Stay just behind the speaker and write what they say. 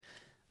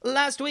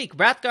Last week,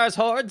 Hrathgar's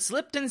horde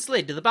slipped and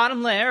slid to the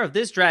bottom layer of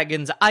this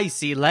dragon's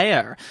icy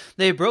lair.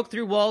 They broke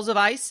through walls of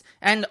ice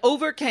and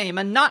overcame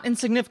a not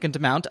insignificant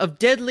amount of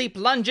deadly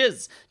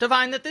plunges to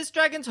find that this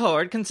dragon's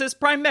horde consists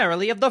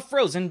primarily of the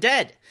frozen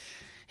dead.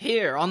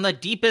 Here, on the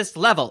deepest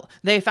level,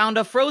 they found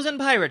a frozen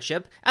pirate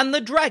ship and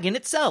the dragon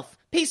itself,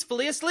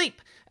 peacefully asleep.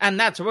 And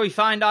that's where we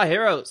find our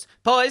heroes,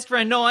 poised for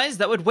a noise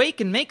that would wake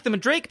and make them a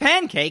Drake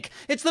pancake.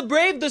 It's the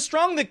brave, the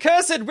strong, the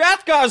cursed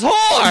Hrathgar's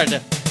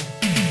horde!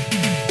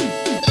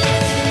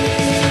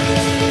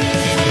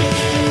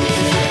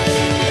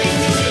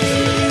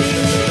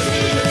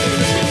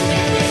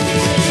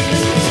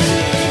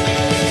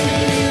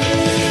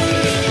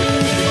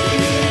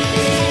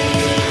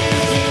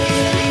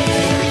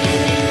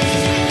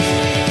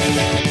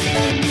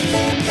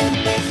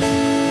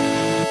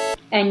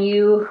 And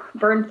you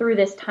burn through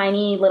this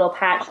tiny little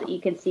patch that you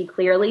can see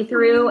clearly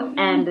through,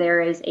 and there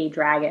is a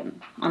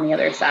dragon on the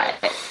other side.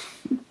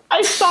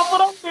 I stop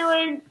what I'm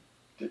doing.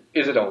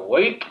 Is it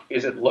awake?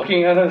 Is it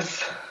looking at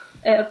us?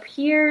 It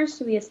appears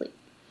to be asleep.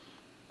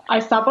 I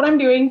stop what I'm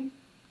doing.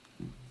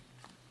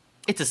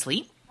 It's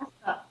asleep?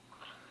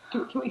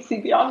 Can we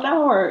see beyond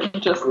now, or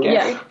just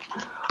Gary? Yeah.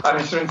 I've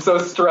just been so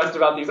stressed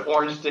about these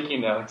orange sticky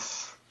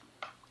notes.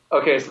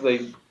 Okay, so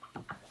they...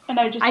 And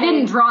I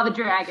didn't draw the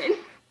dragon.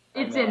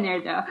 It's in there,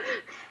 though.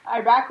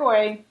 I back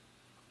away.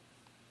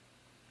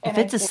 If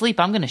it's asleep,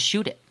 I'm going to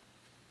shoot it.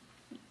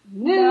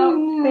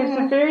 No, there's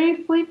a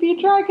very sleepy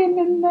dragon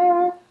in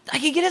there. I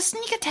could get a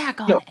sneak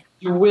attack on it.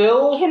 You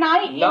will? Can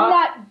I, in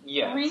that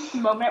Yes. brief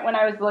moment when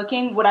I was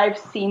looking, would I have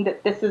seen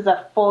that this is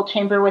a full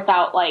chamber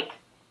without, like...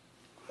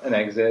 An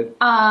exit?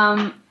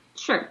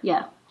 Sure,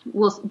 yeah.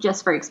 Well,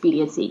 just for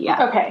expediency,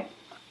 yeah. Okay.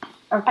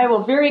 I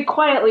will very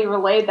quietly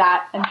relay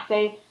that and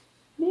say,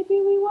 maybe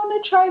we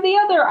want to try the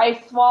other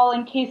ice wall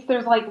in case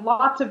there's, like,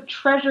 lots of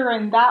treasure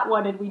in that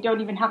one and we don't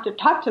even have to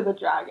talk to the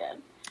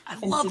dragon. I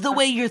love the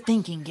way you're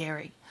thinking,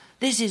 Gary.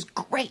 This is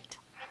great.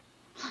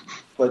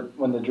 But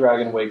when the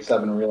dragon wakes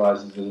up and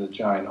realizes there's a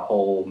giant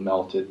hole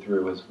melted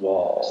through his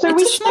wall... So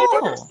It's a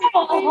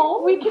small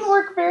hole. We can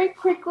work very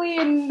quickly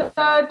and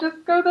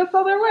just go this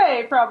other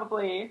way,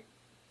 probably.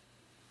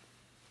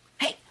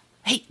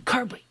 Hey,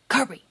 Kirby,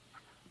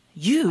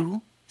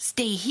 you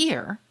stay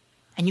here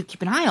and you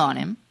keep an eye on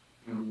him.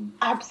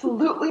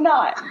 Absolutely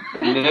not.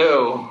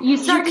 No. You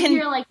start to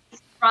hear, like,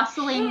 this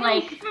rustling,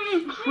 like,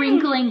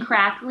 crinkling,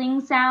 crackling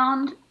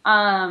sound,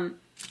 and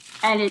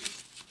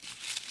it's,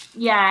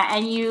 yeah,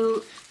 and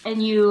you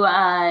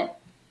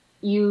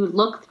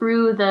look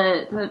through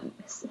the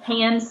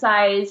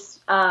hand-sized,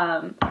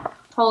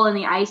 hole in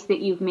the ice that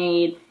you've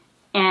made,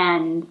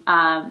 and,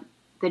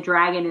 the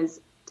dragon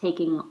is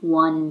taking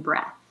one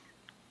breath.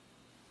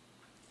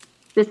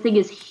 This thing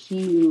is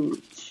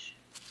huge.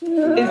 Is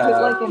it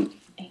like an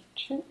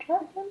ancient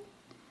dragon?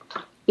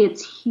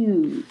 It's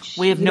huge.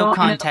 We have You no don't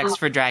context know-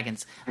 for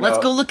dragons. Let's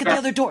go look at the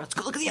other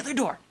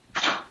door.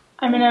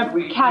 I'm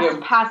gonna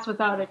cast Pass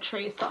Without a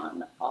Trace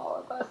on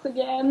all of us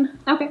again.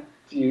 Okay.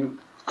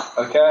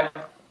 Okay?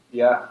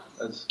 Yeah,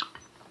 that's...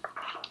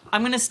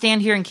 I'm going to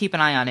stand here and keep an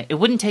eye on it. It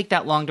wouldn't take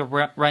that long to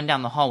run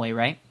down the hallway,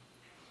 right?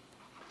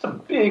 It's a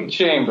big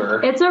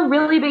chamber. It's a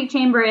really big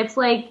chamber. It's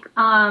like,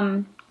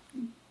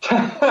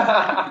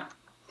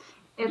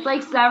 it's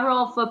like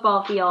several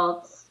football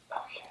fields.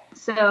 Okay.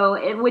 So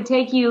it would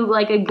take you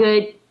like a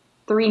good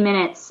 3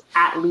 minutes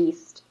at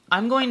least.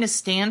 I'm going to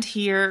stand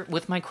here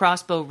with my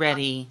crossbow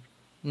ready,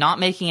 not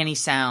making any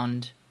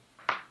sound.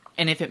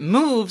 And if it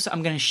moves,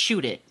 I'm going to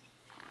shoot it.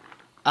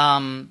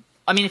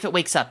 If it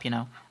wakes up,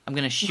 I'm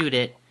going to shoot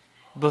it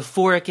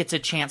before it gets a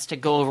chance to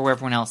go over where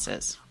everyone else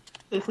is.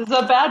 This is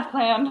a bad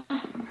plan.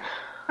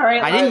 All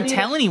right. I didn't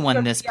tell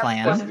anyone this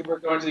plan. We're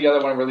going to the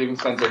other one. We're leaving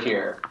Spencer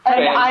here. And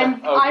Okay.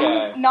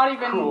 I'm not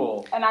even.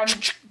 Cool. And I'm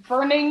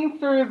burning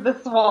through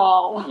this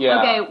wall. Yeah.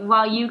 Okay,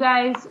 while you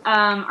guys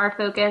are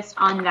focused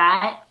on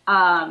that,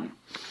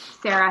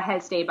 Sarah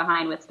has stayed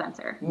behind with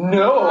Spencer.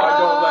 No,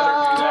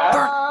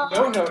 I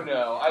don't let her do that.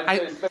 No.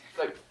 I'd say,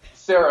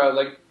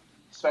 Sarah,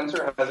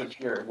 Spencer has it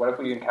here. What if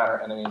we encounter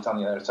enemies on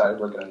the other side?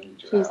 We're going to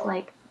need you. She's out.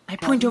 like, I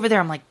point over there.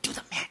 I'm like, do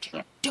the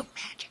magic. Do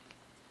magic.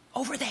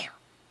 Over there.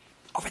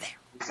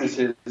 This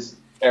is his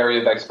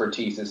area of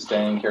expertise, is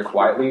staying here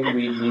quietly.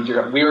 We need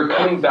your help. We are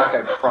coming back,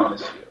 I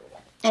promise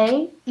you.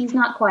 A, he's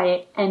not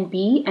quiet, and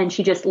B, and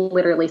she just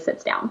literally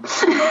sits down.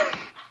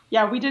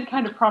 Yeah, we did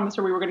kind of promise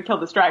her we were going to kill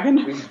this dragon.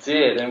 We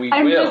did, and we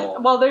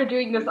will. While they're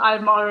doing this,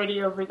 I'm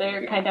already over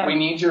there, kind of. We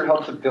need your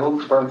help to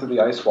burn through the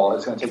ice wall.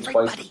 It's going to take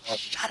twice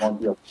as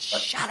long.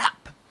 Shut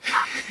up.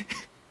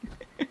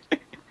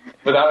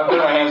 Without putting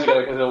my hands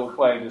together, because it will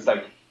play just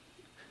like...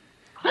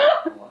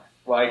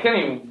 Well, I can't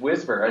even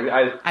whisper.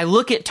 I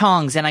look at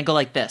Tongs and I go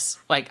like this.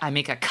 Like, I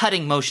make a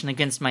cutting motion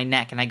against my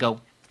neck and I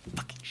go,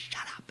 fucking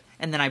shut up.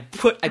 And then I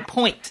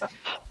point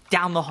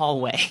down the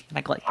hallway. And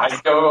I go like this.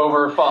 I go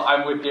over,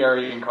 I'm with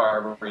Gary and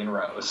Carver and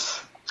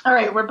Rose. All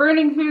right, we're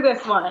burning through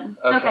this one.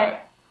 Okay.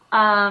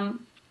 How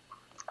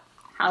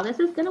this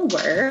is going to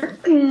work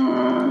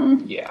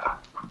Yeah.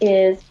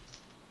 is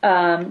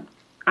I'm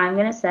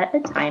going to set a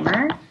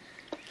timer.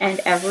 and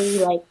every,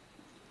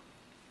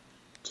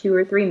 2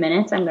 or 3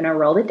 minutes, I'm going to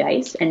roll the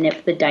dice, and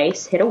if the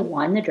dice hit a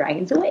 1, the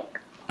dragon's awake.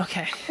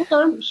 Okay.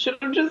 Should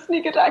have just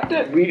sneak attacked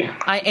it.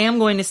 I am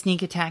going to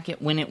sneak attack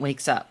it when it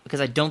wakes up, because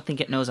I don't think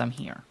it knows I'm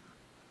here.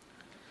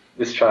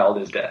 This child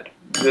is dead.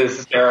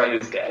 This Sarah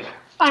is dead.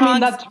 I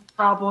mean, that's your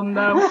problem,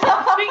 though.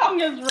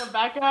 Speaking as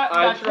Rebecca,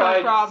 that's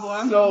your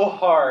problem. So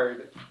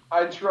hard.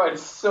 I tried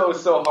so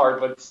hard,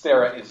 but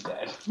Sarah is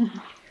dead.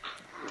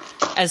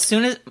 As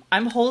soon as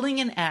I'm holding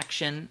an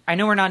action, I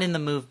know we're not in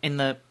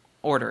the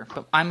order,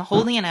 but I'm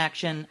holding an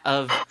action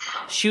of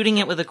shooting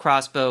it with a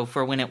crossbow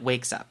for when it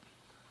wakes up.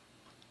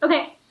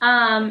 Okay.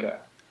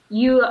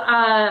 You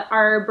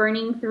are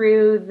burning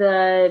through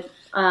the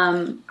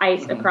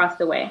ice across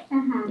the way.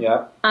 Mm-hmm.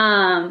 Yeah.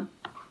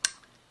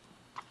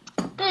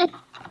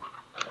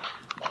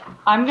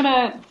 I'm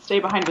gonna stay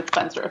behind with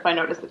Spencer if I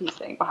notice that he's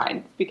staying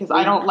behind, because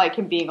I don't like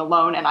him being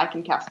alone, and I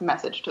can cast a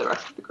message to the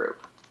rest of the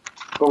group.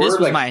 But This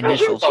was my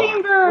initial thought.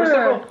 We're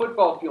several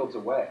football fields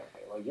away.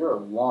 Like, you're a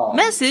long...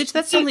 Message?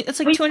 That's like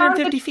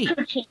 250 feet.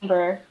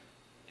 Chamber.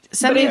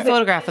 Send me a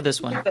photograph of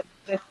this one.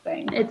 This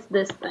thing. It's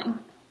this thing.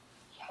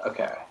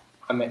 Okay.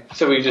 I mean,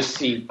 so we just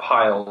see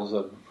piles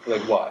of,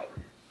 what?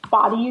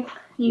 Bodies.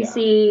 You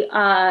see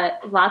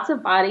lots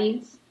of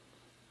bodies.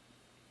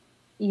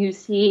 You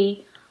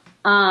see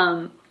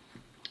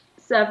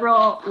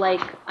several,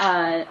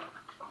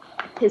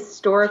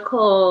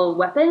 historical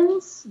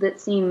weapons that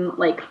seem,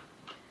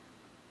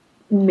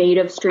 made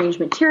of strange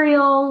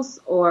materials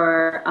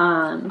or,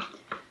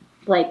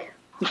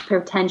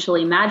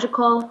 potentially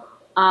magical.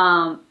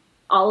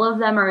 All of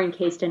them are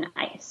encased in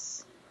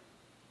ice.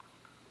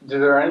 Do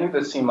there any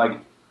that seem like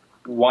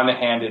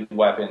one-handed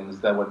weapons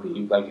that would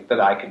be, that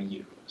I could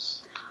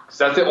use? Because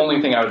that's the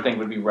only thing I would think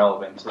would be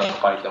relevant to the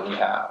fight that we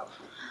have.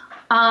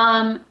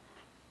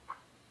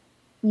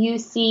 You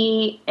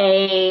see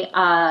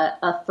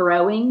a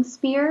throwing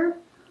spear.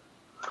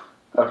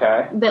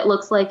 Okay. That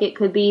looks like it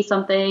could be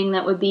something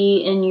that would be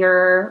in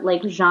your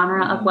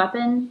genre of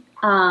weapon.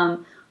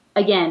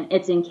 Again,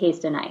 it's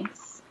encased in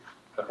ice.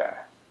 Okay.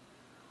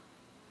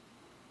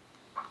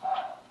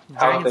 The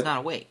dragon's not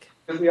awake.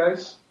 Is the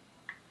ice?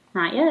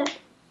 Not yet.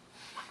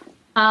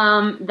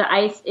 The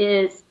ice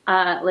is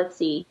let's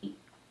see.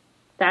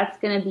 That's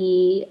gonna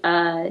be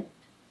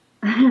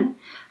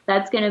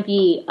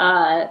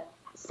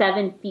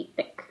 7 feet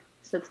thick.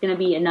 So it's gonna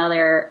be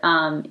another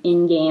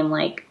in-game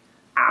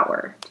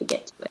hour to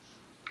get to it.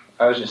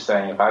 I was just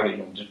saying if I could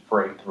even just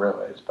break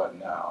through it, but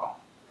no.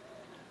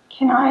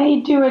 Can I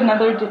do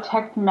another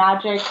detect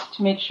magic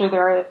to make sure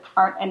there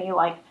aren't any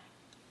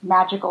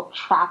magical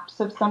traps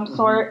of some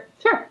sort?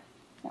 Sure.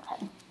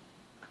 Okay.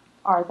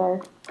 Are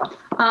there?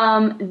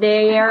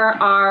 There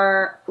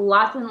are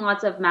lots and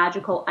lots of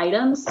magical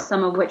items,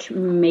 some of which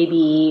may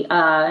be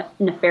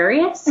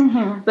nefarious,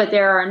 but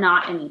there are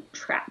not any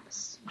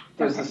traps.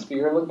 Does the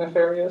spear look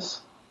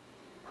nefarious?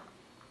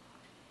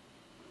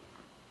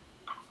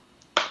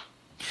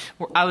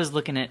 I was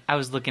looking at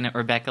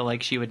Rebecca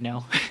like she would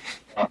know.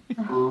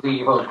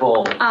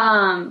 Unbelievable.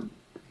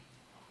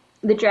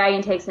 The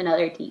dragon takes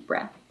another deep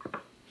breath.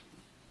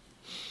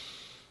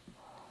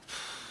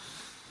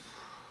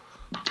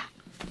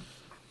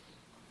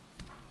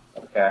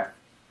 Okay.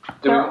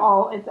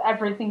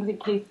 Everything's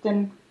encased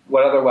in.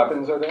 What other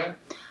weapons are there?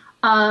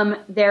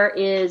 There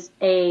is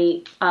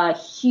a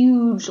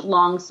huge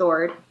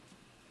longsword.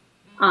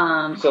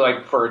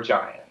 So for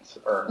giants,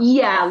 or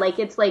yeah,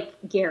 it's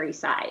Gary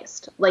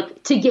sized.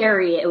 To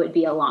Gary, it would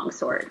be a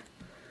longsword.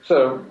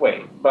 So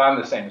wait, but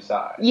I'm the same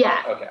size.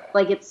 Yeah. Okay.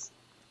 It's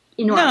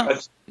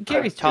enormous. No,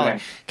 Gary's taller.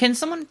 Can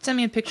someone send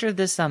me a picture of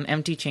this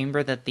empty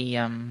chamber that the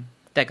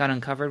that got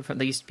uncovered?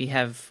 They used to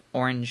have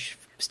orange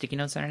sticky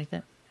notes underneath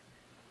it.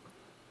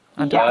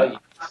 I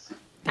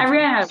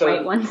ran out of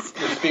white ones.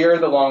 The spear,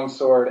 the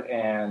longsword,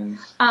 and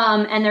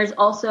there's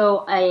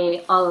also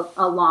a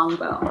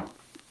longbow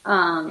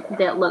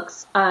that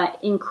looks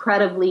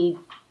incredibly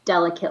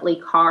delicately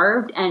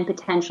carved and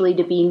potentially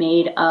to be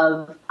made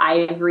of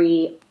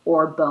ivory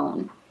or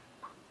bone.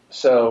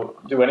 So,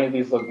 do any of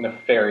these look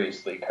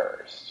nefariously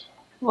cursed?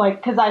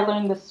 Because I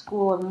learned the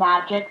school of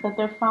magic that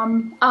they're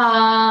from,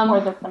 or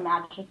that the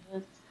magic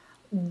is.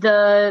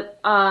 The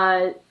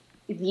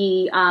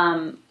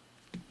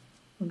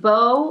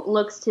bow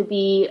looks to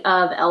be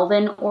of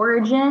elven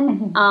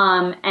origin,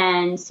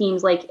 and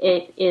seems like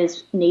it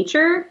is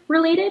nature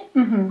related.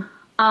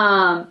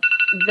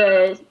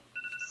 The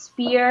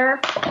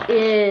spear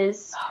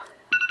is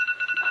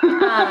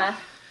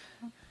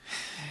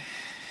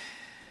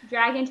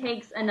dragon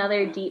takes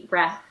another deep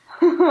breath.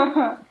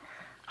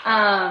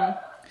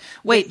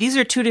 Wait, these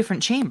are 2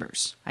 different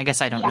chambers. I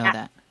guess I don't know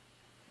that.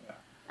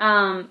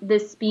 The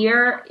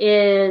spear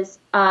is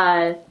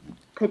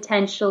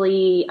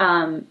potentially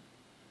a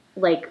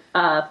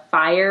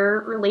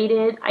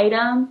fire-related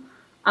item,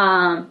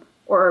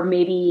 or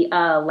maybe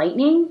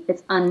lightning.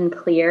 It's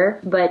unclear,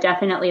 but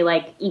definitely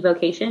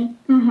evocation.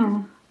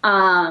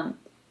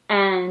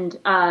 And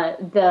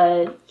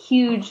the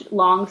huge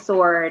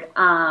longsword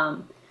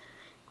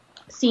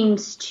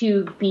seems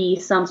to be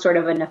some sort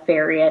of a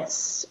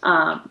nefarious,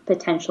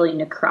 potentially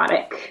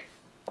necrotic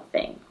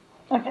thing.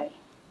 Okay.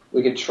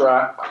 We could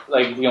try,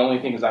 like, the only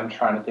thing is I'm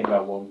trying to think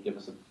about what would give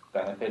us a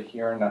benefit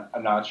here, and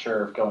I'm not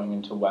sure if going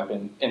into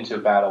a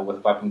battle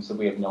with weapons that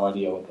we have no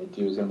idea what they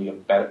do is going to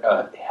be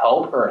a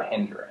help or a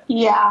hindrance.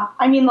 Yeah,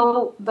 I mean,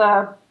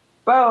 the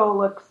bow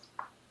looks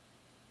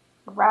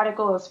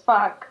radical as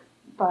fuck,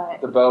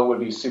 but... The bow would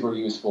be super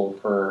useful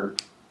for,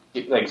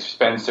 like,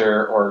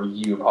 Spencer or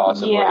you,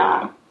 possibly.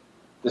 Yeah.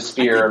 The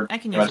spear... I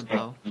can use a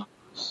bow.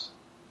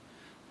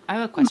 I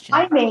have a question.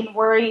 My main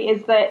worry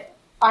is that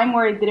I'm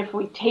worried that if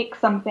we take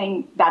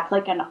something that's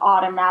like an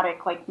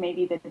automatic, like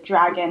maybe the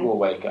dragon... We'll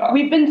wake up.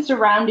 We've been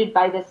surrounded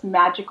by this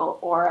magical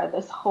aura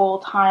this whole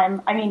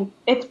time. I mean,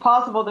 it's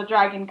possible the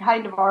dragon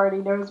kind of already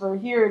knows we're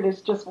here and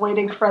is just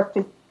waiting for us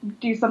to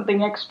do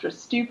something extra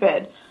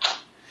stupid.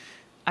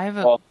 I have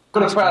a... Well, we're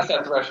going to cross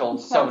that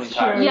threshold so many That's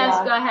times. true. Yes,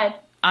 Yeah. go ahead.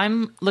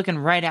 I'm looking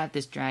right at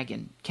this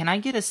dragon. Can I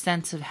get a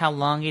sense of how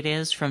long it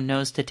is from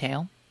nose to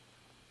tail?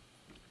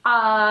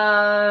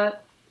 I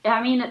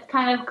mean, it's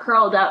kind of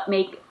curled up.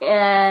 Make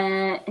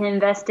an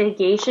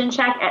investigation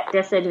check at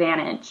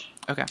disadvantage.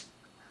 Okay.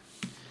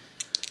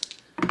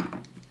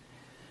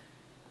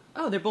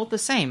 Oh, they're both the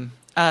same.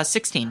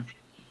 16.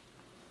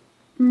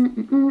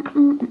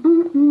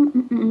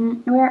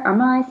 Where are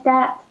my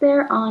stats?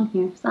 They're on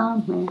here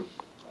somewhere.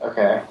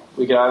 Okay.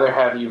 We could either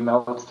have you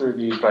melt through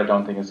these, but I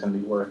don't think it's going to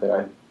be worth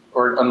it.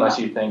 Or unless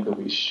you think that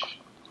we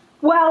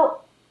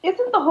Well,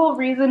 isn't the whole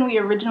reason we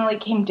originally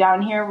came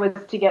down here was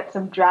to get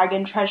some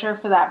dragon treasure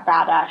for that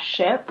badass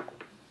ship?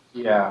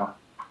 Yeah.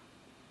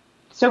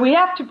 So we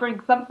have to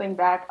bring something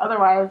back,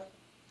 otherwise...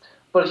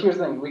 But here's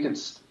the thing,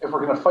 if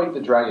we're going to fight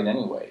the dragon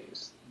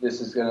anyways,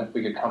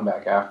 we could come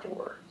back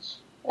afterwards.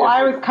 Well,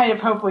 I was kind of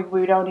hoping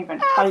we don't even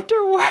fight.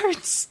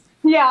 Afterwards!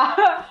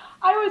 Yeah,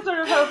 I was sort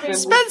of hoping...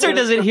 Spencer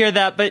doesn't hear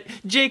that, but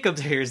Jacob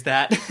hears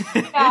that.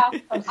 Yeah,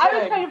 I was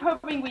kind of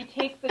hoping we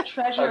take the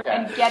treasure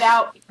and get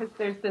out because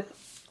there's this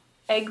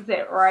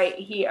exit right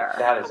here.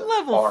 That is I'm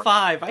level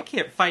 5. I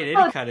can't fight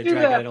any kind of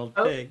dragon I don't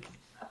think.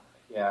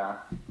 Yeah.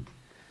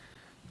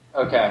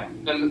 Okay,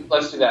 then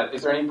let's do that.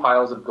 Is there any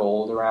piles of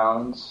gold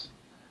around,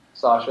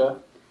 Sasha?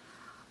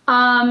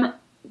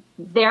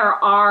 There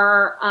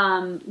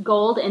are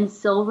gold and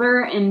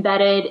silver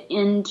embedded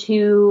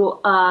into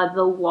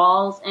the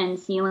walls and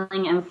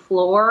ceiling and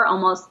floor,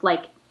 almost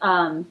like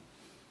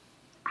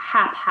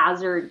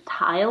haphazard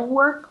tile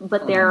work,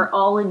 but they're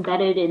all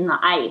embedded in the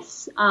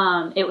ice.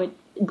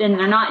 Then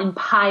they're not in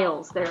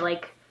piles. They're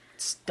like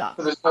stuff.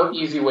 So there's no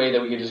easy way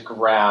that we could just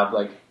grab,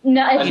 like...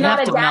 No, it's You not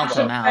have a to melt dash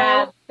them and out.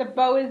 grab. The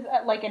bow is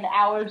at like an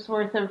hour's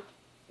worth of...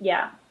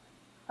 Yeah.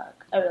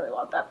 Fuck, I really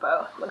want that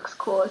bow. It looks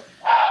cool as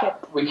shit.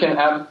 We can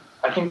have...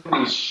 I think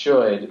we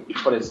should,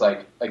 but it's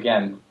like,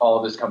 again, all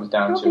of this comes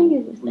down How big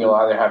is to this we'll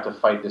either have to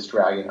fight this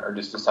dragon or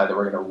just decide that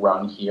we're going to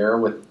run here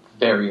with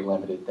very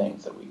limited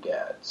things that we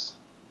get.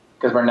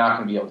 Because we're not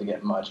going to be able to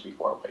get much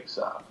before it wakes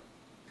up.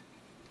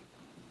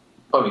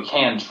 But we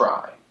can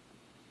try.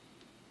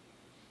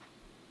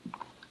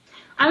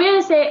 I'm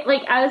gonna say,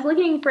 like, I was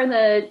looking for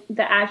the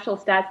actual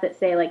stats that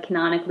say, like,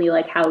 canonically,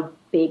 like, how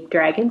big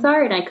dragons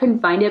are, and I couldn't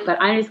find it,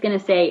 but I'm just gonna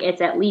say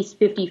it's at least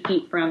 50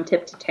 feet from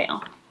tip to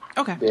tail.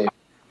 Okay.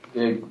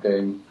 Big.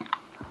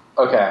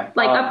 Okay.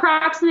 Like,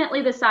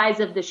 approximately the size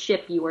of the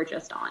ship you were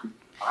just on.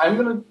 I'm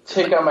going to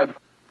take out my...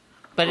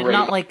 But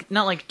Great.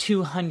 not like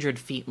 200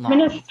 feet long. I'm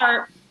going to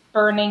start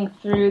burning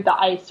through the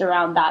ice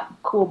around that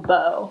cool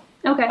bow.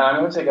 Okay. I'm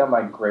going to take out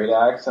my great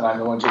axe, and I'm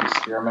going to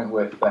experiment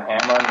with the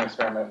hammer, I'm going to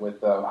experiment with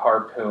the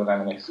harpoon, I'm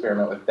going to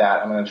experiment with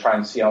that. I'm going to try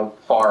and see how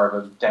far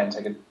of a dent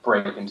I could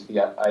break into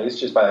the ice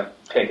just by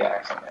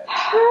pickaxing it.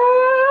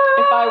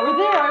 If I were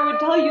there, I would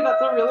tell you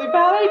that's a really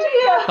bad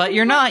idea. But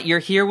you're not. You're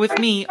here with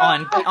me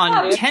on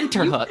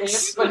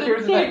tenterhooks. But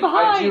here's the thing,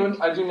 I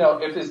do know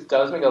if this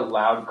does make a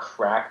loud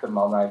crack the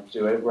moment I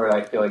do it, where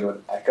I feel like it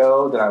would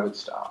echo, then I would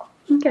stop.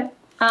 Okay.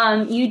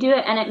 You do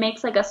it, and it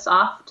makes, like, a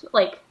soft,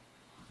 like,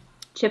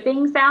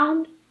 chipping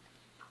sound.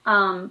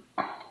 And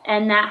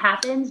that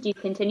happens. Do you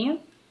continue?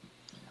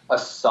 A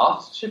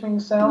soft chipping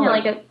sound? Yeah,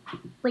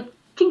 like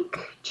chink,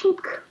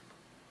 chink.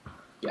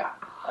 Yeah,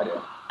 I do.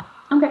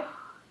 Okay.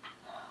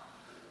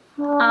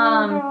 Oh,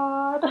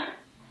 God.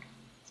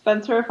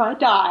 Spencer, if I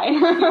die,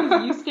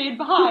 you stayed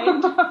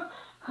behind.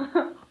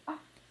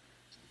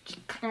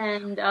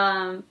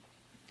 And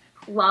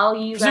while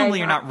you Presumably guys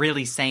you're not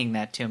really saying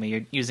that to me.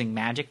 You're using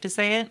magic to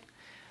say it?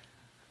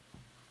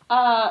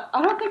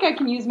 I don't think I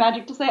can use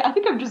magic to say it. I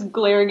think I'm just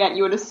glaring at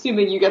you and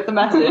assuming you get the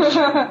message.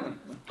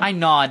 I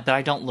nod, but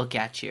I don't look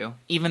at you,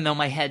 even though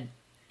my head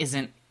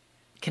isn't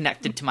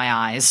connected to my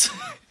eyes.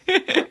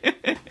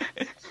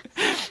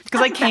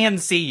 Because I can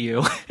see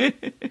you.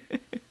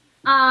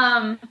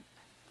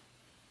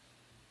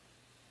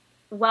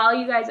 While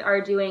you guys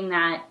are doing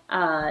that,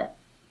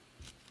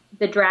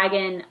 the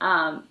dragon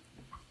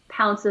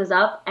pounces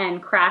up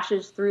and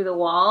crashes through the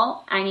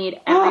wall. I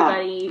need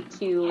everybody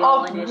to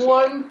roll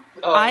initiative.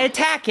 I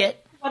attack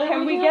it.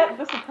 Can we get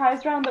the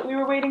surprise round that we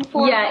were waiting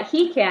for? Yeah,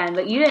 he can,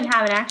 but you didn't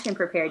have an action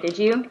prepared, did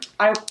you?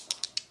 I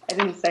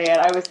didn't say it.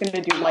 I was going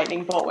to do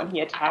lightning bolt when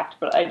he attacked,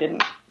 but I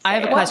didn't. I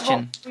have a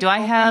question. Do I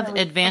have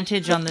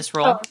advantage on this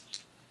roll?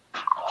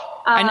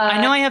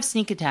 I know I have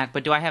sneak attack,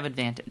 but do I have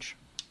advantage?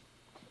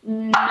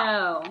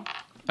 No.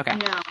 Okay.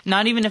 No.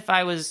 Not even if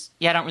I was...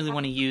 Yeah, I don't really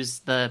want to use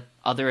the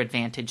other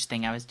advantage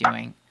thing I was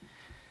doing.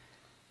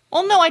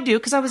 Well, no, I do,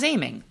 because I was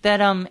aiming. That,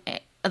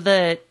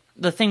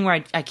 the thing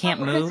where I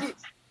can't move.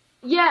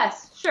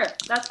 Yes, sure,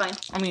 that's fine.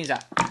 I'm going to use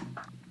that.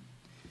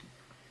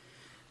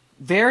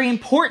 Very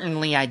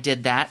importantly, I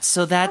did that,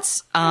 so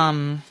that's,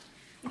 You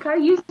gotta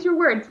use your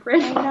words,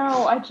 Britt. I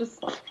know,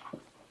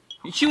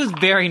 She was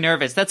very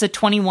nervous. That's a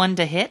 21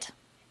 to hit?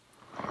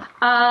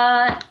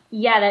 Yeah,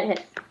 that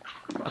hits.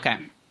 Okay.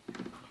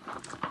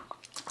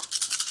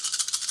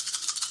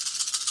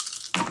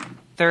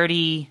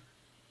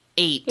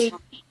 38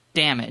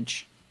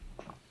 damage.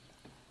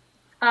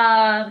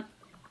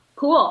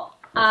 Cool.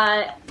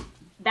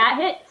 That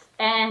hits,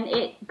 and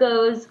it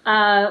goes,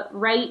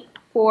 right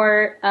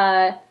for,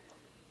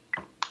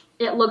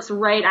 it looks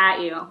right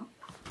at you.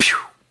 Pew!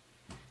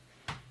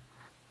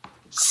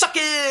 Suck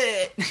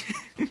it!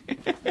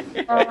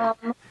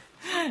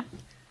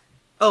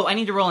 Oh, I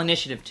need to roll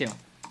initiative, too.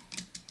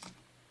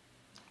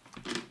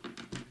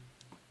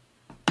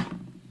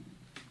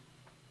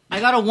 I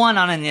got a 1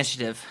 on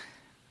initiative.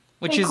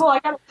 Which is cool, I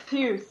got a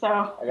 2,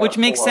 so... Which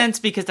makes sense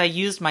because I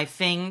used my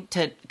thing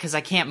because I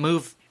can't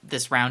move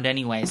this round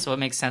anyway, so it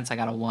makes sense I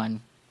got a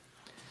 1.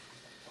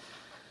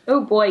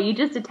 Oh boy, you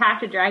just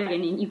attacked a dragon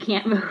and you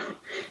can't move.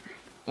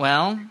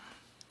 Well,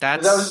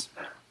 that's...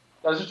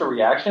 That was just a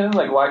reaction?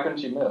 Like, why couldn't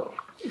you move?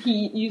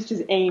 He used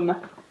his aim.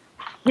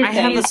 His I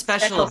have a aim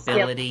special skill,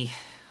 ability.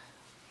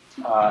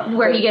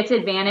 where he gets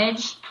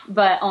advantage,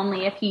 but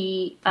only if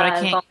he But I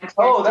can't- volunteers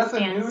Oh, that's to a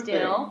stand new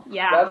still. thing.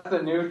 Yeah. That's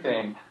the new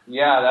thing.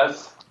 Yeah,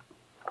 that's...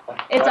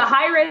 It's a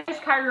high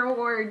risk, high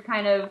reward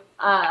kind of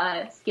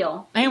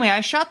skill. Anyway, I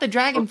shot the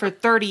dragon for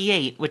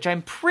 38, which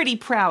I'm pretty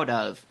proud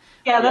of.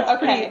 Yeah, that's Yeah.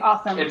 pretty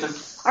awesome.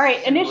 It's All right,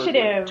 super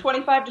initiative.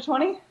 25 to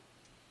 20?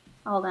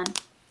 Hold on.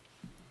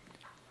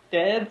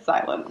 Dead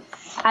silence.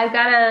 I've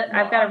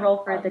gotta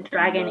roll for the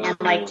dragon and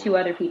like 2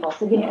 other people.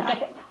 So give me a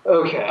second.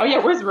 Okay. Oh yeah,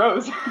 where's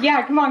Rose?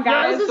 Yeah, come on,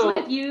 guys. Rose is so-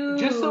 with you.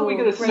 Just so we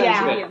get a sense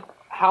Yeah. of it,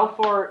 how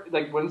far,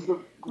 like, when's the...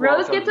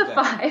 Rose roll gets a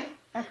comes in?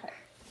 5.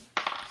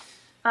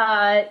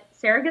 Okay.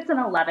 Sarah gets an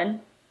 11.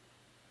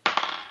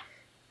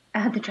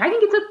 The dragon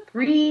gets a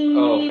 3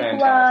 Oh,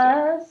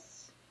 fantastic.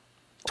 plus.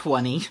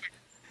 20.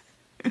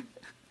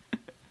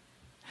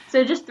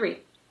 So just 3.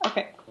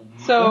 Okay.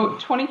 So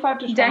 25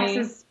 to 20. Dex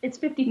is it's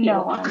 50 feet.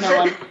 No one.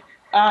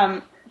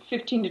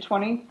 15 to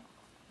 20.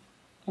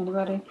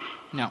 Anybody?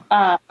 No.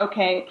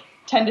 Okay.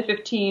 10 to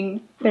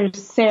 15.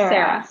 There's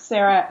Sarah.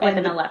 Sarah With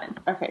and an 11.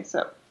 Okay,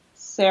 so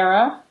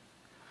Sarah,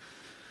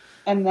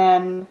 and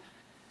then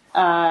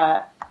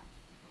 5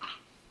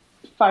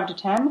 to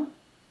 10.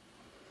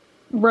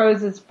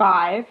 Rose is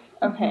 5.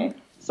 Okay,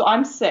 so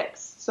I'm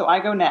 6, so I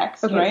go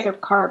next, Okay, right? so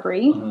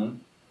Carberry. Mhm.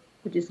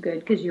 Which is good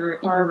because you're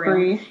in the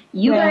Carberry. room.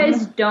 You Then-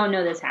 guys don't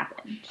know this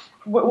happened.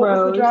 What was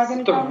Rose. the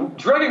dragon The again?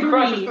 dragon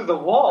crashes 3. through the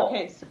wall.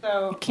 Okay,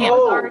 so Can't.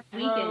 Oh. Already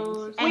weakened,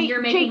 Rose. and Wait,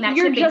 you're making Jake, that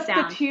you're chipping just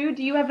sound. the 2?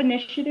 Do you have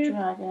initiative?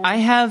 dragon. I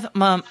have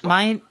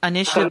my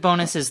initiative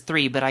bonus is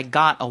 3, but I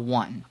got a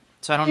 1,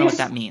 so I don't know what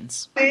that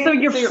means. So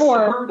you're So you're 4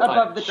 third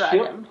above the Ship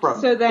dragon. From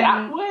So then-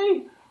 that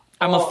way?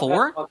 I'm a Oh,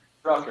 4? that's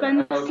Rucker.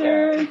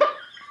 Spencer, Okay.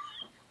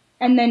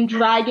 and then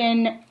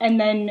Dragon, and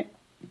then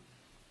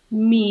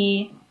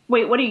me.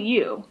 Wait, what are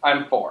you?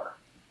 I'm 4.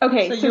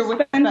 Okay, So so, you're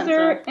with Spencer,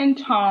 Spencer. and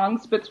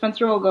Tongs, but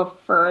Spencer will go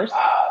first.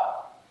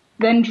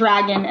 Then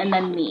Dragon, and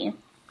then me.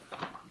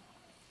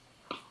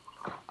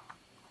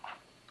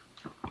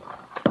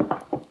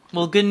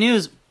 Well, good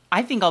news.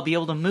 I think I'll be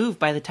able to move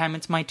by the time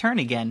it's my turn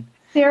again.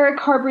 Sarah,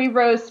 Carberry,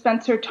 Rose,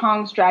 Spencer,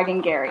 Tongs,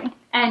 Dragon, Gary.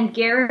 And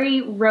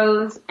Gary,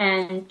 Rose,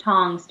 and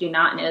Tongs do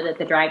not know that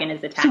the dragon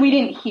is attacking. So we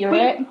didn't hear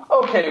it.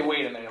 Okay,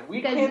 wait a minute.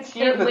 We can't Because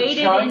hear it the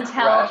waited giant until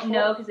crash.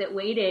 because it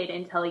waited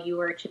until you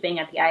were chipping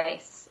at the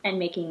ice and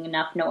making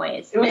enough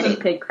noise It was that a- it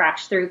could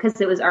crash through because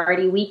it was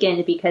already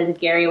weakened because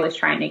Gary was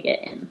trying to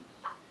get in.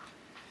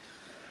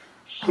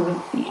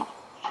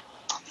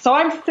 So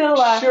I'm still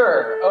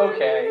Sure.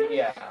 Okay.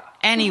 Yeah.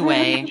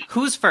 Anyway,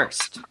 who's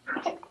first?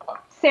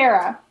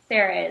 Sarah.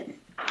 Sarah is.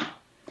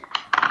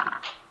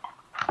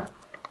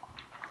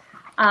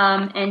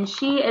 And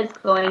she is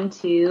going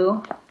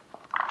to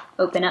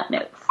open up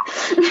notes.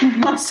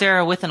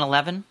 Sarah with an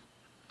 11?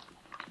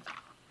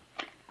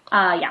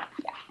 Yeah.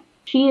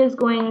 She is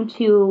going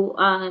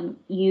to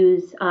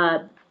use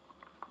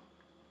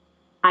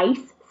ice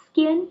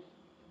skin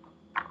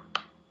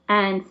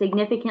and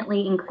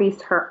significantly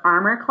increase her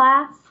armor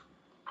class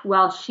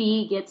while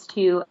she gets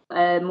to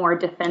a more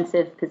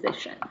defensive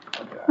position.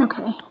 Okay.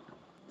 Okay.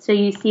 So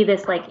you see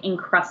this like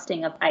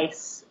encrusting of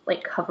ice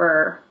like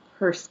cover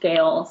her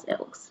scales. It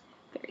looks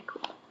very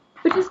cool,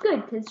 which is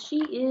good because she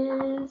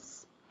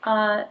is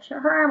her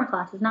armor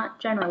class is not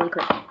generally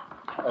great.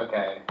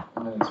 Okay.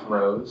 And then it's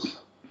Rose.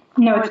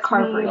 No, Oh, it's it's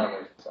Carberry. me. Oh,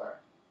 wait, sorry.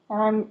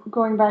 And I'm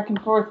going back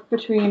and forth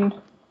between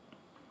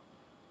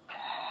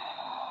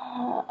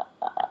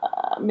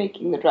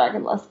making the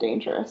dragon less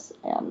dangerous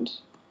and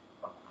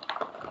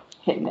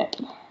hitting it.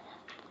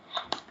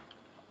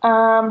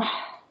 I'm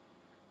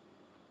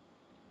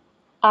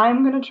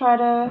gonna try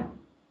to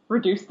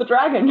reduce the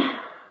dragon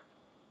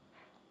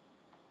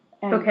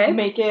and Okay.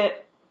 make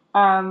it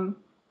half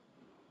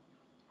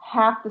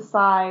the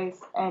size,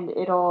 and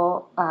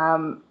it'll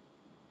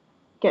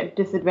get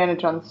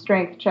disadvantage on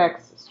strength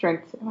checks.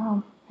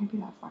 Well, maybe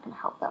that's not gonna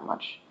help that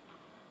much.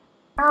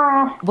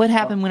 What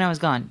happened when I was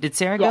gone? Did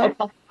Sarah Yeah, go? it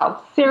doesn't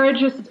help. Sarah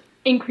just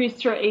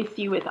increased her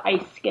AC with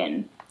ice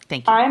skin.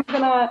 Thank you. I'm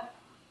gonna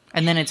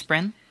And then it's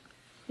Bryn?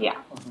 Yeah.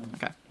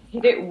 Okay.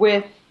 hit it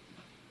with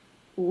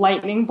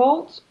lightning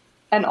bolt,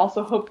 and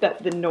also hope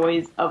that the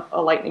noise of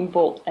a lightning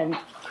bolt and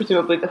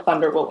presumably the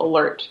thunder will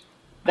alert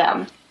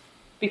them,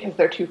 because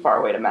they're too far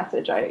away to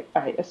message, I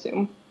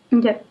assume.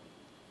 Okay.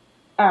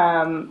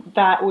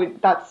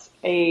 That's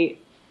a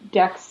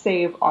dex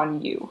save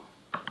on you.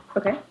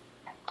 Okay.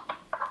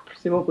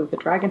 Presumably the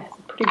dragon has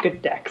a pretty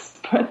good dex,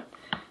 but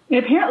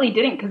It apparently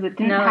didn't because it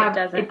didn't No, it have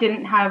doesn't. it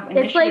didn't have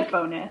initiative like-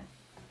 bonus.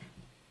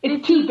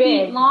 it's 2 too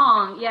big. feet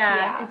long. Yeah,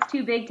 Yeah. it's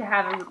too big to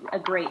have a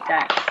great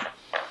dex.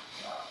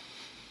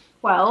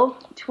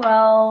 12.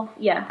 12.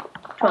 Yeah,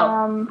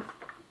 12.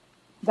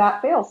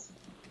 That fails.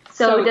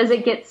 so does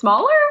it get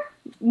smaller?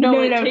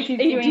 No, it no, takes she's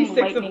doing 8d6 of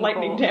lightning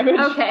lightning bolt. damage.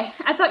 Okay,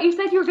 I thought you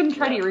said you were going to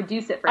try to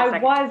reduce it for a I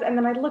second. was, and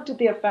then I looked at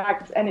the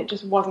effects, and it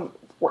just wasn't.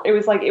 It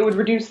was like it would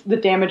reduce the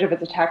damage of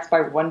its attacks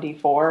by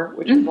 1d4,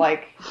 which is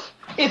like,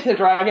 it's a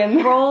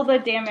dragon. Roll the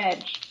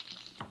damage.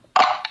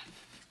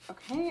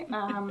 Okay,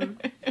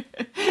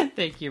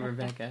 Thank you,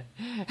 Rebecca.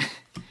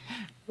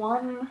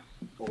 1,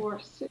 4,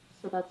 6,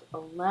 so that's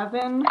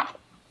 11.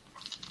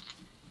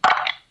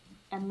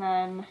 And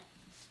then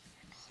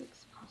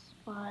 6 plus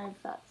 5,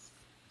 that's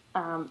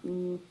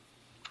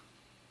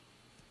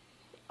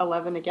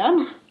 11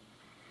 again.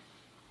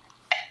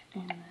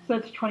 And then, So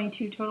that's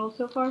 22 total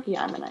so far.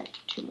 yeah, and then I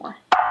have 2 more.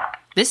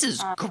 This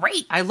is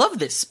great. I love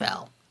this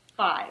spell.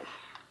 5.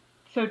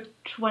 So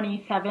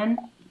 27.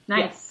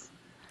 Nice.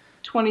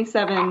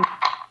 27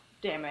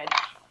 damage.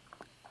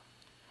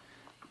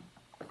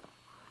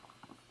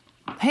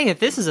 Hey, if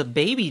this is a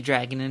baby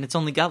dragon and it's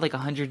only got like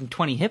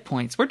 120 hit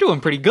points, we're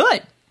doing pretty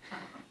good.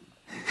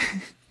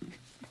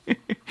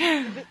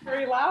 Is it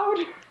very loud?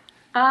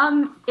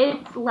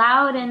 It's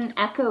loud and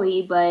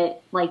echoey,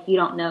 but like you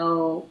don't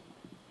know.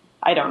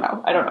 I don't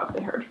know. I don't know if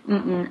they heard.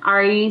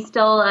 Are you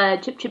still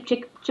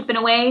chipping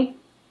away?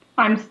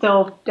 I'm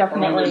still I mean,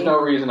 definitely. there's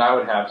no reason I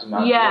would have to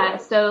not Yeah. do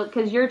it. So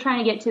because you're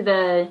trying to get to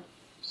the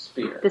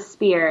Spear.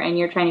 spear and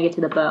you're trying to get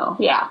to the bow.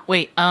 Yeah.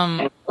 Wait,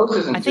 Rose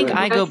isn't I think doing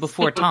I it. go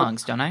before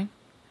Tongs, don't I?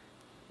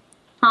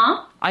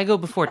 Huh? I go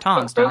before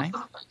Tongs, don't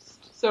I?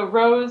 So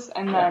Rose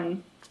and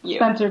then you.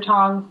 Spencer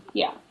Tongs.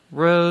 Yeah.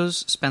 Rose,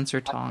 Spencer,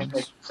 I can make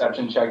Tongs. a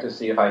perception check to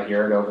see if I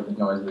hear it over the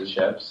noise of the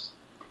ships.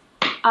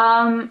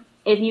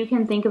 If you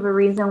can think of a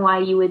reason why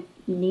you would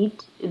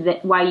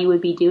why you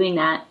would be doing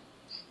that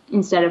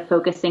instead of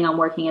focusing on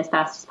working as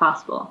fast as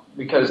possible.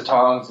 Because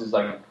Tongs is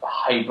like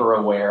hyper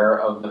aware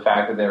of the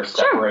fact that they're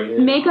separated.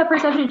 Sure. Make a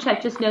perception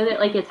check. Just know that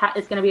like it's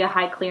going to be a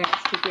high clearance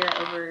to hear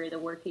over the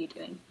work you're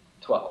doing.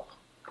 12.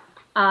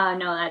 No,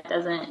 that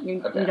doesn't.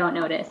 You Okay. don't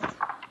notice.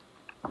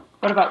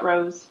 What about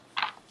Rose?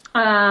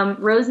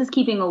 Rose is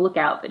keeping a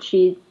lookout, but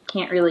she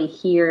can't really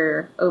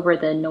hear over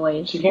the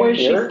noise. She can't Where's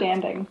she hear?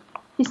 standing?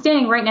 She's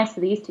standing right next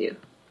to these two.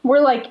 We're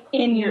like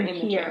in You're in the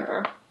here.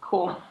 chamber.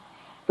 Cool.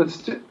 But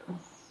st-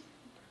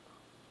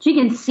 She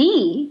can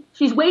see.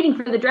 She's waiting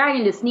for the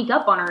dragon to sneak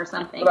up on her or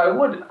something. But I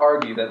would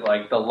argue that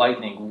like the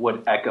lightning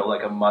would echo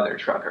like a mother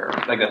trucker,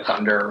 like a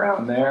thunder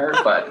around there.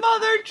 But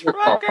Mother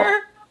trucker!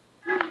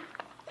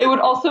 It would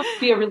also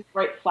be a really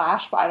bright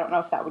flash, but I don't know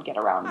if that would get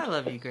around. I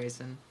love you,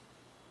 Grayson.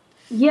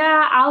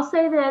 Yeah, I'll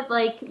say that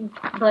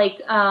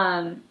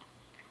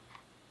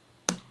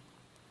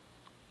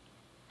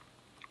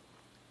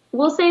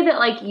we'll say that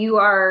like you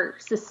are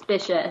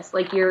suspicious,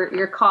 like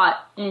you're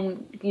caught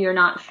and you're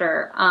not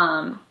sure.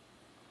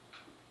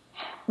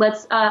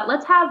 Let's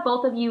have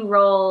both of you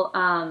roll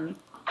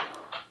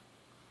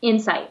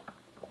insight.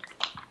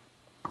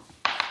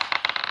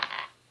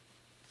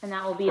 And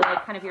that will be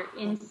like kind of your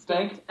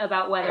instinct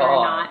about whether or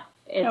God. not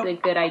it's a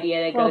good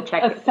idea to go Well,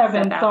 check a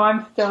 7, stuff out. so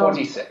I'm still.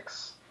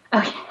 26.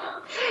 Okay.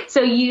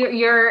 So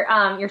your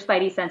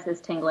spidey sense is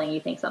tingling.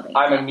 You think something.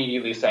 I'm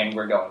immediately saying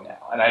we're going now,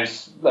 and I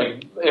just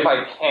like if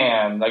I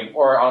can, like,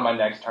 or on my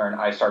next turn,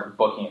 I start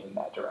booking it in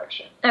that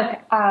direction. Okay.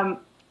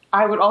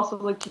 I would also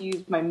like to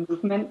use my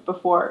movement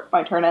before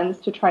my turn ends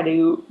to try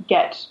to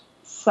get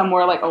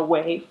somewhere like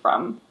away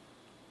from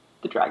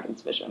the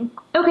dragon's vision.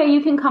 Okay,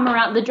 you can come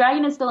around. The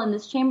dragon is still in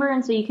this chamber,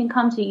 and so you can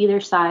come to either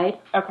side.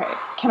 Okay.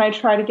 Can I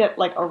try to get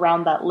like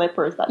around that lip,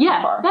 or is that Yeah,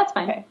 too far? that's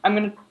fine. Okay. I'm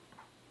gonna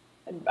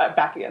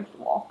back against the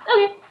wall.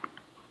 Okay.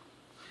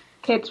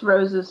 Okay, it's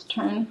Rose's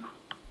turn.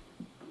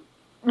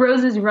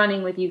 Rose is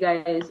running with you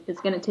guys. It's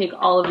going to take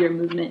all of your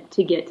movement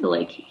to get to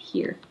like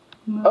here.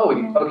 Oh,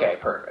 okay,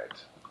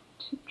 perfect.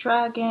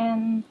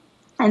 dragon.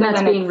 And So that's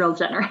then being it's- real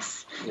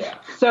generous. Yeah.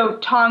 So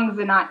Tongs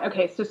and I.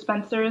 Okay, so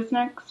Spencer is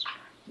next.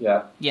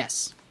 Yeah.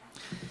 Yes.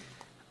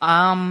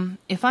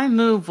 If I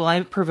move, will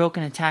I provoke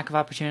an attack of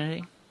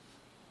opportunity?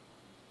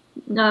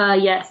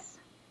 Yes.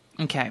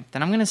 Okay,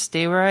 then I'm going to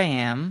stay where I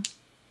am,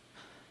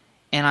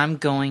 and I'm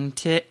going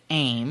to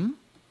aim,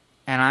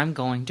 and I'm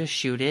going to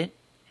shoot it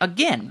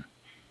again.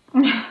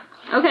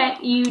 Okay,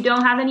 you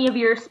don't have any of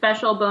your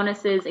special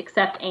bonuses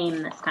except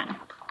aim this time.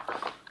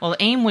 Well,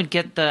 aim would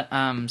get the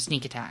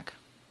sneak attack.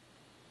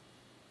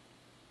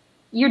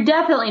 You're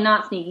definitely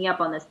not sneaking up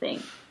on this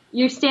thing.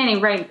 You're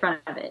standing right in front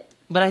of it.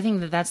 But I think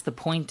that that's the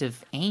point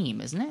of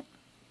aim, isn't it?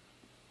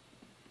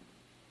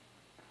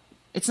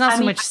 It's not I so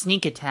mean- much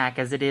sneak attack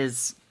as it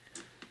is...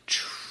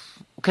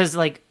 Because,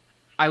 like,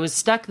 I was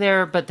stuck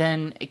there, but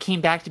then it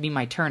came back to be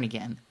my turn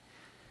again.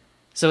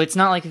 So it's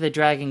not like the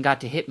dragon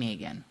got to hit me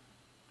again.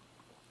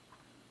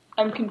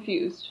 I'm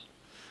confused.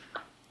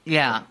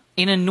 Yeah.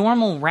 In a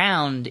normal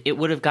round, it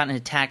would have gotten an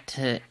attack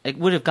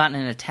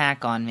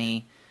on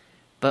me,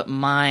 but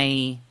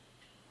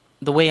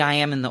the way I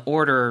am in the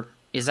order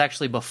is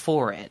actually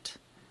before it.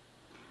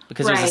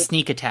 Because it was a Right.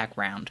 sneak attack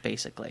round,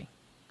 basically.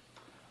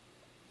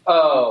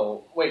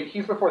 Oh, wait,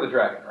 he's before the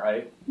dragon,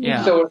 right?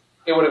 Yeah. So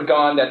it would have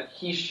gone that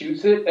he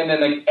shoots it, and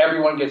then like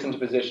everyone gets into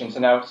position. So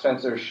now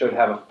Spencer should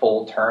have a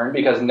full turn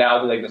because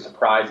now like the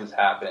surprise has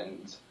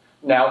happened.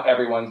 Now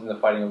everyone's in the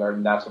fighting alert,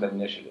 and that's when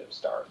initiative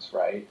starts,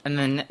 right? And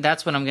then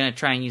that's when I'm going to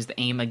try and use the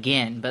aim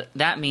again, but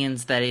that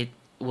means that it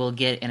will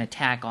get an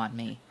attack on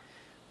me.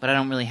 But I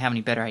don't really have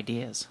any better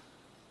ideas.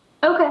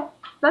 Okay,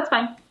 that's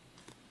fine.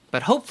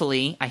 But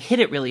hopefully, I hit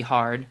it really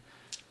hard.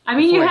 I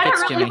mean, you Before it had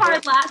gets it to really me.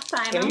 hard last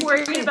time. Can I'm you-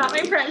 worried about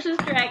my precious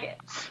dragon.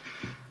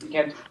 You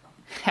can't.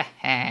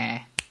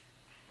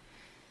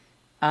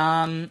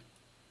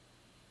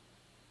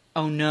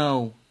 Oh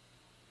no.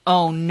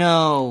 Oh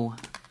no.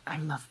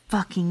 I'm a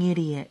fucking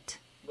idiot.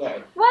 Yeah.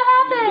 What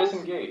You happened?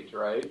 disengage,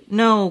 right?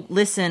 No,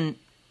 listen.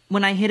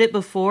 When I hit it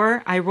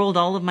before, I rolled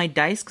all of my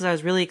dice because I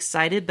was really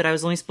excited, but I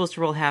was only supposed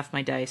to roll half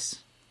my dice.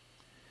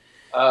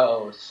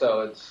 Oh,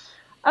 so it's.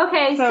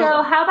 Okay, So-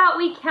 so how about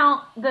we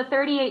count the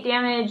 38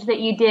 damage that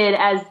you did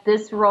as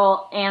this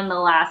roll and the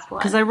last one?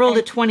 Because I rolled a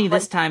And 20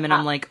 this time, and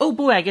I'm like, oh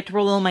boy, I get to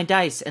roll all my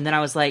dice. And then I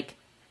was like,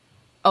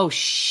 oh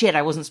shit,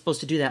 I wasn't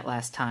supposed to do that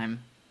last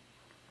time.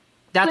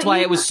 That's But why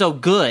you- it was so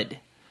good.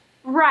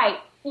 Right,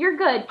 you're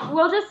good.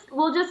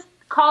 We'll just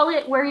call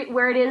it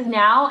where it is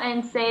now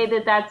and say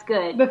that that's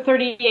good. The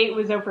 38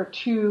 was over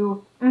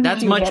 2.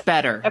 That's two much hits.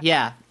 better.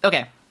 Yeah.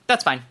 Okay,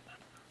 that's fine.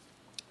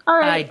 All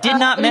right, I did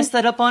not mess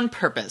that up on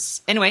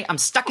purpose. Anyway, I'm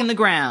stuck in the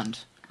ground.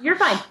 You're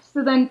fine.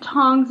 So then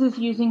Tongs is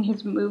using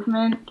his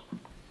movement.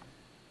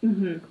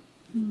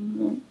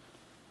 Mm-hmm.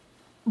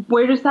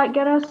 Where does that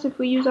get us if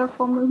we use our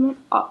full movement?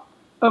 Oh,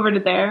 over to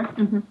there.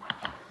 Mhm.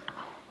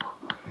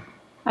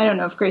 I don't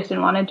know if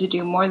Grayson wanted to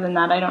do more than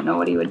that. I don't know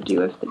what he would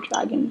do if the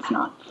dragon's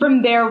not.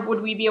 From there,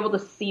 would we be able to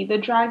see the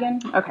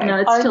dragon? Okay. No,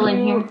 it's Are still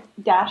in you here.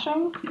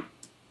 dashing?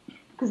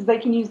 Because they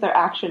can use their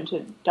action to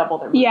double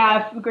their movement.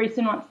 Yeah, if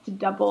Grayson wants to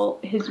double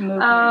his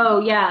movement.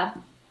 Oh yeah.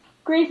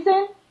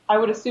 Grayson, I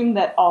would assume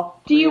that all.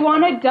 Do you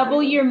want to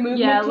double your movement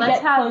Yeah, to let's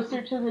get have-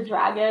 closer to the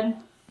dragon?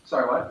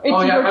 Sorry, what? It's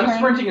Oh yeah, your I'm turn.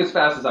 sprinting as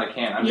fast as I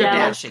can. I'm You're Yeah.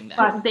 dashing then.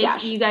 Fast They,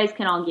 dash. you guys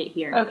can all get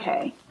here.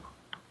 Okay.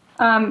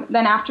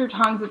 Then after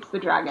Tongs, it's the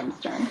dragon's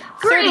turn.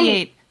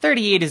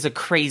 38 is a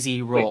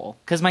crazy roll,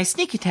 because my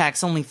sneak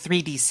attack's only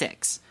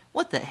 3d6.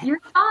 What the heck? You're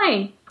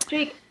fine.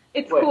 Jake,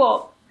 it's Wait.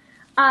 cool.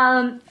 It's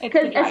the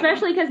Because dragon.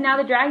 especially because now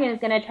the dragon is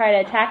going to try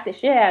to attack the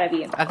shit out of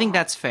you. I think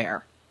that's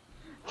fair.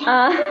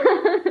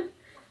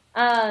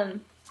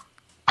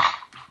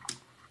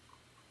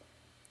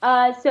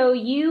 So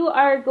you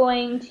are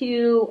going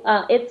to,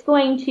 it's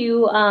going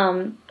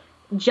to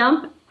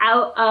jump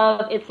out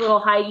of its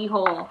little hidey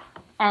hole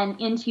and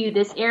into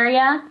this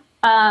area.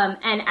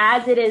 And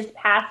as it is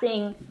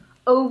passing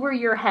over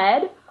your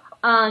head,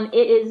 it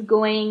is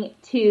going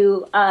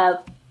to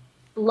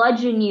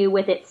bludgeon you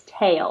with its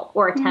tail,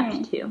 or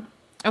attempt to.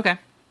 Okay.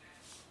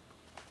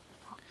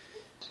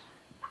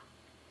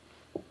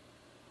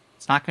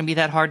 It's not going to be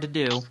that hard to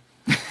do.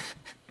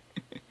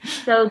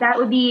 So that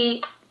would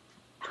be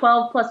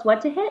 12 plus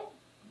what to hit?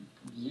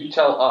 You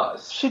tell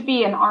us. Should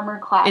be an armor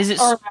class. Is it?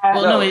 or,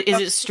 Well, no. No. Is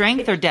it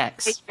strength or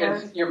dex?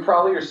 You're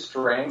probably your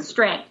strength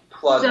Strength.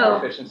 plus So-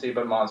 proficiency,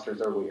 but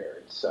monsters are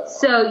weird. So.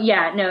 So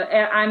yeah,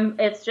 no,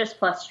 it's just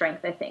plus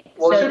strength, I think.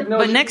 Well, it So should- no,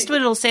 But should next be- to it,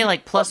 it'll say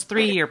like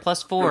 +3 or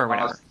 +4 or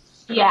whatever.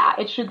 Yeah,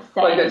 it should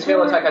say. Like the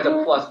tail attack has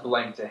a plus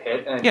blank to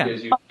hit, and it Yeah.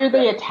 gives you. After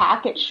the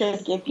attack, it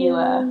should give you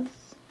a,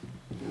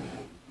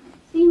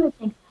 See what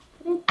I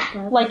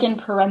think. like in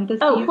parentheses.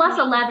 Oh, plus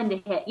 11 to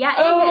hit. Yeah, it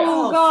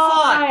Oh, Oh,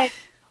 God. fuck.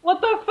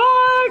 What the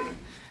fuck? hits.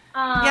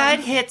 Yeah, it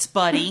hits,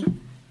 buddy.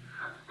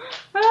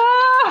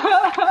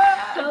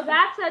 So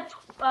that's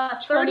a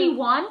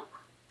 31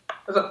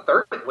 There's a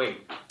third.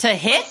 Wait. To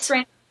hit?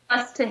 strength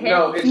plus to hit.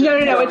 No, it's No,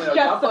 just, no, it's just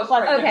not the plus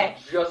plus- strength, okay.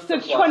 it's just So the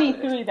it's plus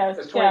 23 to hit. though,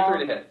 It's still.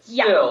 23 to hit.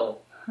 Yeah.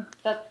 Still.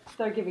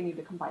 They're giving you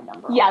the combined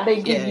number. Yeah,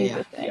 they give Yeah, you yeah.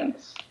 the thing.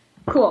 Yes.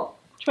 Cool.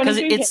 Because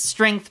 23 it's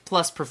strength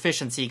plus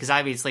proficiency, because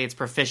obviously it's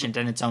proficient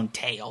in its own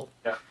tail.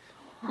 Yeah.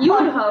 You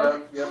would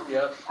hope.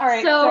 Yep. All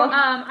right. So,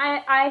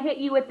 I hit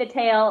you with the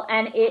tail,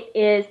 and it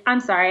is. I'm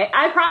sorry.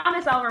 I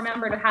promise I'll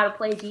remember how to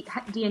play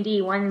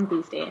D&D one of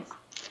these days.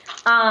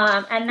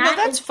 And No, that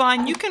that's is,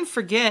 fine. You can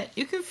forget.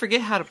 You can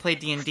forget how to play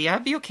D&D.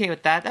 I'd be okay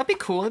with that. That'd be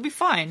cool. That'd be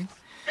fine.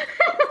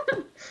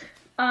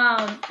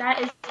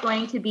 that is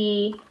going to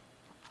be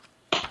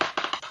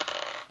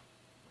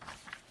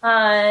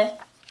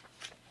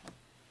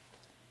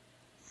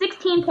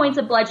 16 points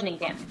of bludgeoning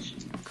damage.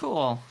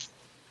 Cool.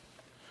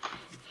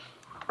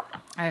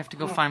 I have to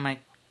go find my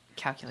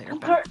calculator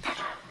back.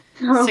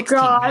 Oh 16,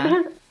 God.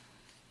 huh?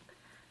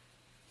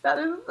 That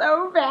is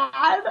so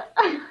bad.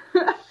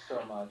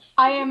 So much.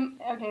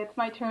 Okay, it's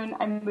my turn.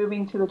 I'm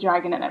moving to the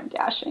dragon and I'm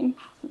dashing.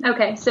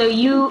 Okay, so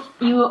you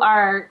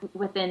are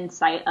within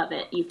sight of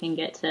it. You can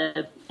get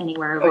to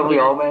anywhere over Oh, we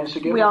here. all managed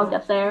to get We it? all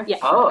get there. Yeah.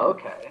 Oh,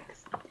 okay.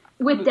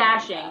 With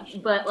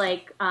dashing, but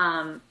like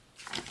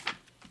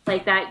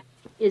that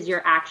is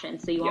your action,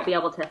 so you won't be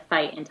able to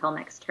fight until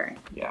next turn.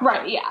 Yeah.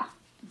 Right, yeah.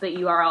 But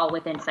you are all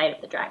within sight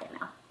of the dragon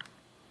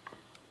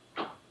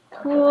now.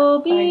 Cool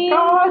beans.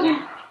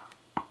 God.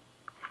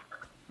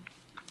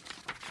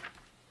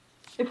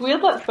 If we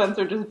had let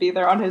Spencer just be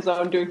there on his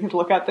own doing his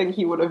lookout thing,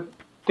 he would have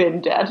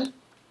been dead.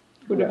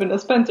 Would have been a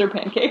Spencer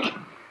pancake.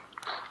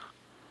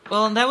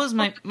 Well, that was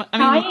my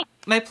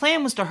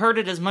plan was to hurt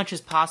it as much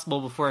as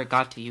possible before it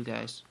got to you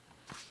guys.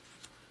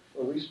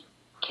 At least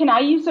Can I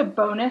use a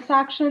bonus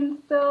action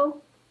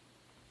still?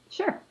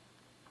 Sure.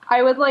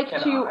 I would like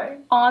Can to, I?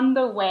 on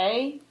the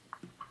way,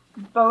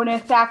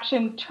 bonus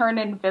action turn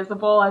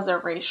invisible as a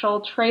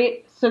racial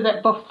trait, so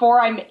that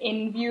before I'm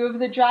in view of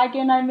the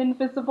dragon, I'm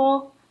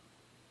invisible.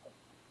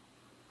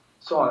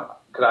 So,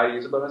 could I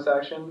use a bonus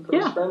action for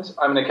Yeah. the sprint?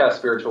 I'm going to cast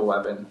Spiritual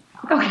Weapon.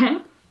 Okay.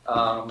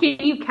 Um, Can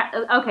you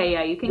okay,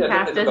 yeah, you can Yeah,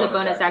 cast it's a as a bonus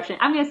bonus action.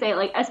 I'm going to say,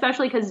 like,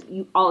 especially because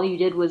all you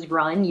did was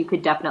run, you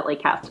could definitely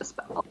cast a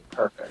spell.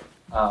 Perfect.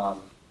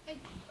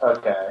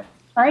 Okay.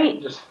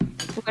 Right? Just,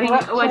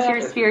 What's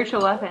your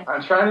spiritual weapon?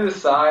 I'm trying to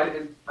decide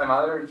if I'm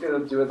either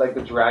going to do it like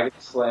the dragon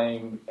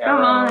slaying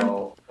Come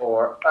arrow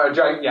or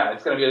dragon. Yeah,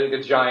 it's going to be like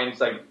a giant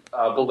like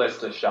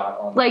ballista shot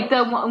on. Like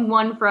the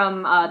one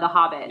from The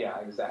Hobbit. Yeah,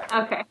 exactly.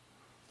 Okay.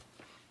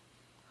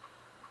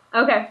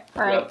 Okay.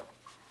 Alright.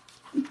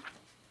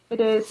 It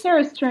is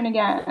Sarah's turn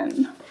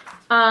again.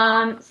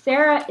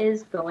 Sarah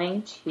is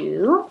going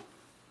to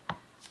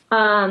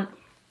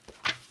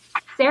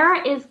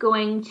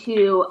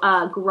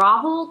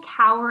grovel,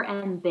 cower,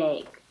 and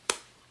beg.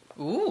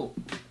 Ooh.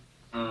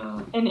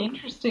 An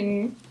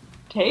interesting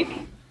take.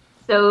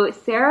 So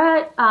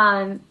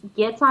Sarah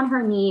gets on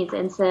her knees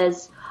and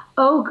says,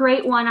 "Oh,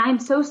 Great One, I'm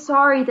so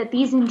sorry that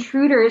these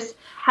intruders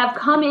have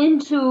come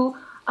into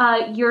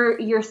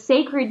your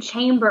sacred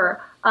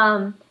chamber.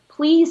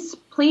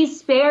 Please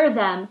spare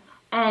them,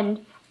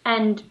 and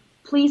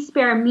please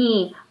spare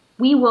me.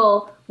 We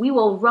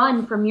will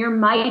run from your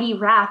mighty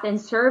wrath and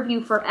serve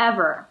you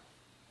forever."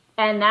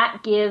 And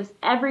that gives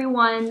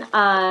everyone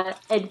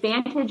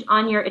advantage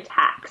on your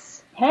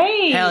attacks.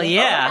 Hey! Hell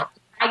yeah.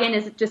 Dragon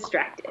is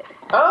distracted.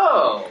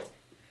 Oh,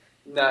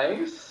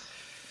 nice.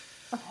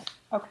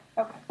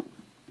 Okay.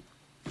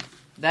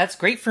 That's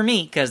great for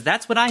me, because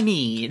that's what I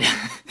need.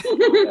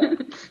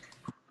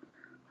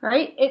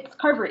 Right, it's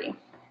Carvery.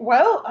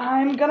 Well,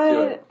 I'm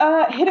gonna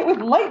hit it with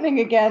lightning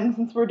again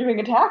since we're doing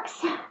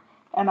attacks.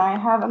 And I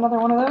have another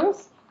one of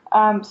those.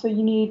 So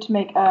you need to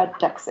make a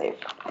dex save.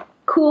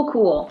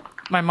 Cool.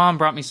 My mom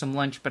brought me some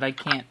lunch, but I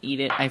can't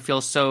eat it. I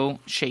feel so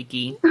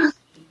shaky.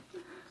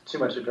 Too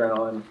much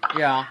adrenaline.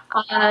 Yeah.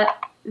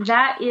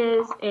 That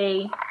is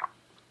a...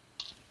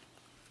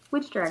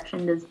 Which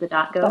direction does the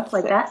dot go? That's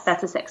like 6. that?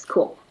 That's a 6.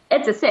 Cool.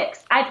 It's a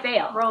 6. I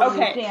fail. Roll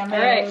okay.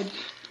 Damage.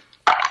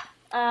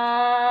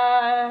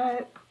 All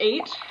right.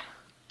 8.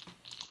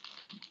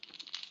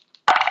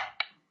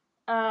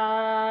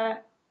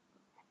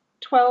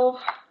 12.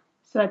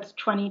 So that's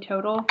 20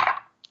 total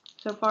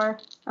so far.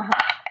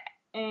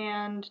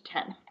 And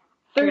 10.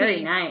 30.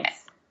 Very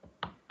nice.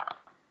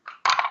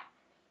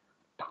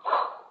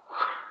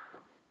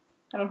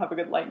 I don't have a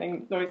good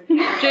lightning noise.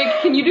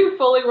 Jake, can you do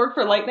Foley work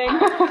for lightning?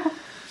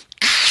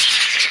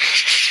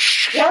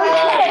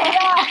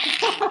 Yeah.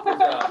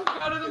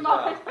 Out of the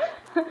mouth.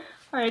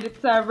 Alright,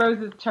 it's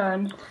Rose's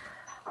turn.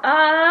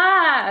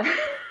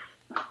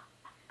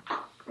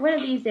 One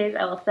of these days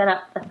I will set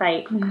up the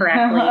fight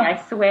correctly.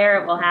 I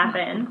swear it will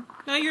happen.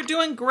 No, you're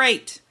doing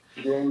great.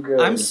 You're doing good.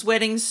 I'm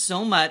sweating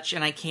so much,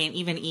 and I can't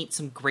even eat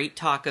some great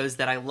tacos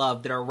that I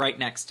love that are right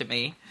next to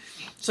me.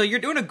 So you're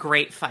doing a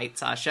great fight,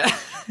 Sasha.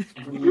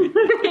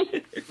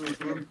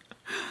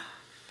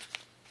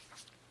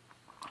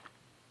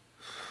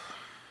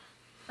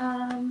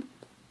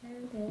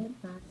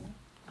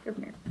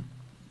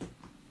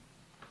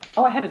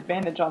 Oh, I had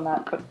advantage on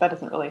that, but that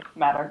doesn't really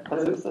matter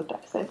because it was a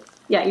dex save.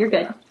 Yeah, you're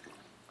good.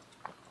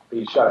 But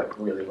you shot it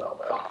really well,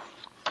 though.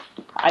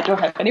 I don't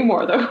have any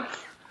more of those.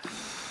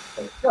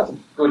 Like, got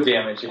some good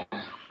damage.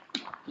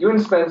 You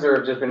and Spencer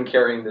have just been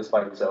carrying this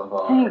fight so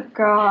far. Thank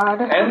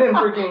God. And then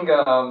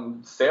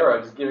freaking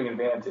Sarah just giving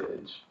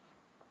advantage.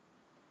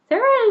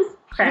 Sarah is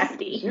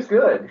crafty. She's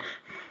good.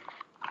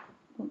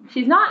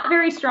 She's not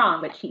very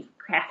strong, but she's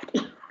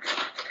crafty.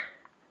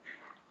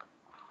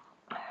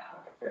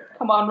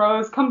 Come on,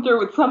 Rose, come through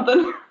with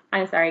something.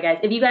 I'm sorry, guys.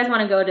 If you guys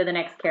want to go to the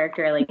next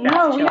character, like that's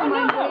No, we chill. don't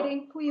mind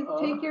waiting. Please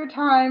take your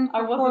time.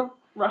 I wasn't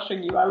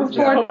rushing you. I was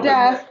before just hoping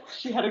death. that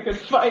she had a good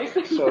fight.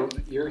 So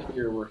you're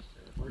here. We're here.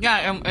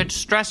 Yeah, it's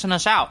stressing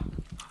us out.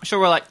 So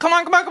we're like, come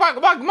on.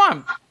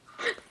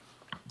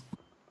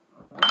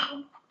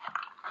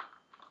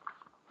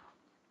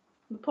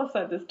 The plus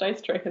side, this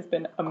dice tray has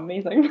been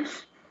amazing.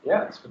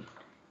 Yeah.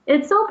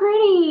 It's so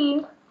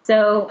pretty.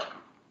 So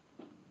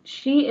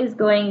she is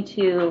going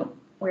to.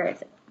 Where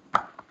is it?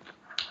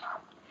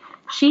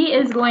 She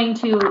is going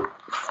to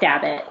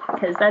stab it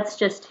because that's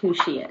just who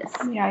she is.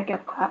 Yeah, I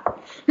get that.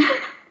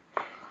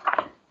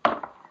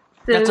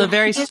 So That's a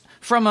very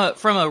from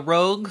a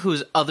rogue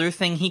whose other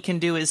thing he can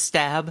do is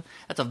stab.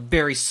 That's a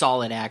very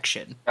solid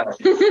action.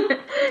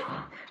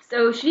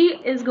 So she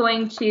is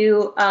going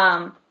to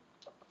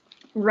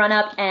run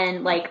up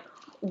and like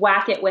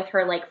whack it with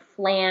her like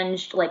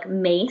flanged like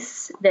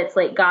mace that's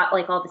like got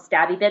like all the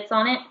stabby bits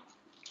on it.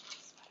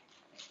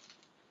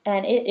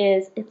 And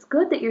it's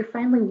good that you're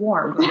finally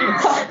warm.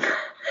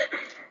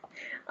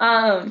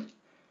 Where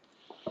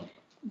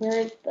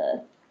is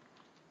the?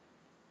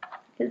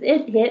 Because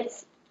it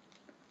hits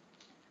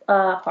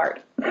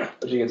hard. But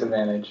she gets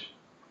advantage.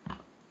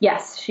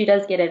 Yes, she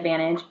does get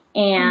advantage,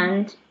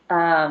 and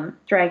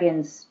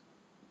Dragon's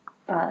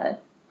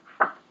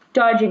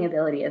dodging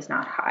ability is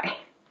not high.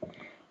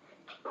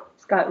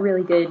 It's got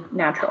really good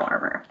natural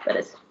armor, but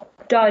its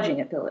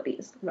dodging ability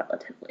is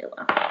relatively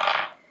low.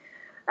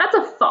 That's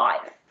a 5.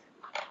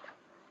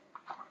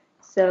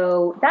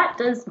 So that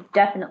does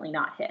definitely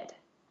not hit.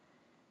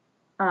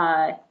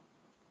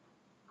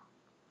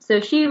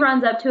 So she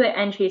runs up to it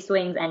and she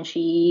swings and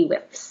she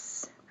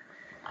whiffs.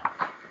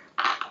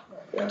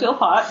 Yeah. Still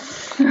hot.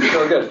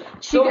 Still good.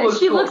 She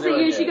looks at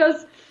you, she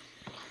goes...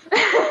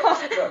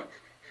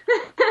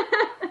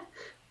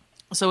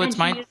 So it's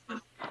my...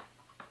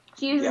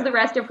 She uses the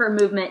rest of her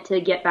movement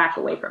to get back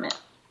away from it.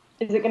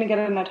 Is it going to get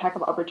an attack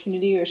of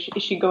opportunity, or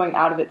is she going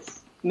out of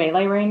its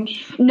melee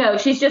range? No,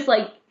 she's just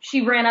like,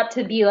 she ran up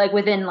to be like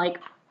within like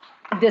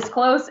this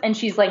close, and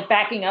she's like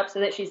backing up so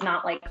that she's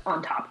not like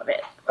on top of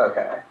it.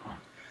 Okay.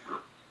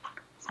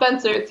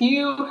 Spencer, it's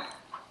you.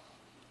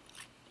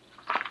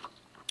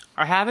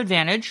 I have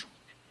advantage.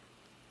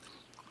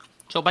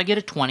 So if I get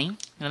a 20,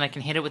 then I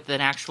can hit it with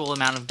an actual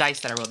amount of dice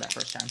that I rolled that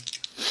first time.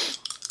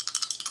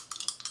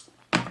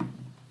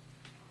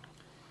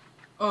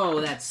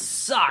 Oh, that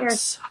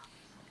sucks.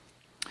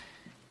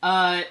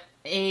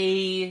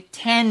 A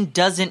 10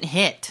 doesn't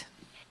hit.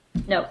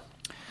 No,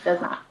 does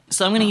not.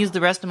 So I'm going to use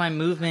the rest of my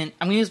movement.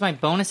 I'm going to use my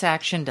bonus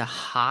action to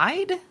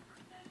hide?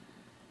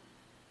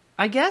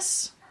 I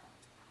guess?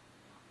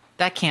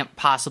 That can't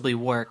possibly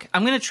work.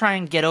 I'm going to try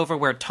and get over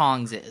where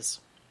Tongs is.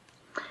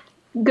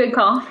 Good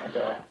call.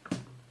 Okay.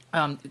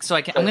 So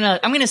I'm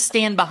gonna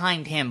stand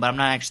behind him, but I'm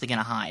not actually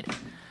gonna hide.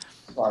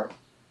 Smart.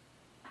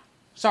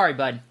 Sorry,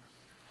 bud.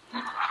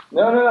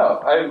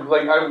 No. I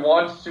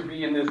want to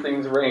be in this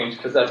thing's range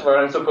because that's what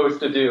I'm supposed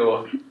to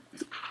do.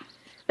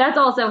 That's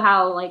also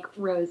how like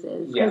Rose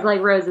is, because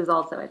like Rose is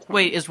also a 10.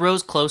 Wait, is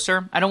Rose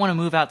closer? I don't want to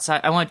move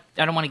outside. I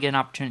don't want to get an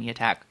opportunity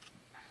attack.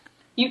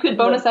 You could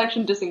bonus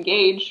action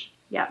disengage.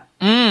 Yeah.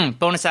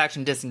 Bonus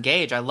action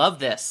disengage. I love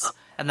this.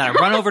 And then I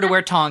run over to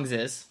where Tongs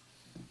is.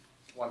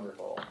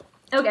 Wonderful.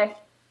 Okay.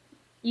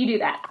 You do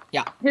that.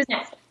 Yeah. Who's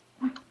next?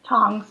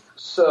 Tongs.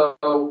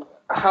 So,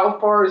 how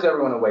far is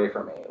everyone away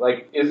from me?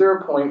 Like, is there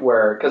a point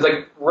where, because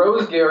like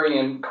Rose, Gary,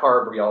 and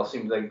Carberry all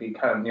seem to like be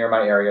kind of near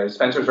my area.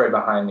 Spencer's right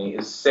behind me.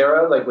 Is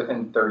Sarah like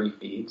within 30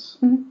 feet?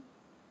 Mm-hmm.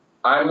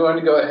 I'm going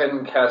to go ahead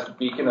and cast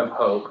Beacon of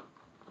Hope.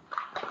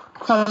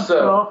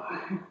 So,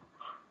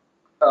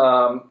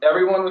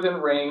 everyone within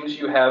range,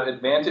 you have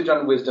advantage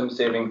on Wisdom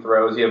saving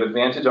throws. You have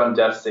advantage on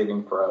Death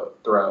saving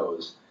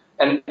throws.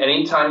 And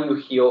anytime you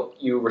heal,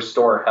 you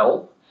restore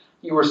health.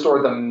 You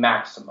restore the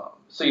maximum.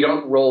 So you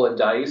don't roll a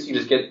dice. You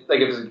just get, like,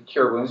 if it's a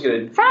cure wounds, you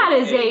get a... That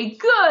is a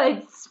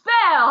good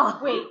spell!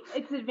 wait,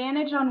 it's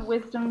advantage on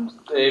wisdom.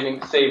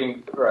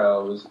 Saving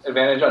throws.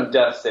 Advantage on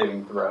Death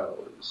saving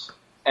throws.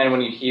 And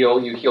when you heal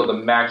the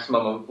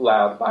maximum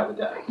allowed by the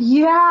dice.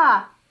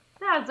 Yeah.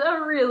 That's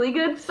a really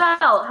good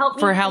spell. Help me.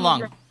 For how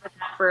long?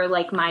 For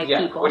like my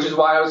people. Which is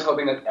why I was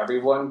hoping that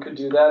everyone could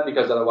do that,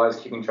 because otherwise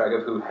keeping track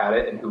of who had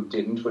it and who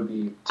didn't would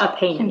be a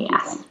pain in the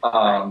ass.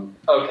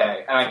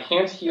 Okay, and I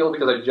can't heal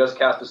because I just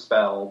cast a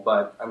spell,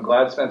 but I'm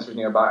glad Spencer's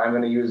nearby. I'm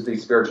going to use the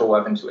spiritual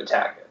weapon to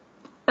attack it.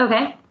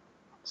 Okay.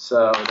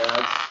 So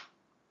that's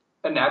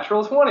a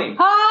natural 20.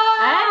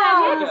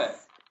 Ah, Okay.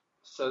 yes.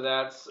 So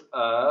that's,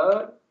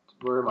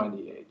 where are my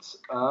d8s?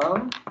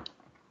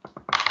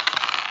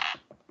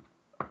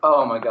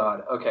 Oh my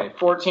god. Okay,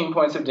 14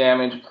 points of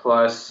damage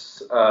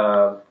plus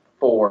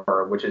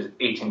 4, which is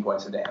 18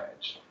 points of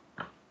damage.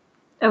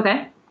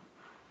 Okay.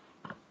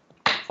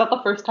 that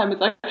the first time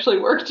it's actually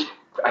worked?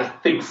 I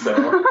think so.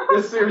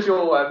 The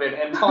spiritual weapon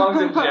and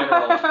tongs in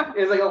general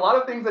is like a lot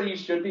of things that he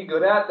should be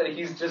good at that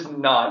he's just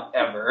not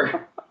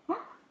ever.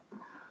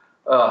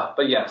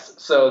 But yes,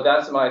 so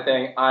that's my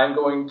thing. I'm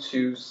going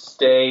to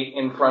stay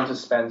in front of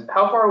Spence.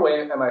 How far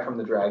away am I from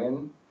the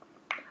dragon?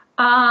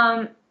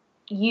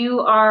 You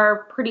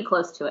are pretty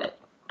close to it.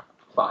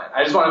 Fine.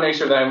 I just want to make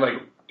sure that I'm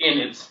like in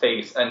its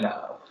face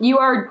enough. You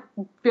are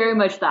very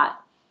much that.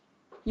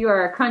 You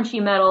are a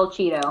crunchy metal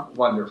Cheeto.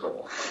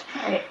 Wonderful.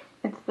 Right.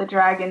 It's the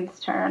dragon's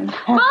turn.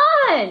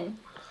 Fun!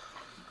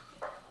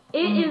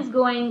 It is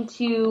going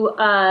to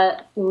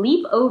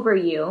leap over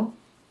you.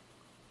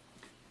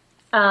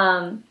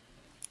 And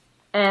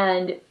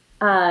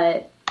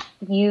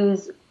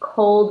use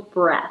cold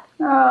breath.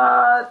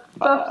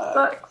 Stuff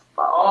sucks.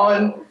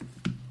 On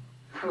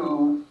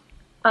who?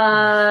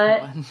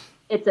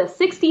 It's a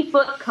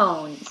 60-foot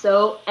cone,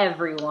 so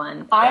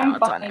everyone. I'm it's on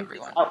behind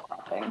everyone. this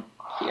outcropping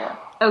here.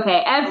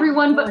 Okay,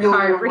 everyone but Really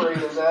Carvery.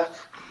 worried of that.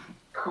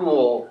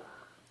 Cool.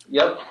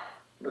 Yep.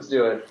 Let's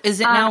do it. Is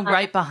it now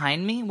right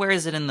behind me? Where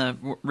is it in the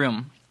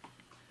room?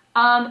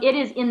 It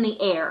is in the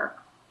air.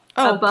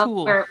 Oh, above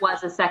cool. where it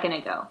was a second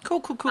ago.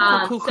 Cool.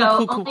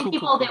 So only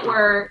people that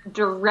were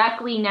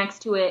directly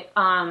next to it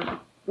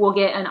will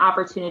get an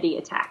opportunity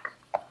attack.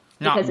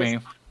 Not because me.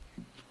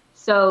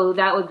 So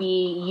that would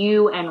be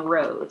you and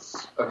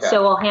Rose. Okay.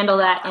 So we'll handle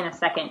that in a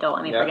second. Don't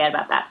let me Yep. forget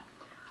about that.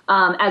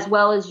 As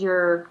well as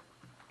your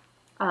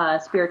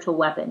spiritual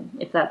weapon,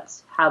 if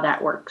that's how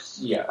that works.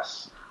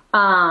 Yes.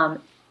 And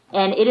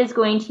it is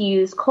going to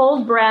use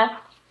cold breath.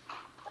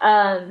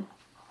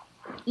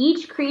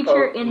 Each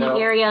creature in the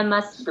area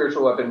must...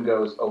 Spiritual weapon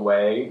goes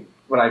away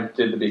when I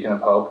did the Beacon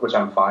of Hope, which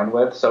I'm fine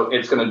with. So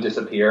it's going to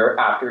disappear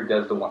after it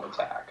does the one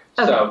attack.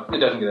 Okay. So it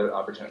doesn't get an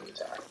opportunity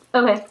attack.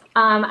 Okay.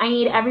 I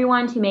need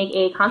everyone to make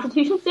a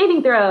Constitution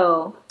saving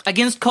throw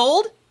Against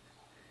cold?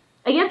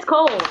 against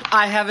cold.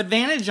 I have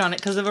advantage on it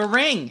because of a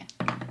ring.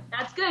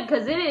 That's good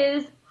because it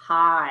is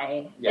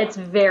high. Yeah. It's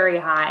very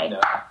high. No.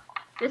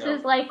 This No.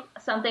 is like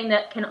something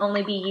that can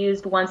only be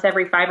used once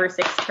every 5 or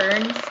 6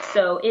 turns,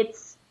 so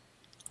it's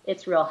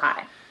real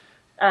high.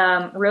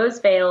 Rose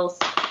fails,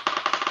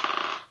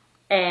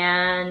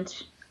 and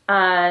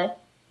Sarah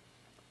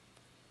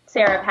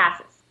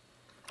passes.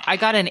 I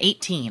got an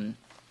 18.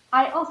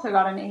 I also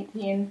got an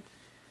 18.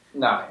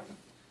 9.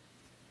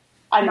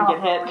 I didn't Not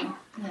get hit. rolling.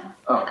 Yeah.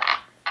 Oh.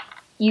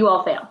 You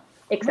all fail.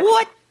 Except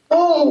What?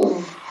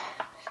 Oh!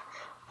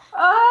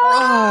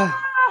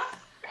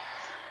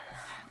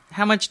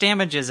 How much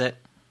damage is it?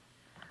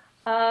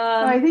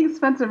 I think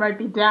Spencer might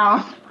be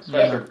down.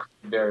 Spencer,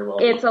 very well.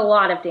 It's a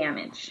lot of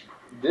damage.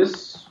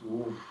 This...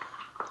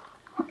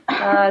 Can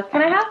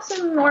I have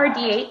some more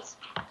d8s?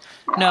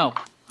 No.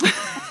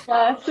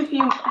 So if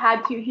you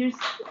had to, here's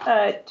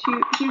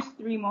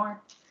 3 more.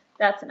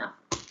 That's enough.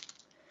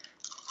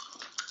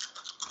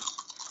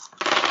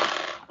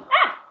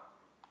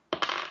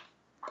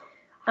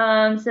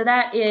 So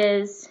that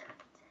is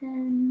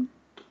 10,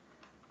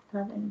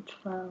 11,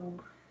 12,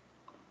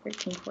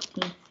 13,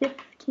 14,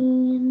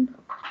 15.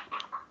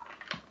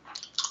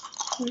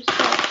 Where's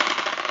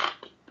the...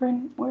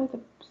 Bryn, where are the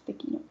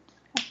sticky notes?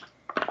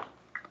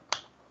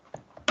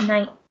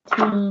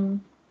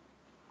 19,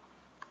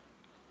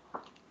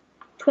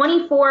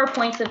 24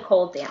 points of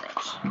cold damage.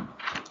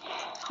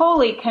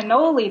 Holy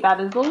cannoli, that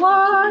is a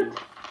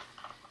lot.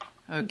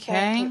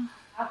 Okay.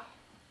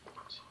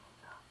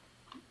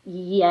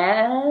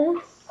 Yes.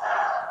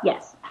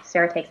 Yes,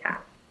 Sarah takes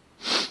half.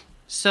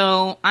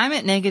 So I'm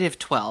at negative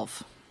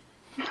 12.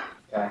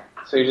 Okay.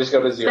 So you just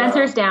go to 0.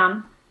 Spencer's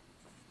down.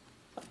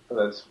 So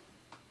that's...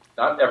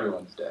 Not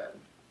everyone's dead.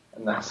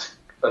 And that's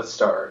a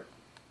start.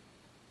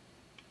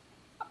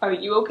 Are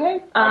you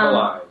okay? I'm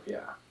alive,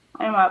 yeah.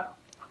 I'm up.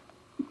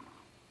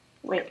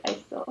 Wait,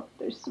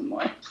 there's some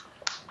more.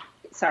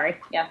 Sorry,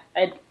 yeah,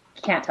 I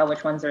can't tell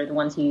which ones are the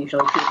ones you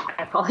usually keep.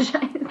 I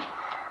apologize.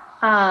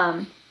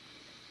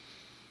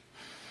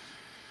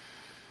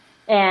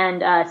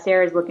 And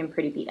Sarah's looking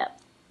pretty beat up.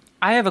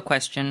 I have a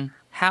question.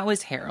 How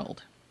is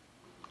Harold?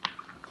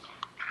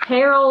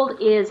 Harold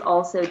is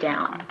also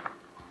down.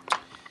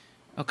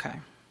 Okay.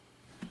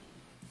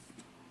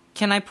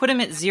 Can I put him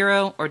at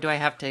 0, or do I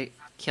have to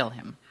kill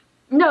him?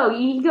 No,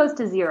 he goes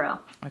to 0.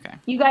 Okay.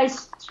 You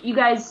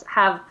guys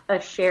have a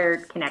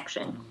shared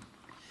connection.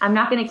 I'm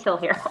not going to kill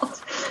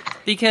Harold.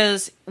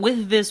 Because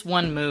with this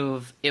one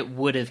move, it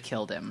would have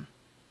killed him.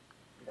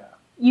 Yeah.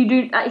 You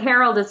do.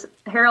 Harold is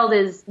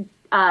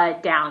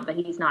down, but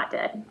he's not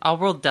dead. I'll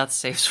roll death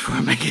saves for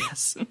him, I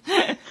guess.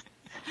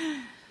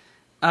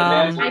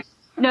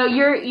 No,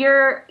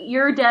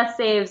 your death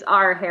saves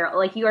are Harold.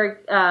 Like you are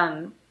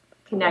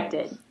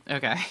connected.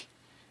 Okay.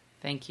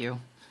 Thank you.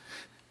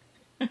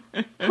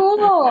 Cool.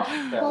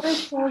 That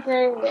is so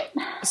great.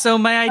 So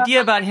my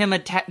idea about him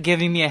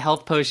giving me a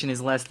health potion is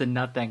less than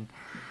nothing.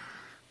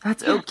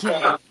 That's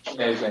okay.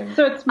 Amazing.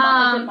 So it's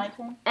my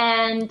turn.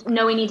 And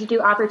no, we need to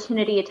do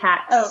opportunity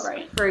attacks. Oh,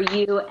 right. For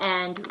you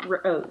and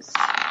Rose.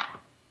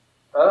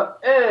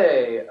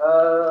 Hey,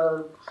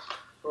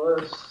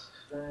 plus,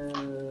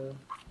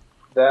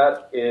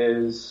 That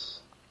is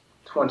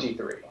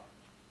 23.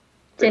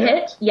 To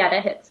hit? Yeah,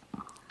 that hits.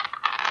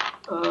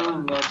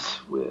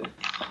 That's with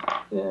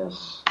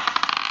this.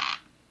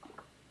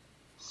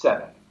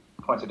 7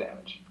 points of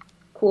damage.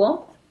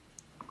 Cool.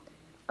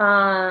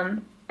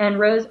 And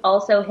Rose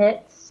also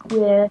hits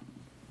with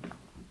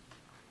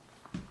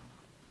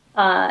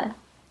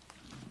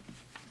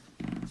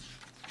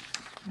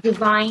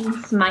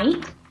Divine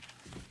Smite.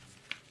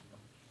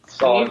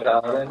 Solid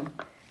paladin.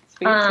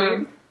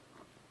 Sweet.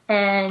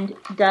 And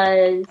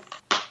does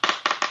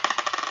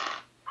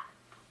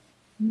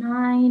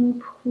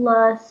 9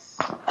 plus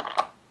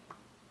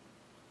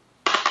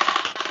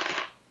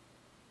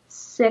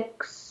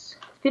 6,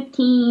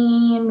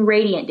 15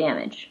 radiant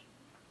damage.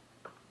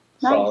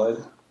 Nice.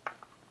 Solid.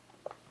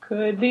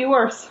 Could be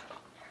worse.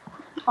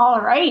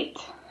 All right.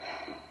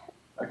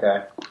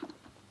 Okay.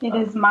 It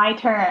is my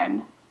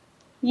turn.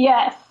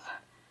 Yes.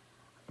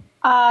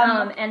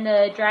 And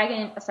the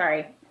dragon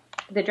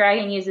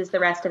uses the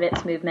rest of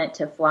its movement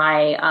to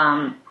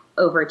fly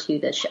over to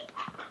the ship.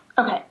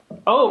 Okay.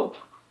 Oh.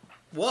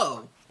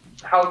 Whoa.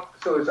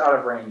 So it's out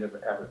of range of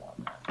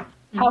everyone.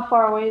 How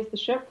far away is the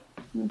ship?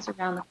 It's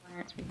around the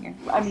corner. It's right here.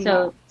 I mean,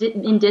 So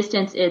in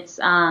distance, it's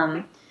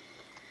 200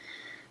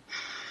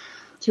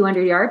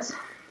 yards.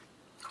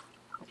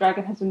 the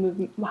dragon has a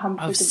movement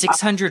Of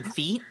 600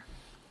 feet?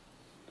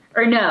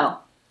 Or no,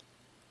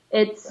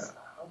 it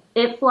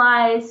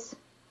flies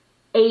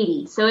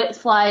 80, so it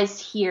flies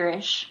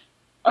here-ish.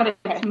 Oh,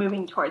 it's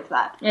moving towards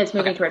that. And it's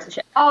moving towards the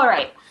ship. All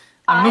right.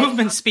 A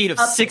movement speed of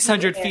up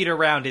 600 to feet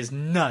around is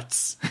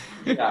nuts.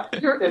 Yeah.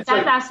 That's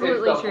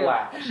absolutely it's the true.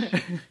 Flash.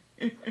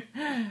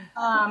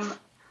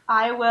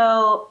 I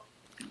will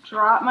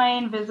drop my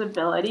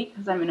invisibility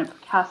because I'm going to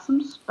cast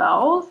some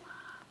spells.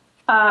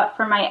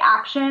 For my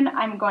action,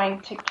 I'm going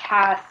to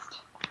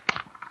cast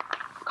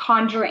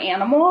Conjure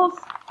Animals.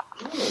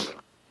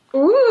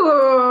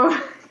 Ooh!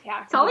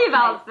 Yeah, Tell me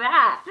about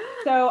that.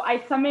 So I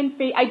summon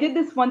I did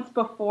this once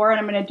before, and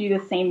I'm going to do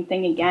the same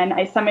thing again.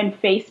 I summon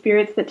Fae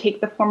spirits that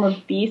take the form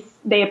of beasts.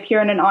 They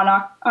appear in an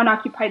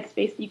unoccupied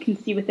space that you can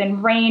see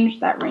within range.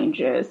 That range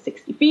is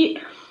 60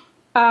 feet.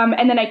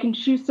 And then I can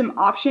choose some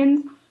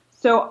options.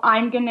 So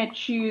I'm going to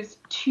choose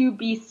 2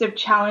 beasts of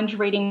challenge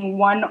rating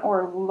 1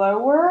 or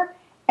lower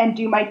and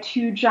do my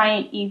 2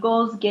 giant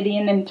eagles,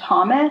 Gideon and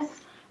Thomas.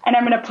 And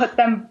I'm going to put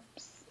them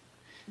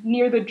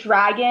near the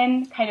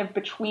dragon, kind of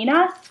between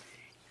us.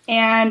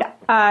 And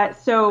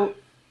so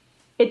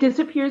it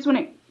disappears when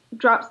it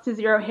drops to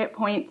 0 hit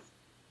points,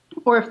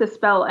 or if the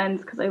spell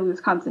ends because I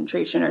lose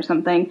concentration or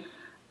something.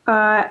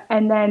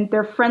 And then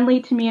they're friendly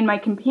to me and my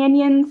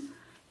companions.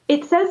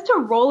 It says to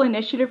roll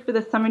initiative for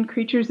the summoned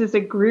creatures as a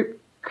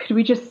group. Could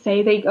we just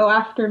say they go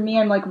after me?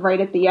 I'm like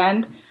right at the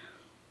end.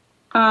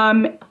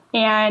 And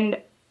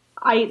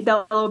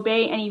they'll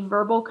obey any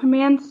verbal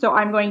commands, so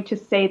I'm going to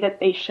say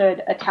that they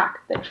should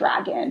attack the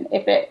dragon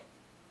if it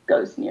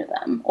goes near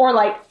them. Or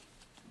like,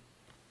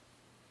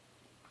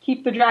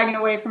 keep the dragon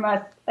away from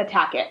us,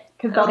 attack it,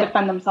 because they'll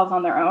defend themselves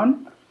on their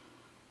own.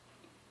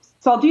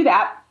 So I'll do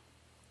that.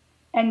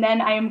 And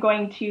then I am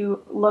going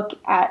to look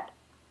at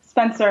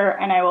Spencer,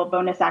 and I will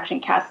bonus action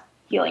cast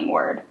Healing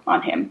Word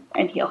on him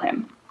and heal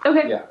him.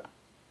 Okay. Yeah.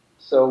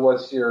 So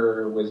what's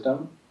your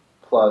wisdom?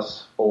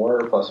 +4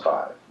 or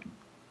 +5?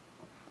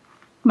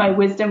 My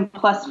wisdom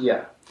plus...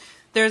 Yeah.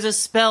 There's a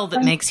spell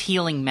that makes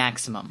healing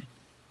maximum.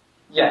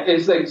 Yeah,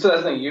 it's like, so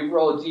that's the thing. You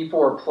roll a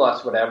d4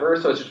 plus whatever,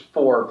 so it's just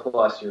 4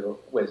 plus your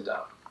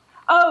wisdom.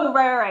 Oh,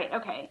 right.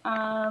 Okay.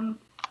 4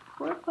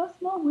 plus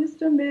no,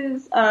 wisdom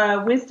is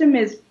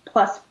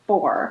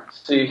 +4.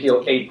 So you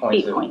heal 8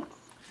 points. 8 points.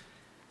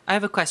 I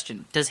have a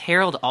question. Does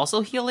Harold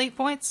also heal 8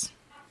 points?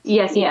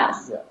 Yes,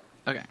 yes. Yeah.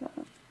 Okay.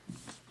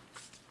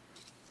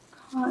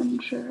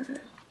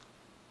 Conjure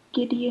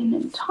Gideon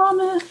and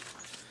Thomas.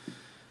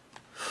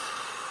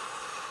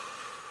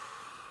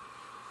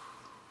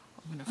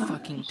 I'm gonna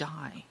fucking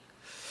die.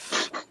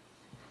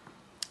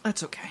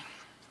 That's okay.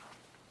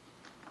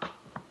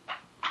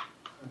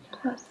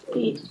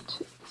 +8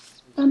 to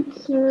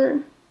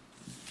Spencer.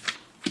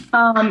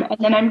 And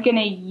then I'm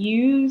gonna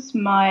use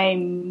my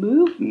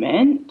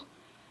movement.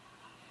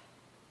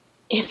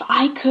 If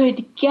I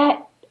could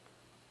get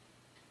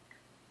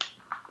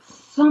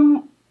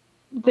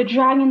the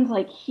dragon's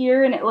like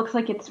here and it looks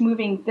like it's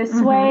moving this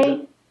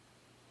way.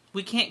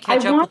 We can't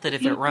catch up with it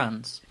if it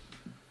runs.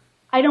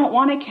 I don't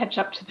want to catch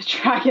up to the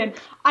dragon.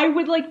 I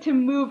would like to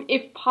move,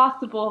 if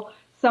possible,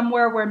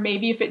 somewhere where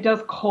maybe if it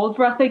does cold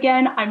breath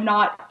again, I'm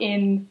not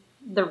in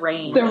The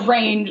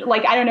range.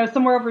 Like, I don't know,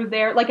 somewhere over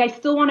there. Like, I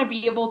still want to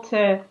be able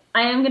to...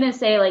 I am going to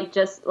say, like,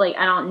 just, like,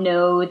 I don't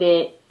know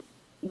that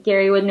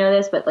Gary would know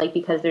this, but, like,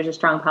 because there's a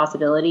strong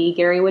possibility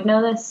Gary would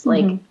know this.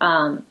 Like,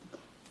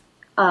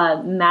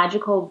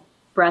 magical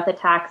breath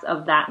attacks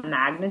of that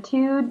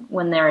magnitude,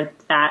 when they're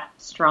that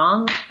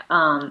strong,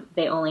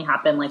 they only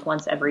happen, like,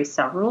 once every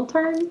several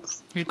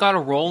turns. You gotta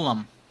roll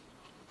them.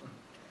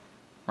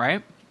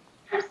 Right?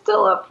 I'm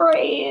still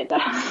afraid.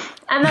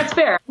 And that's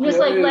fair. Just,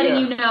 like, letting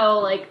you know,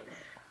 like,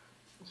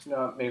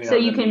 Maybe so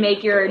not you the can need.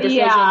 make your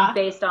decision Yeah.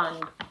 based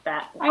on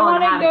that. I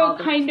want to go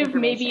kind of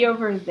maybe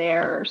over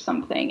there or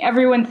something.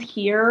 Everyone's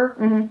here.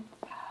 Mm-hmm.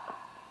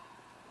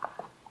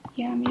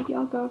 Yeah, maybe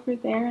I'll go over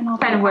there and I'll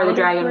Kind of where the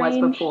dragon was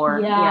before.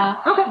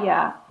 Yeah. Okay.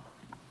 Yeah.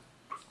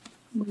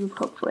 Move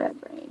hopefully at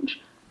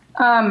range.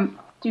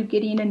 Do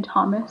Gideon and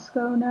Thomas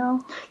go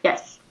now?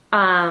 Yes.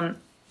 Now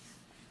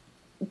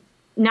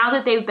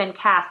that they've been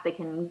cast, they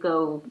can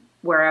go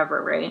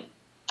wherever, right?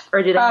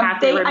 Or do they have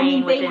to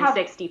remain within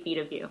 60 feet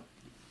of you?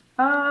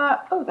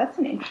 Oh, that's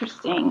an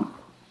interesting.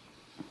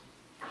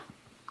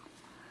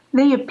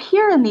 They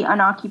appear in the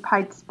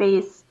unoccupied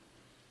space,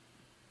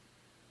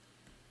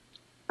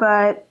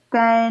 but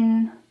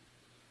then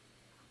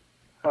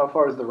How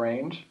far is the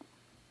range?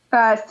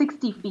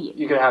 60 feet.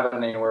 You could have it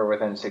anywhere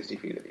within 60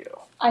 feet of you.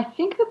 I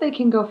think that they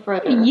can go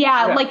further.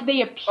 Yeah, Yeah. like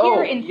they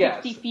appear in 60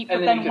 yes. feet,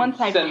 And but then then you once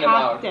can I send them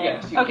cast out. it.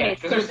 Yes, you Okay,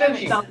 can. so 'Cause they're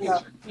they'll go.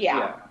 sentient.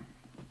 Yeah.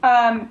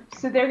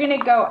 So they're gonna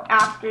go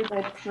after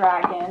the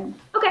dragon.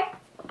 Okay.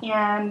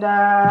 And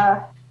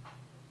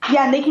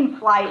and they can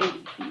fly 80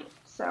 feet.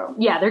 So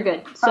Yeah, they're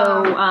good.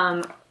 So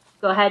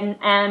go ahead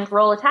and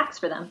roll attacks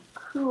for them.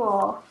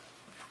 cool.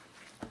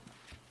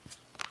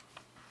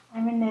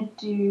 I'm gonna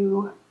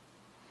do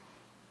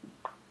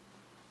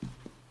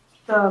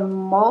the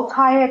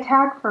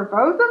multi-attack for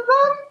both of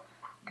them,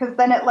 because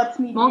then it lets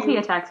me do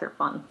Attacks are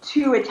fun.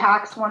 2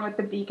 attacks, one with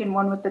the beak and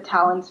one with the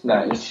talons for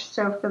Nice. each.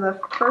 So for the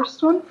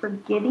first one, for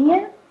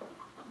Gideon.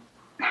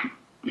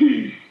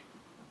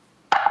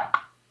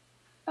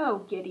 Oh,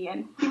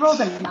 Gideon. He rolled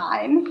a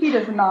 9. He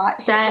does not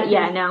hit That- with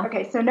yeah, his- no.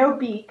 Okay, so no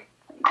beak.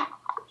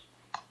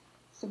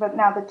 So, but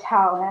now the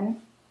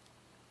talon.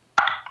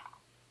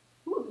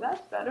 Ooh,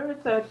 that's better.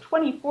 It's a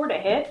 24 to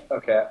hit.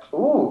 Okay.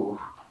 Ooh.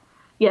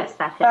 Yes,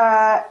 that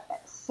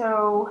hits.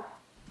 So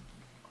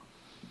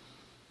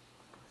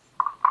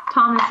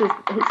Thomas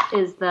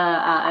is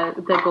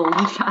the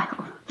golden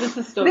child. This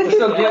is still This good. is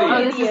still Gideon.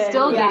 Oh, this is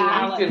still Yeah.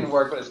 Gideon. Beak didn't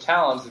work, but his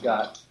talons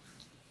got.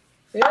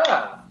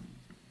 Yeah.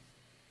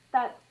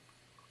 that's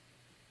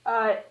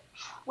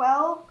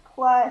 12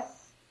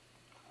 plus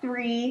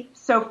 3,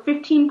 so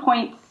 15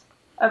 points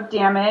of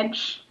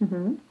damage.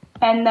 Mm-hmm.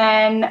 And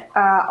then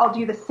I'll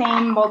do the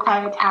same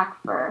multi-attack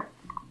for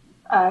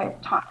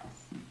Thomas.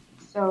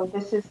 So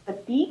this is the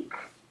beak.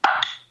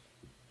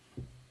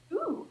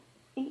 Ooh,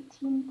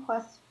 18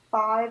 plus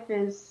 5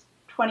 is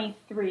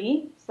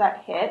 23, so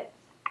that hits.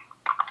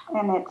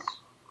 And it's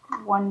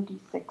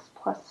 1d6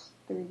 plus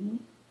 3.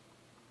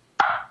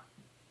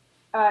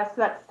 So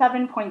that's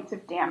 7 points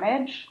of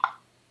damage.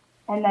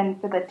 And then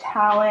for the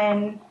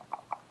talon,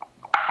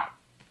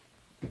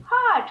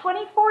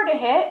 24 to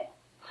hit.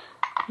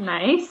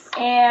 Nice.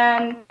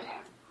 And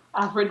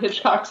Alfred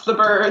Hitchcock's The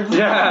Birds.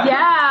 Yeah.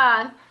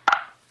 Yeah.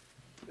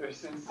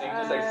 There's instinct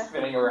just like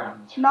spinning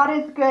around. not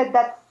as good,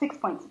 that's 6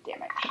 points of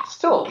damage.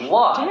 Still a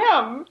lot.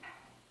 Damn.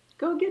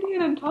 Go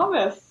Gideon and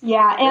Thomas.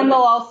 Yeah, and they'll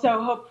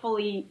also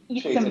hopefully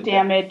eat Chase some it.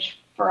 damage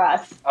for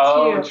us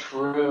Oh, too.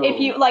 true. If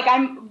you like,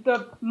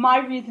 my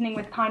reasoning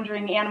with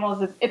conjuring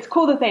animals is it's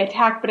cool that they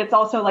attack, but it's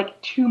also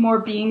like 2 more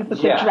beings that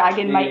Yeah, the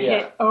dragon might yeah.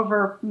 hit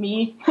over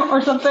me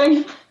or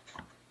something.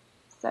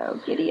 So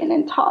Gideon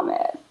and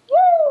Thomas.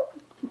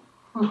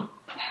 Woo!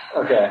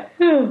 Okay.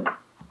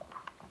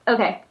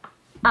 Okay.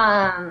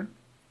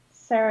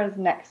 Sarah's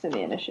next in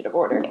the initiative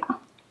order.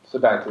 So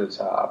back to the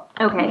top.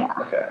 Okay. Yeah.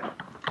 Okay.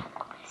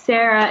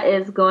 Sarah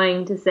is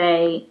going to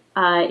say,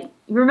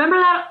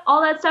 remember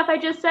all that stuff I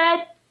just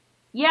said?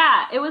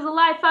 Yeah, it was a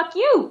lie. Fuck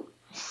you.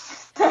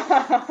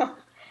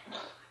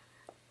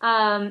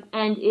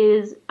 And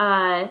is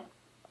That's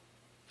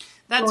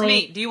Boy.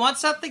 me. Do you want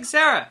something,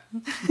 Sarah?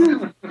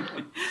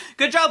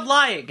 Good job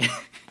lying.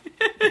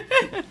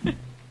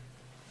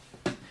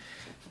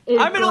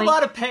 I'm in a going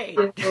lot of pain.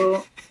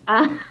 to,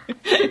 I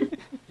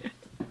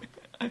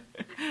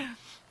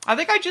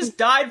think I just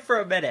died for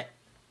a minute.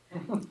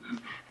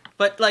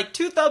 But like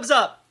 2 thumbs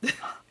up.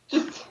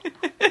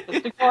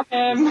 Ignore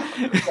him.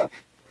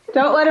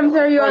 Don't let him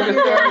throw you off your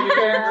game. You're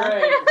doing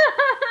great.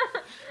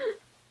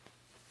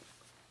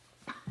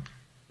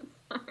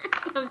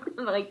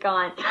 I'm like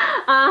gone.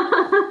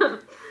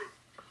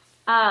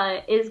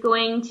 Is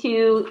going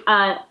to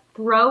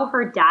throw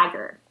her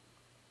dagger.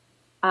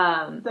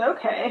 It's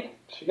okay.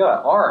 She got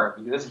an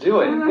arm. Let's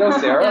do it. Go,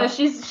 Sarah. No,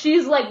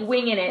 she's like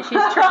winging it.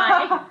 She's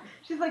trying.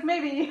 She's like,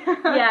 maybe.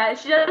 Yeah,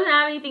 she doesn't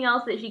have anything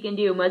else that she can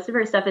do. Most of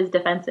her stuff is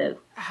defensive.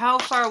 How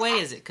far away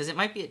is it? Because it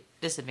might be a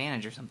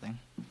disadvantage or something.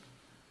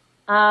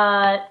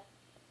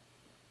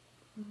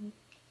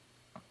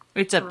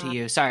 It's up to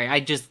you. Sorry,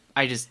 I'm just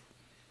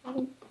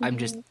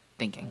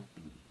thinking.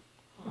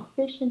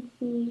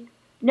 Efficiency.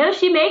 No,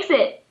 she makes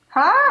it.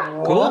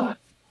 Huh? Cool.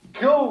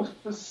 Go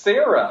for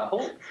Sarah.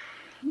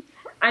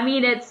 I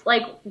mean, it's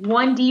like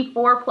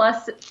 1d4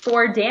 plus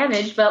 4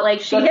 damage, but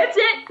like she hits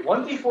it.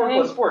 1d4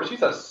 plus 4.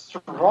 She's a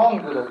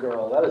strong little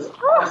girl. That is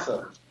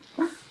awesome.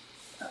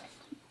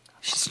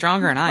 She's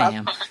stronger than I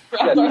am.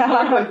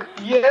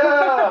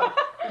 Yeah.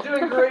 You're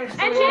doing great, And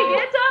Sarah. she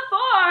gets a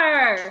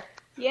 4.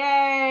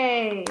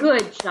 Yay.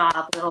 Good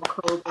job, little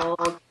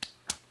kobold.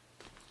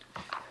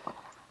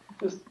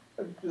 Just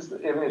Just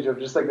the image of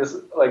just like this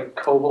like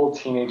kobold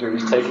teenager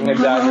just taking a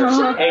dagger,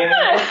 aiming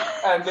it,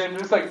 and then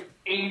just like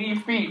 80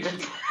 feet,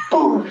 just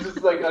boom,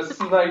 just like a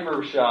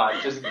sniper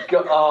shot. Just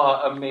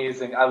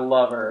amazing. I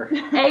love her.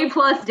 A+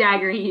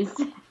 dagger use.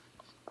 I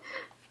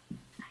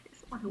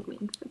just want to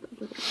win for the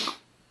little girl.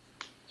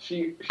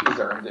 She's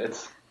earned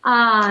it.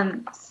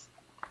 And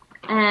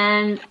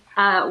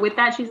with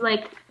that, she's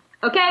like,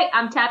 "Okay,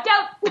 I'm tapped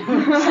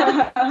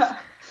out."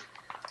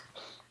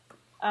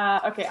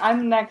 Okay,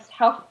 I'm next.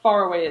 How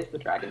far away is the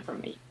dragon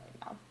from me right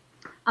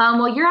now?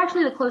 Well, you're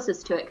actually the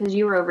closest to it because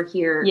you were over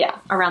here, Yeah.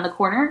 around the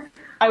corner.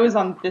 I was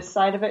on this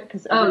side of it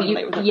because Oh, was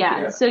over yeah.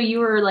 here. So you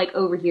were like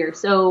over here.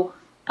 So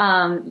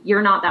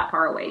you're not that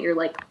far away. You're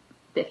like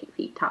 50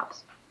 feet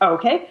tops.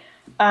 Okay.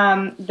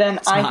 Then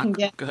It's I not can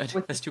get good.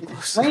 with That's too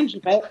close. range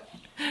of it.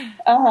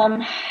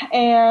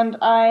 And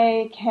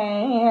I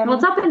can. Well,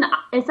 it's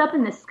up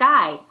in the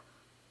sky.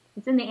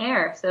 It's in the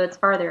air, so it's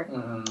farther.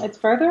 Mm-hmm. It's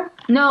further.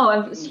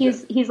 No,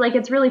 he's like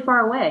it's really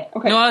far away.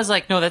 Okay. No, I was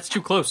like, no, that's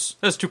too close.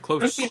 That's too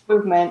close. 30 feet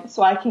movement,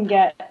 so I can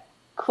get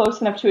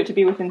close enough to it to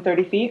be within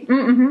 30 feet.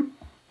 Mm-hmm.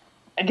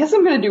 I guess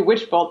I'm gonna do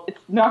Witch Bolt.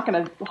 It's not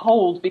gonna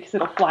hold because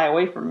it'll fly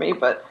away from me,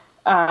 but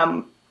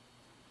I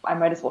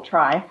might as well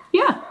try.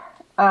 Yeah.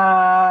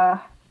 Uh,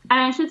 And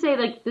I should say,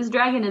 like, this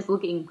dragon is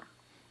looking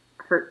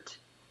hurt.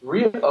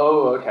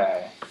 Oh,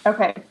 okay.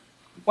 okay.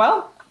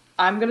 Well,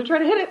 I'm gonna try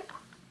to hit it.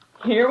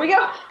 Here we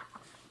go.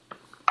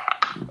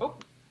 Oh,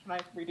 can I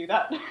redo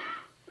that?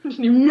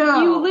 No.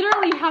 You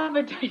literally have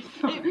a dice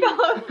box. It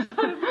fell out of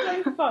the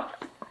dice box.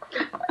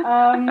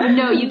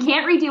 No, you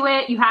can't redo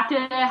it. You have to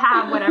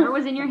have whatever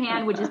was in your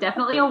hand, which is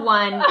definitely a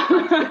 1.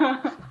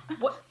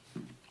 What?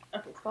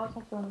 Okay, spell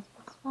attack bonus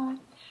plus 5.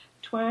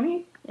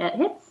 20. It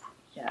hits.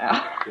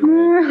 Yeah.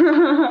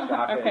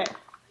 Stop it. Okay.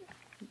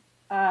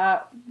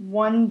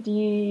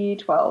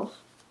 1d12.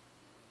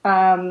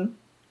 Can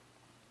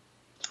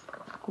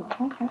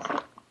I cast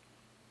it?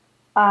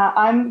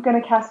 I'm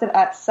gonna cast it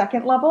at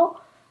 2nd level.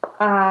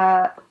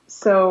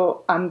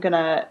 So I'm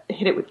gonna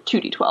hit it with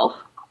 2d12.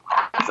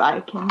 Because I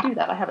can do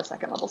that. I have a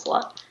 2nd level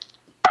slot.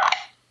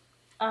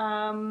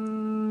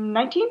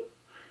 19?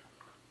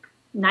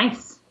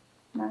 Nice.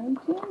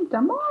 19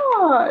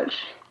 damage.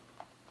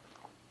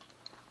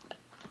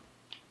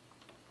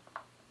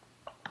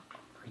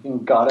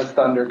 Freaking Goddess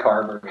Thunder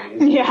Carberry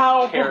is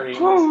Yeah. carrying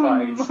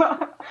Boom. this fight.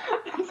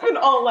 It's been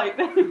all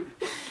lightning.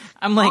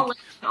 I'm like,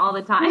 All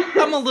the time.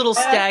 I'm a little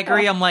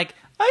staggery. I'm like,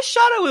 I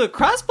shot it with a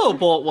crossbow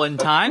bolt one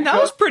time.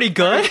 That was pretty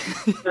good.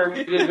 You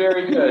did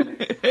very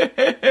good.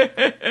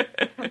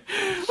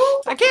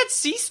 I can't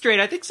see straight.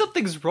 I think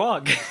something's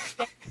wrong.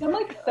 I'm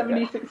like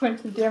 76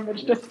 points of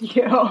damage just to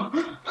you.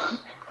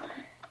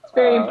 It's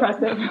very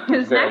impressive.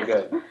 Who's Very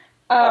next? good.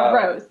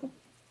 Rose.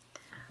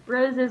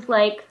 Rose is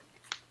like,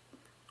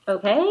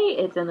 okay,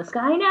 it's in the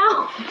sky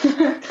now.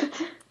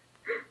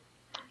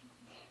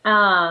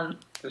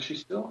 Does she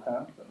still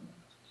have them?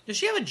 Does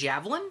she have a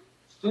javelin?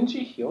 Didn't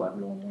she heal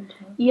everyone one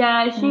time?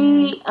 Yeah,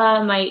 she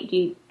might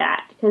do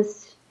that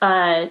because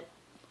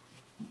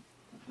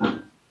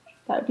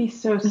That'd be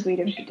so sweet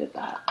if she did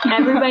that.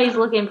 everybody's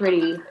looking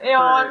pretty. Yeah,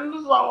 hurt.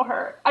 I'm so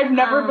hurt. I've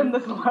never been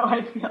this low,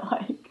 I feel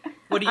like.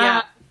 What do you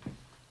have?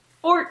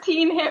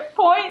 14 hit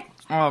points.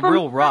 Oh,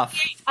 real rough.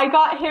 I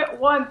got hit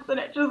once and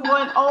it just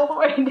went all the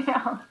way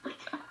down.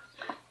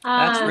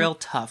 That's real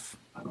tough.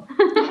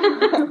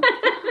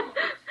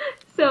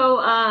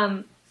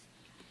 So,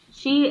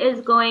 she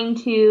is going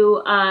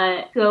to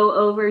go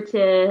over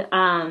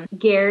to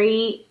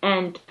Gary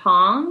and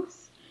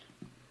Tongs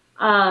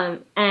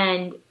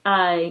and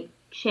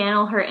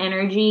channel her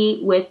energy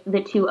with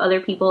the 2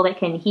 other people that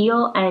can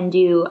heal and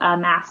do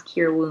mass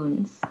cure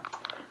wounds.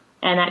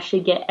 And that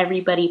should get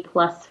everybody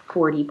plus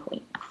 40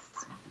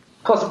 points.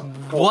 Plus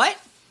What?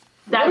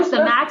 That's the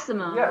that?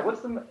 maximum. Yeah,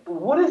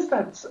 what is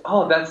that?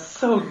 Oh, that's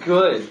so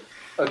good.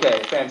 Okay,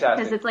 Because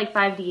fantastic. it's like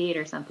 5d8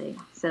 or something.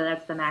 So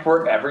that's the maximum.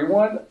 For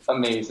everyone,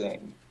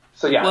 amazing.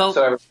 So yeah, Well,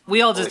 so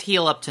we all just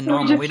heal up to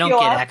normal. just We don't heal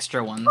get up?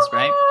 extra ones,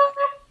 right?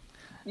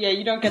 Yeah,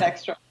 you don't get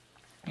extra.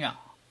 Yeah.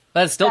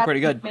 That's still pretty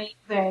good.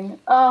 Amazing.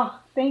 Oh,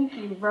 thank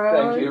you,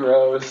 Rose. thank you,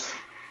 Rose.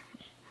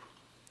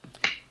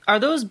 Are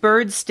those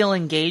birds still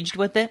engaged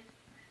with it?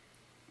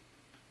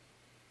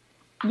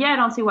 Yeah, I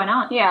don't see why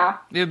not. Yeah.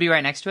 It would be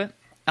right next to it.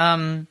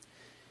 I'm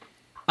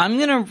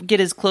gonna get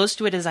as close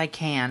to it as I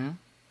can,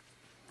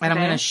 and I'm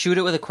Okay. gonna shoot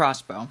it with a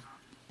crossbow.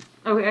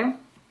 Okay.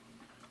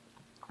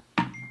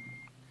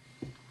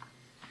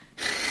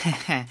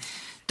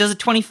 Does a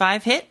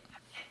 25 hit?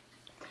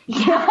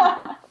 Yeah.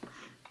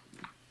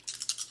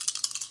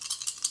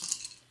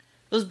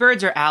 Those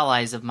birds are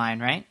allies of mine,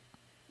 right?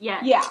 Yeah.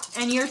 Yeah.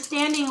 And you're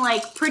standing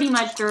like pretty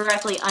much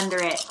directly under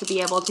it to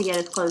be able to get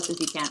as close as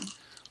you can.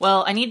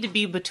 Well, I need to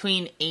be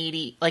between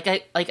 80.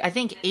 I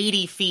think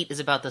 80 feet is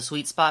about the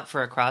sweet spot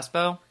for a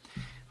crossbow,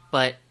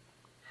 but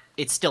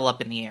it's still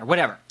up in the air.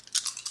 Whatever.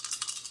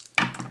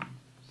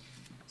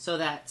 So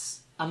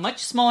that's a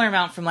much smaller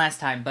amount from last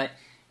time, but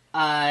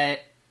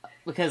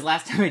because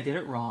last time I did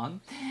it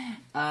wrong.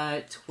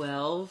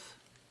 12,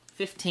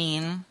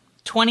 15,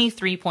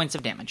 23 points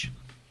of damage.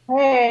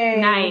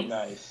 Hey.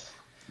 Nice.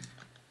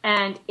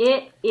 And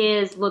it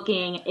is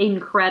looking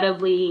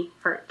incredibly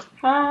hurt.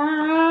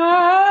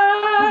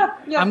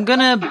 I'm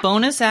gonna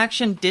bonus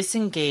action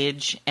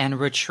disengage and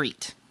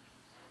retreat.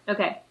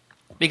 Okay.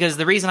 Because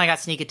the reason I got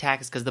sneak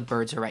attack is because the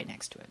birds are right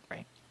next to it,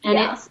 right? And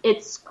Yeah.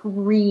 it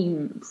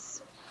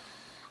screams.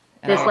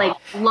 This like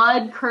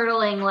blood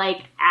curdling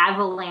like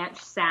avalanche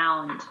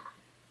sound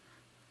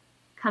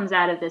comes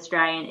out of this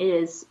dragon. It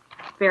is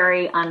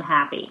very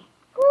unhappy.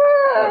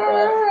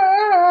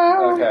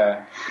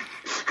 Okay.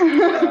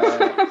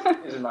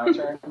 Is it my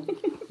turn?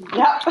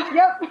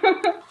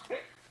 Yep.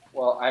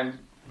 Well, I'm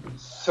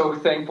so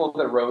thankful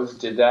that Rose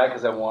did that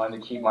because I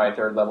wanted to keep my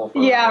third level for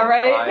Yeah,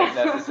 right. if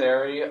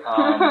necessary.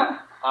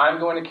 I'm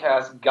going to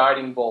cast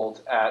Guiding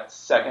Bolt at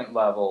second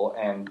level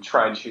and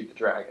try and shoot the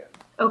dragon.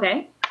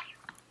 Okay.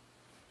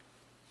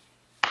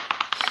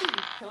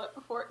 Kill it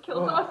before it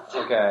kills us.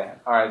 Okay.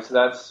 All right. So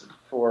that's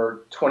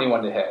for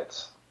 21 to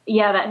hit.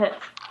 Yeah, that hits.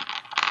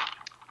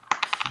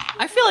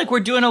 I feel like we're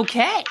doing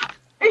okay.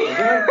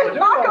 We're doing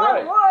Knock all on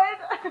right.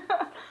 wood.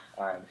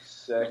 All right.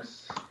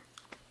 6.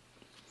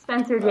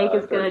 Spencer Jake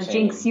is gonna 13.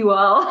 jinx you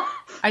all.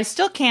 I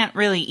still can't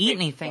really eat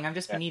anything. I've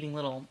just been eating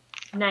little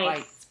Nice.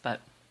 bites, but...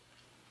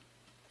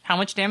 How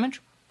much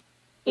damage?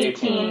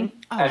 18.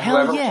 Oh, And hell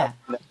whoever yeah.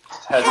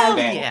 has Hell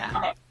advantage.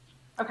 yeah.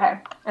 Okay.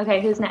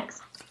 Okay, who's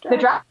next? The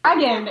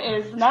dragon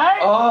is nice.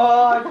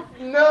 Oh,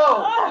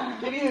 no!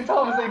 Gideon and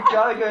Thomas, they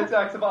gotta get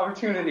attacks of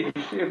opportunity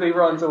if he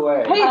runs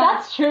away. Hey,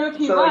 that's true if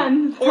he so, like-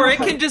 runs. Or it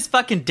can just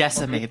fucking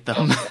decimate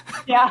them.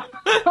 Yeah.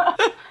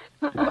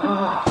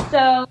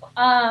 So,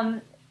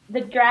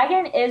 the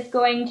dragon is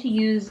going to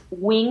use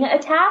wing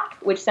attack,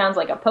 which sounds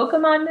like a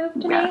Pokemon move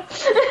to me.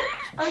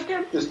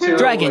 There's two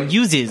Dragon like-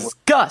 uses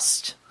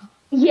Gust.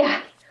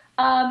 Yeah.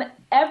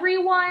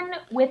 Everyone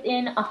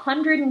within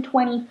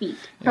 120 feet.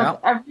 Yeah.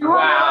 Everyone.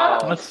 Wow.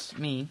 That's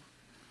me.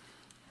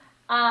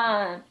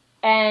 And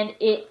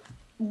it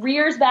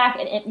rears back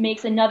and it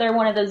makes another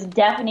one of those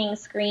deafening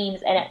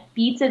screams and it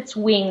beats its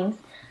wings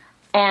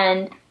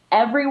and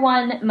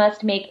everyone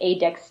must make a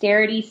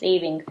dexterity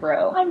saving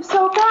throw. I'm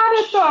so bad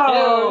at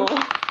those.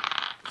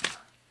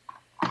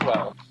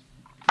 12.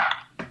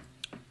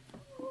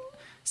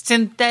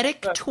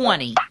 Synthetic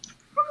 20.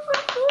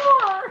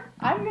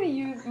 I'm going to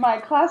use my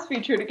class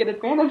feature to get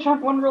advantage on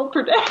one roll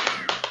per day.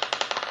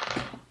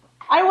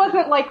 I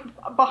wasn't, like,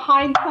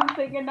 behind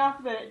something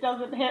enough that it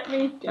doesn't hit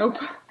me. Nope.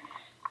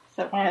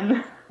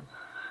 7.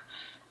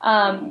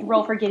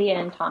 Roll for Gideon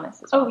and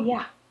Thomas as well. Oh,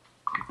 yeah.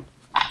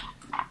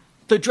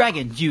 The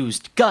dragon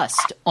used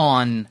Gust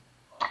on,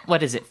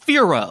 what is it,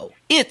 Furo.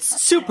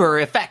 It's super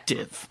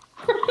effective.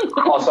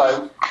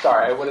 Also,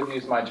 I would have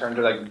used my turn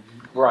to, like,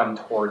 run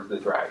towards the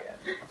dragon.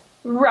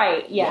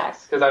 Right,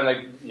 yes. Because I'm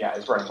like, yeah,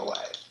 it's running away.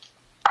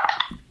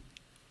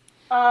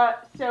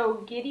 So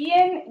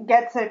Gideon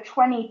gets a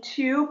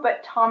 22,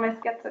 but Thomas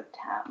gets a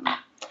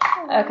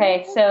 10.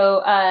 Okay,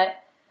 so I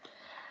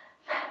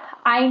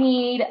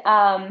need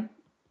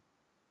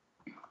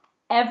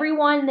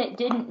everyone that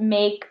didn't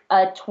make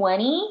a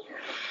 20.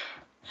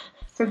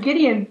 So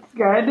Gideon's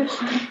good.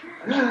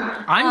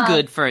 I'm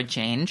good for a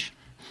change.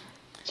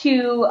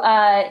 To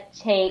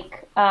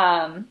take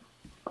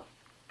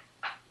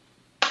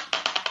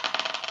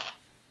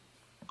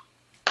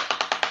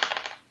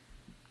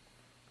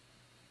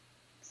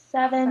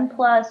 7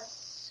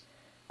 plus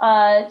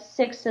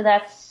 6, so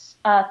that's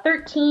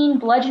 13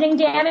 bludgeoning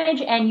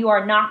damage, and you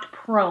are knocked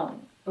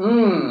prone.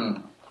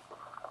 Mmm.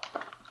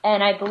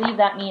 And I believe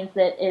that means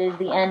that it is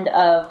the end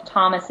of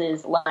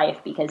Thomas's life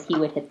because he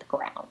would hit the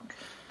ground.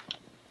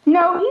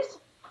 No, he's...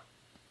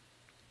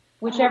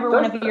 Whichever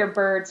one of your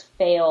birds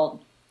failed,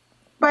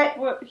 But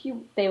what, he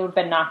they would have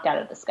been knocked out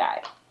of the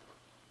sky.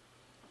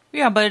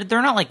 Yeah, but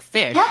they're not like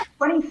fish. has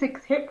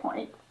 26 hit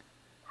points.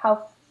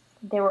 How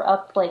they were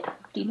up like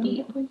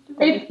deep.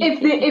 If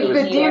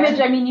the damage,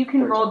 I mean, you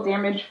can roll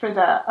damage for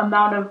the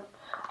amount of...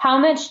 How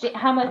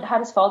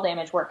does fall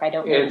damage work? I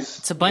don't know.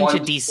 It's a bunch of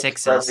 1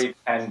 D6s. for every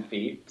 10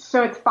 feet.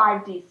 So it's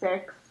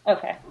 5d6.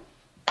 Okay.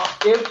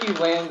 If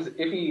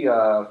he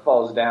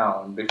falls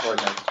down before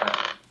his next turn.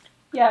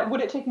 Yeah,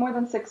 would it take more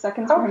than 6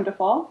 seconds for him to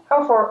fall?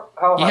 How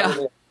high Yeah. are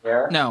they in the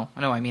air? No,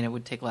 I mean, it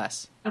would take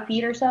less. 3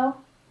 feet or so?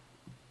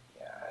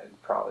 Yeah,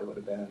 it probably would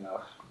have been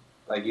enough.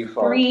 Like, you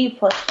fall. 3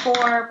 plus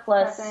 4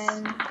 plus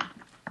 7.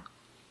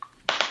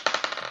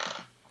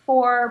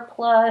 4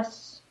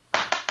 plus...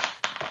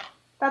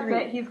 That's 3.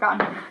 it, he's gone.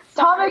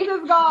 Sorry.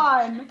 Thomas is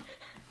gone!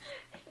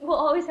 We'll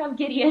always have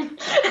Gideon.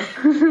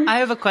 I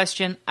have a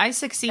question. I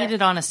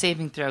succeeded on a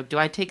saving throw. Do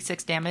I take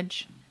 6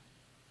 damage?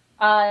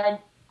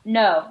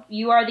 No.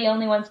 You are the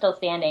only one still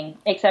standing,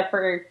 except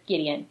for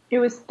Gideon. It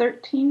was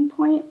 13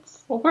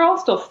 points. Well, we're all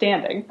still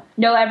standing.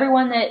 No,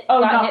 everyone that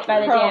got knocked hit by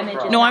the prone.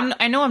 damage is No,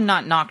 knocked. I know I'm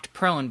not knocked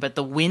prone, but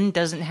the wind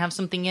doesn't have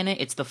something in it.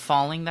 It's the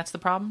falling that's the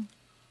problem.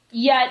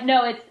 Yeah,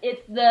 no,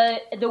 it's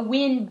the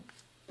wind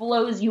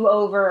blows you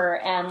over,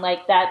 and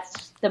like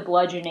that's the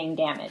bludgeoning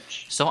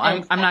damage. So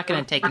I'm not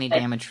going to take any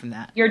damage from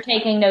that. You're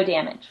taking no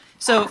damage.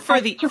 So for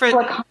a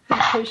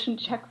concentration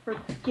check for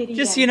Gideon.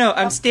 just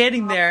I'm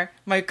standing there,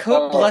 my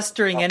coat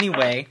blustering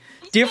anyway,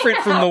 different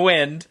from the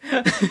wind.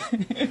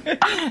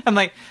 I'm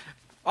like,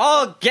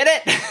 oh, get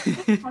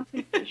it!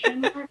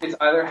 It's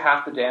either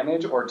half the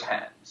damage or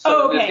 10.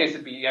 So in this case,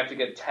 it'd be you have to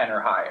get 10 or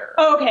higher.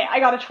 Oh, okay,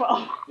 I got a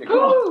 12. Yeah,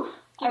 cool.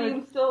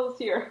 Gideon still is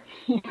here.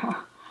 Yeah.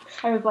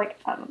 I was like,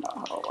 I don't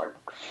know how it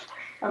works.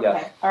 Okay,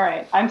 Yes. all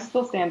right, I'm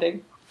still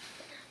standing.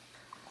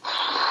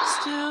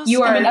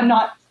 You are. I'm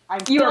not.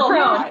 You are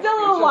prone. I'm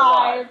still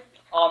alive.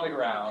 On the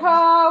ground.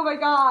 Oh my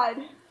god.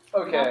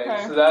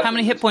 Okay, so that's... How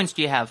many hit points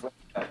do you have?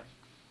 I'm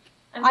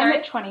I'm sorry.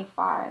 at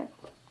 25.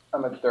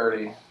 I'm at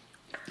 30.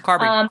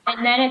 Carberry.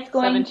 And then it's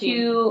going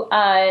 17.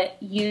 to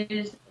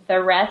use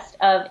the rest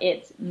of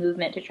its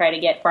movement to try to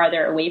get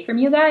farther away from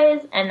you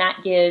guys, and that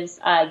gives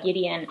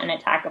Gideon an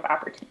attack of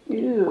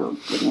opportunity. Ooh,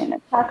 Gideon,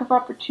 attack of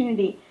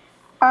opportunity.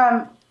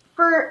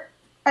 For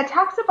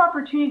attacks of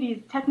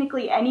opportunities,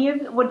 technically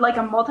would like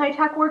a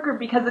multi-attack work, or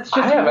because it's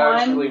just I have one?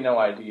 actually no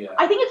idea.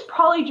 I think it's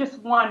probably just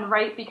one,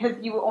 right? Because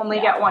you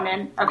only get one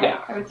in. Okay,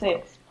 Yeah. I would say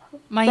it's...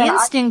 My then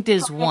instinct I-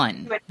 is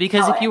one,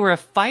 because if you were a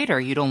fighter,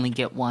 you'd only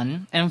get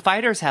one, and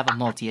fighters have a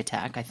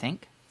multi-attack, I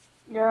think.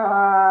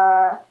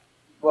 Well,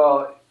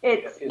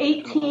 It's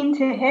 18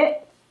 to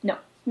hit. No.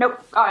 Nope.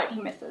 All right,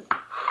 he misses.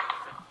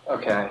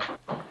 okay.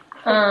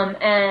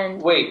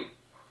 And Wait.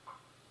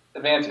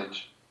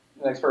 Advantage.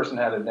 The next person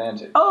had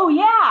advantage. Oh,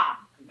 yeah!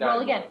 roll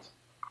again.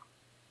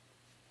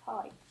 Oh,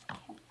 I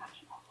can't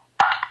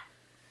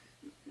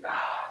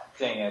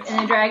Dang it.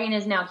 And the dragon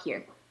is now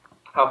here.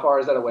 How far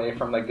is that away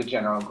from like the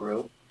general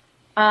group?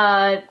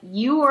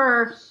 You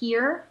are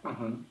here.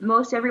 Mm-hmm.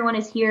 Most everyone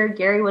is here.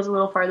 Gary was a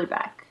little farther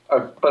back.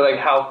 But like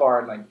how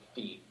far in like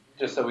feet?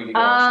 Just so we can get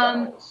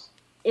our spells.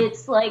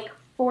 It's like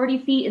 40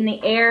 feet in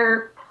the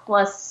air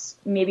plus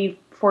maybe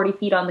 40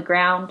 feet on the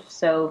ground.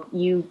 So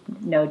you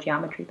know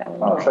geometry better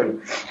than Oh, it's I.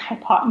 like,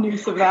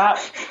 Hypotenuse of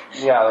that.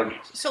 yeah, like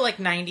So like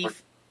 90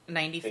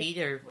 feet,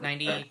 or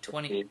 90,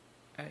 20,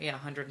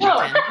 110.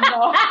 No.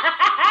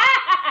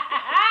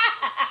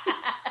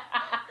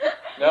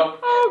 no.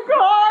 Oh,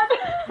 God!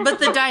 But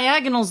the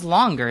diagonal's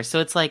longer, so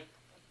it's like,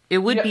 it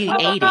would be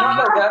 80. Not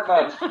like that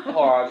much. Hold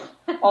on.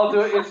 I'll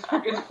do it.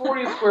 It's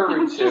 40 square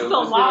root 2. Just a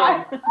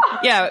lie.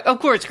 Yeah, of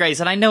course, Grace,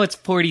 and I know it's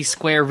 40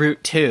 square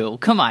root 2.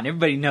 Come on,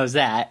 everybody knows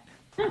that.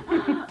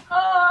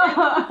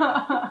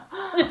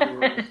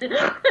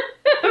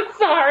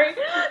 Sorry.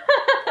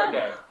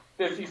 Okay.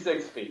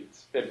 56 feet.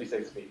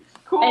 56 feet.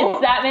 Cool.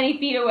 It's that many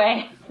feet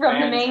away from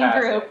the main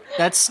Fantastic. group.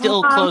 That's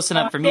still close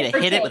enough for me to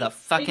hit it with a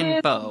fucking It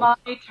is bow. my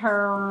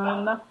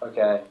turn.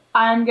 Okay.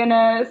 I'm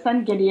gonna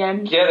send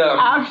Gideon. Get him.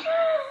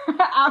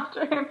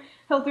 After him,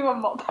 he'll do a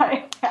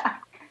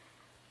multi-attack.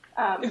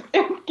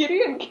 If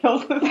Gideon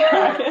kills this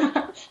dragon,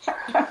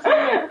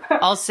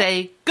 I'll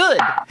say, good!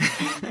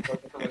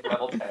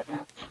 Level 10.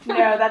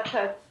 No, that's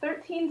a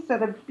 13, so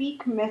the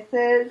beak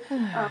misses. You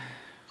do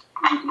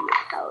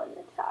an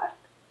attack.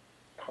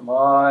 Come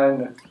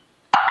on.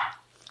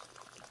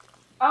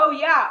 Oh,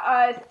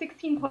 yeah,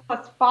 16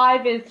 plus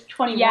 5 is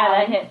 21. Yeah,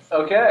 that hits.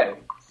 Okay.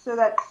 So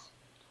that's...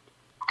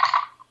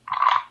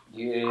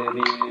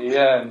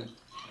 Gideon.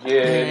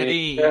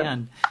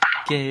 Gideon.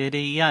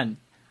 Gideon.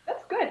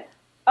 That's good.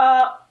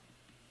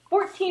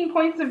 14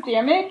 points of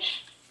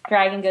damage.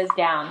 Dragon goes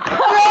down.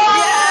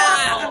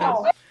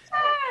 Oh!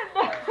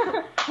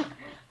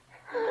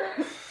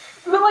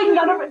 But, like,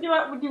 none of it...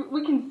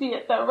 we can see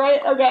it, though,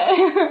 right?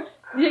 Okay.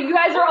 You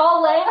guys are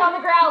all laying on the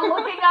ground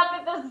looking up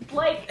at this,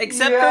 like...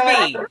 Except for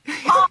me.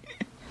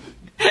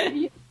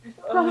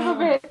 Son of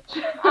a bitch.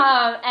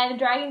 And the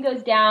dragon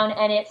goes down,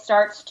 and it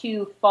starts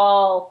to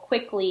fall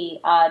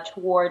quickly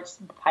towards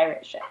the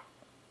pirate ship.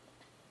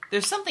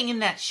 There's something in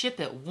that ship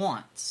it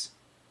wants.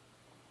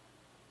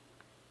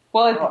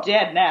 well, it's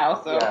dead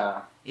now, so.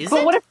 Yeah. Is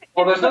But it? what if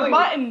Well, it's there's the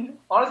nothing- button?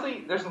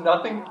 Honestly, there's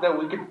nothing that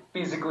we could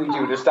physically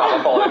do to stop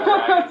a falling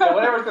dragon. So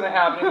whatever's going to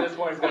happen at this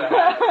point is going to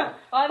happen. Well,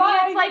 I mean,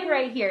 Bye. it's like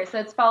right here, so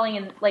it's falling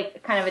in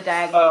like kind of a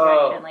diagonal Oh.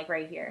 direction, like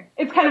right here.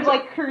 It's kind of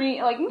like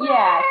Korean, like...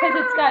 Yeah,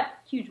 because it's got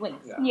huge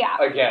wings. Yeah.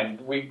 Again,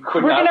 we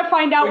could We're not. gonna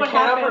find out we what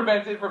cannot happens.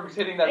 prevent it from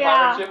hitting that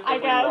Yeah, pirate ship I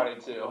if we guess.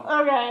 wanted to.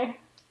 Okay.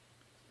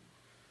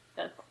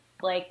 That's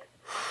like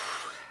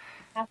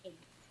happens.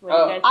 When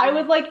Oh. you guys I do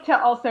would like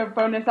to also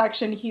bonus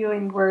action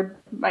healing word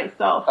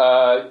myself.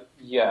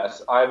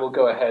 Yes, I will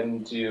go ahead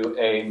and do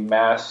a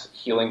mass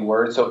healing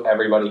word so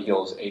everybody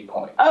heals 8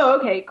 points. Oh,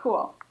 okay,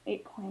 cool.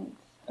 8 points.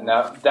 And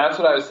that's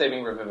what I was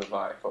saving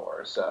Revivify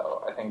for,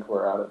 so I think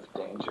we're out of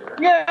danger.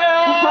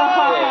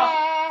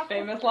 Yeah!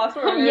 Famous last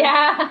word. that.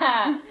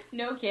 Yeah,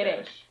 no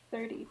kidding.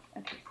 30.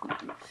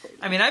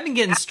 I mean, I've been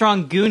getting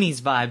strong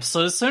Goonies vibes,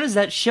 so as soon as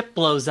that ship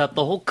blows up,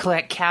 the whole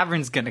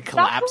cavern's gonna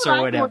collapse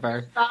or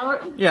whatever.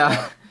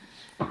 Yeah.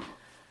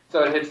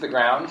 So it hits the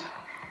ground.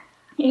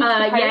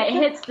 Yeah, it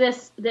hits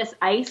this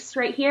ice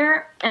right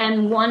here,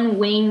 and one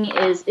wing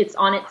it's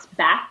on its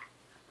back,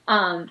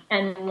 and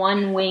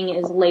one wing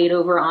is laid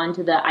over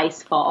onto the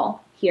ice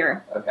fall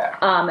here. Okay.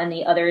 And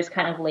the other is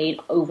kind of laid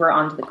over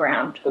onto the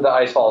ground. But the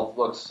ice wall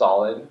looks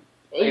solid.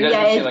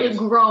 It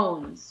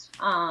groans,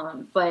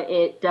 but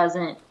it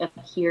doesn't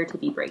appear to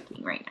be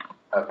breaking right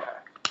now. Okay.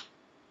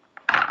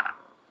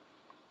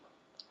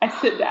 I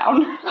sit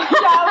down.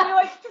 Yeah, we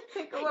like just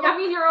take a little. I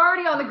mean, you're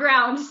already on the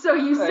ground, so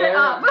you sit Fair.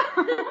 up.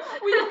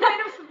 We just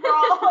kind of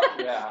sprawl.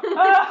 Yeah.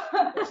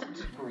 Let's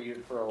just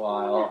breathe for a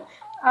while.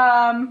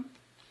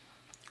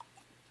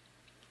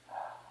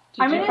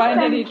 Did you find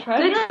any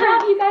treasure? Good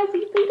job, you guys.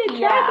 You beat a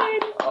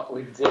dragon. Oh,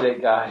 we did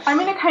it, guys. I'm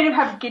gonna kind of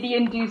have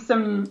Gideon do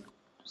some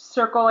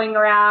circling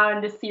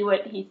around to see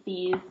what he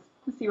sees,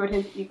 to see what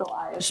his eagle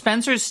eye is.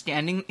 Spencer's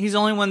standing. He's the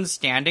only one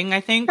standing,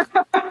 I think.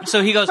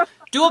 So he goes,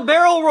 do a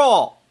barrel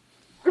roll.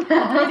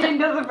 Gideon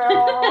does a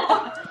barrel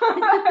roll.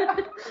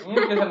 You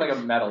need to give him like a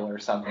medal or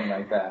something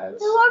like that.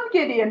 I love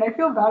Gideon. I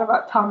feel bad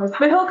about Thomas,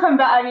 but he'll come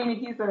back. I mean,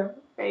 he's a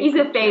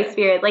Fey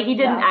spirit. Like, he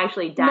didn't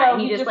actually die. No,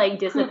 he just like,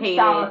 poops dissipated.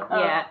 out of-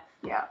 Yeah.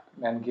 Yeah.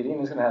 Man, Gideon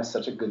is gonna have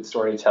such a good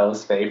story to tell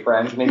his Fae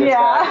friends. And he gets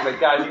Yeah. back, he's like,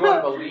 guys, you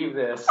won't believe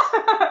this.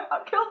 I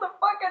killed the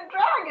fucking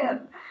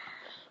dragon.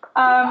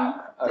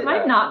 Okay.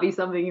 Might not be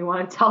something you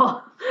want to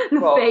tell the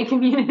Well- Fey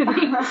community.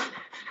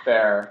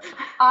 Fair.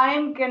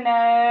 I'm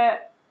gonna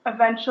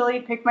eventually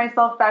pick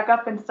myself back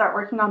up and start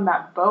working on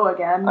that bow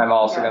again. I'm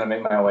also gonna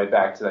make my way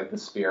back to like the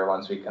spear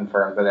once we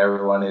confirm that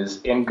everyone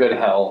is in good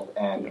health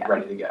and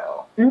ready to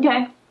go.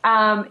 Okay.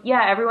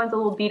 Yeah, everyone's a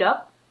little beat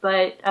up,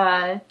 but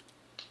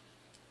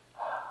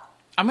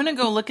I'm gonna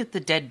go look at the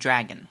dead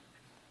dragon.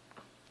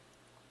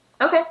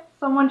 okay.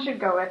 Someone should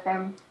go with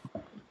him.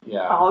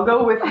 Yeah. I'll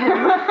go with him.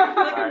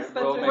 Alright,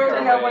 we'll make We're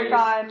our gonna ways. work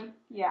on.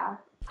 Yeah.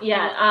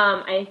 Yeah,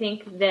 I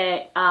think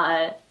that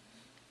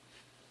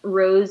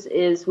Rose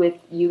is with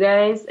you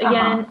guys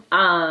again.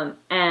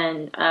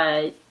 And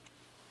I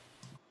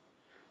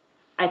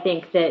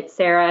think that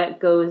Sarah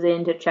goes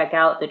in to check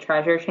out the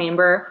treasure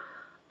chamber,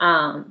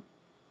 and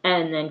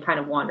then kind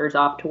of wanders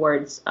off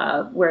towards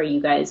where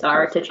you guys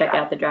are to check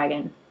out the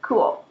dragon.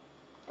 Cool.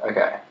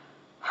 Okay.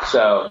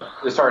 So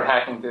just start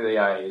hacking through the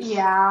ice.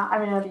 Yeah,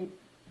 I'm gonna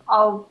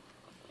I'll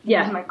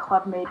Yeah. use my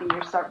club maybe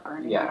or start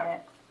burning Yeah.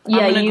 it. Yeah,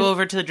 I'm gonna you, go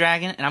over to the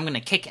dragon and I'm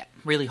gonna kick it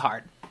really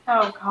hard.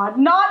 Oh god,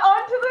 not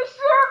onto the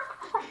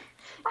ship!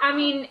 I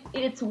mean,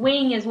 its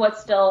wing is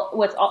what's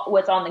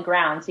on the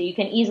ground, so you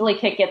can easily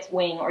kick its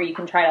wing, or you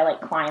can try to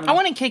like climb. I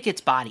want to kick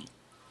its body.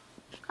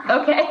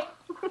 Okay.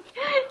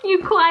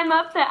 You climb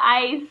up the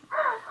ice.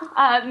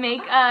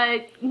 Make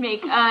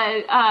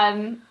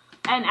an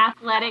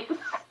athletics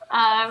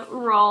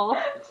roll.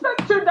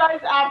 Spencer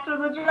dies after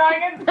the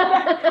dragon.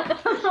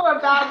 That's a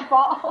bad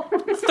fall.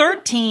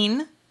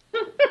 13.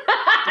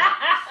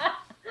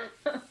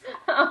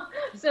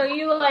 So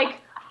you like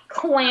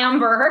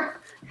clamber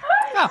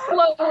Oh,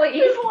 slowly.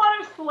 There's a lot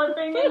of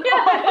slipping.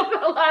 Yeah,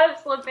 there's a lot of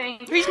slipping.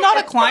 he's not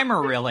a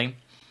climber, really.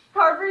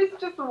 Harvey's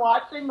just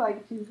watching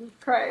like, Jesus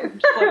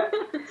Christ.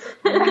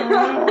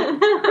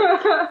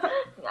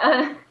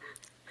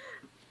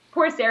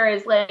 Poor Sarah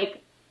is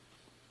like,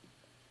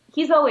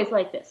 he's always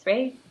like this,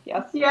 right?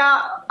 Yes.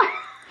 Yeah.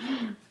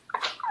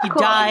 He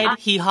Cool. died,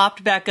 he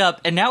hopped back up,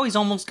 and now he's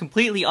almost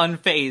completely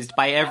unfazed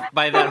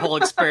by that whole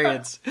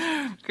experience.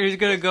 He's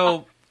gonna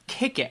go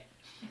kick it.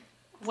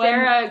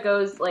 Sarah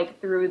goes like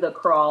through the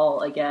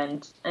crawl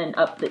again and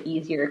up the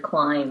easier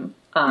climb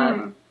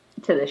to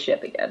the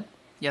ship again.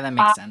 Yeah, that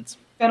makes sense.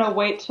 Gonna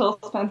wait till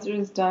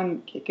Spencer's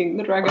done kicking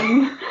the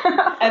dragon,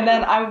 and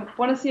then I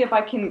want to see if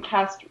I can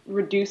cast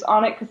reduce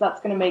on it because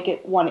that's gonna make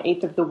it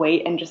 1/8 of the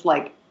weight and just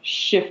like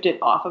shift it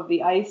off of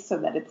the ice so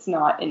that it's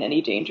not in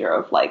any danger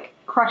of like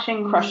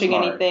Crushing Smart.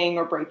 anything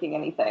or breaking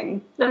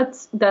anything.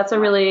 That's a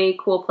really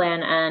cool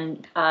plan,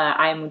 and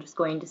I'm just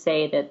going to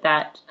say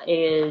that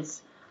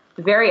is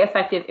very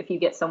effective if you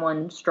get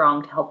someone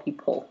strong to help you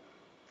pull.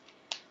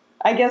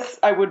 I guess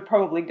I would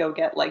probably go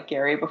get like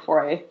Gary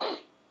before I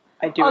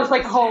do I'll it. just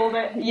like hold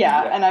it.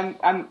 Yeah,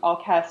 and I'll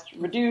cast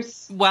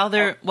reduce. While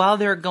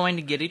they're going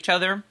to get each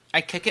other,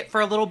 I kick it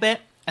for a little bit,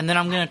 and then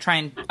I'm gonna try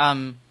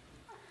and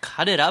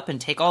cut it up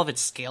and take all of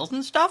its scales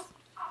and stuff.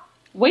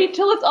 Wait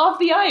till it's off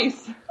the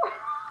ice.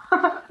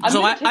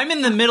 I'm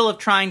in the middle of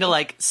trying to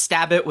like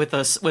stab it with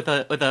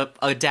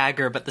a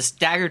dagger, but this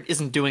dagger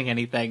isn't doing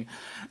anything.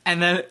 And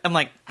then I'm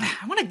like,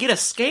 I want to get a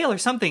scale or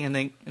something, and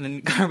then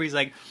Garby's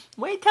like,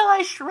 wait till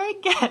I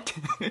shrink it.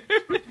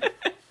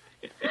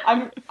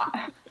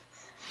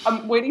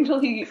 I'm waiting till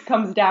he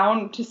comes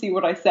down to see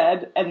what I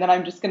said, and then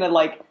I'm just gonna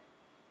like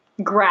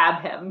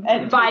Grab him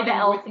and by take the him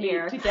elf with me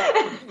ear. to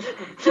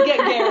get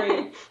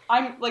Gary.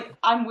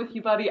 I'm with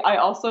you, buddy. I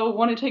also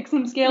want to take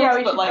some scales, Yeah,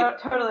 we but should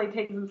like totally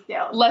take some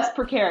scales. less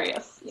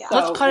precarious. Yeah. So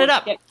Let's cut it we'll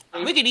up. get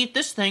Gary. We could eat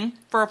this thing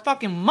for a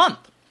fucking month.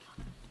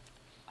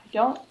 I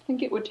don't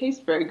think it would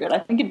taste very good. I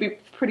think it'd be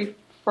pretty That's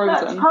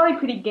frozen. probably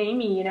pretty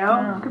gamey, you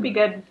know? Could be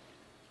good.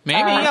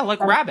 Maybe, yeah,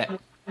 like rabbit.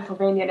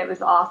 Pennsylvania, and it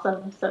was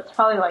awesome. So it's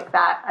probably like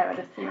that, I would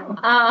assume,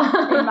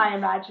 in my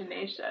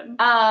imagination.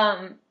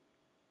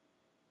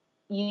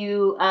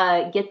 You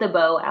get the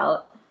bow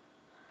out.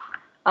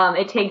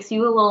 It takes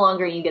you a little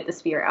longer. You get the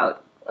spear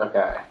out.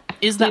 Okay.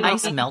 Is the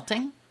ice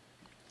melting?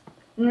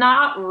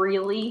 Not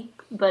really,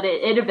 but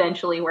it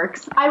eventually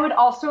works. I would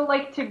also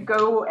like to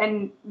go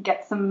and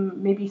get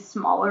some maybe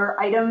smaller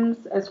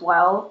items as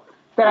well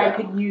that I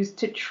could use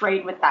to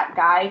trade with that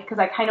guy, because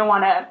I kind of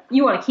want to.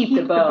 You want to keep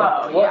the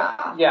bow.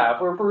 Yeah,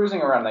 if we're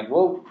perusing around, like,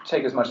 we'll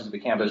take as much as we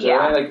can, but is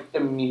there any, like,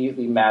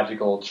 immediately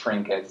magical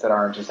trinkets that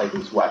aren't just, like,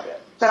 these weapons?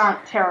 That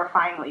aren't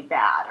terrifyingly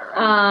bad or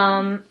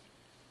anything.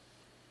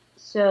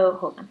 So,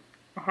 hold on.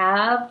 I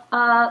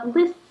have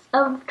lists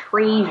of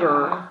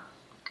treasure.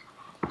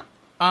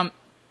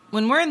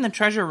 When we're in the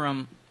treasure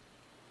room,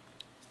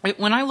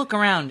 when I look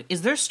around,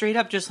 is there straight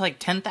up just, like,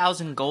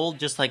 10,000 gold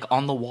just, like,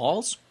 on the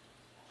walls?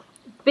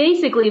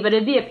 Basically, but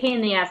it'd be a pain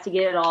in the ass to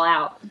get it all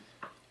out.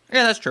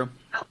 Yeah, that's true.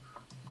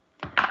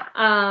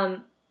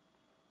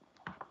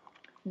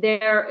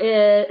 There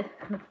is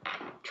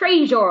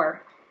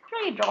treasure.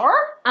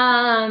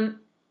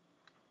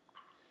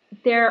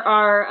 There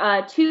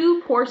are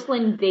 2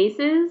 porcelain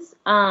vases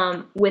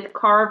with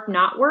carved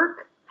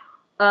knotwork,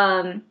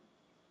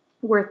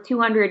 worth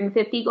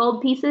 250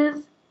 gold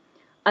pieces.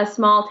 A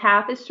small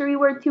tapestry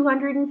worth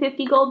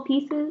 250 gold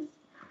pieces.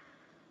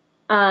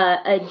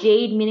 A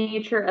jade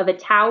miniature of a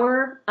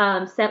tower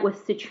set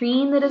with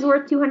citrine that is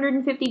worth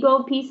 250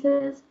 gold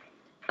pieces.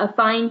 A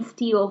fine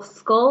steel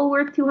skull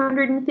worth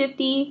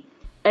 250.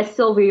 A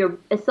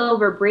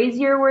silver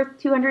brazier worth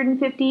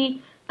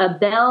 250. A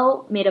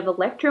bell made of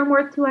electrum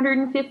worth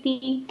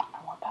 250.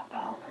 I want that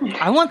bell.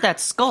 I want that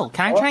skull.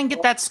 Can I try and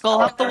get that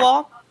skull off the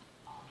wall?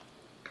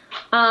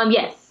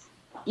 Yes,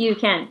 you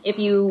can if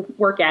you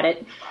work at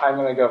it. I'm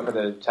gonna go for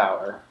the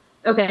tower.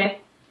 Okay.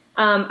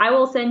 I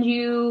will send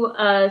you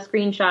a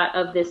screenshot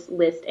of this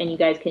list, and you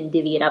guys can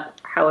divvy it up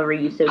however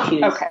you so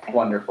choose. Okay.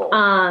 Wonderful.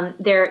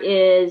 There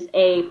is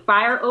a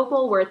fire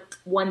opal worth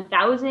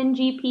 1,000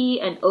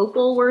 GP, an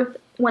opal worth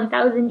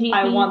 1,000 GP.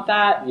 I want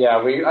that. Yeah,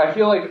 I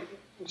feel like,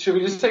 should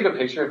we just take a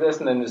picture of this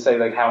and then just say,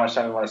 like, how much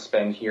time we want to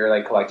spend here,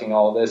 like, collecting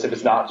all of this, if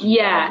it's not just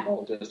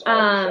magical, just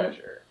all the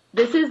treasure?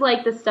 This is,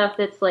 like, the stuff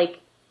that's,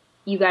 like,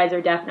 you guys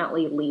are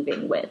definitely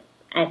leaving with.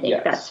 I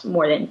think that's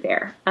more than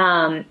fair.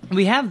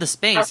 We have the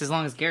space as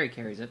long as Gary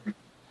carries it.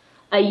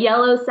 A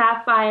yellow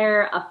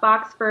sapphire, a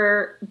fox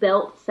fur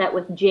belt set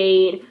with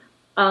jade,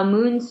 a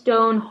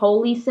moonstone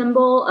holy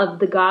symbol of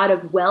the god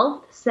of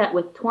wealth set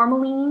with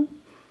tourmaline.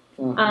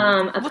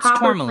 What's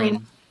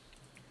tourmaline?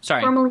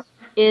 Sorry. Tourmaline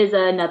is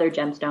another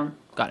gemstone.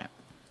 Got it.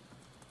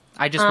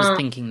 I just was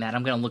thinking that.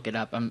 I'm going to look it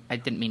up. I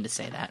didn't mean to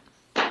say that.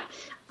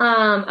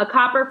 A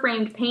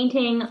copper-framed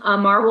painting, a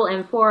marble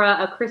amphora,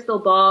 a crystal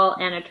ball,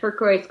 and a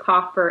turquoise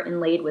coffer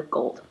inlaid with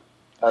gold.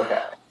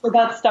 Okay. So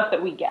that's stuff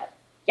that we get.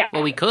 Yeah.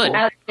 Well, we could.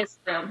 Out of this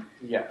room.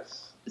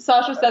 Yes.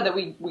 Sasha said that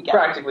we get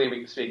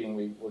Practically speaking,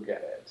 we will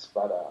get it.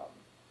 But,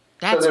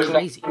 That's so there's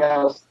crazy. nothing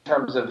else in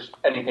terms of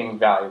anything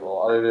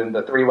valuable other than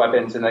the 3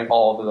 weapons and, like,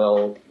 all the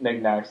little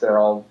knickknacks that are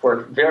all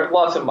worth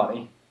lots of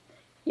money.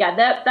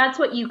 Yeah, that's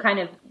what you kind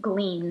of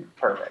glean.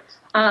 Perfect.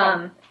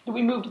 Do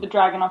we move the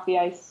dragon off the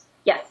ice?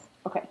 Yes.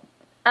 Okay.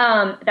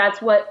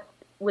 That's what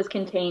was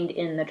contained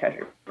in the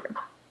treasure room.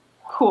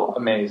 Cool.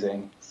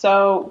 Amazing.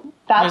 So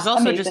that's There's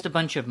also amazing. just a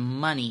bunch of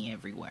money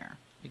everywhere.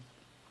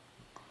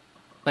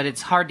 But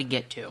it's hard to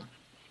get to.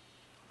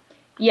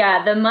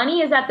 Yeah, the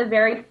money is at the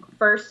very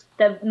first.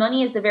 The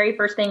money is the very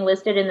first thing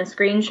listed in the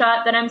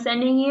screenshot that I'm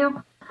sending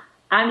you.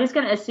 I'm just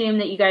going to assume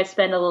that you guys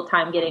spend a little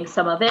time getting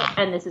some of it,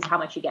 and this is how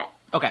much you get.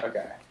 Okay.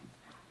 Okay.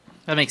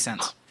 That makes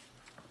sense.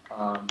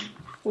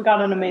 We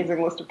got an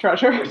amazing list of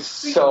treasure. It's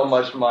so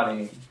much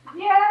money.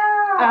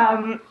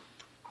 Yeah.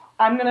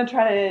 I'm gonna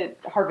try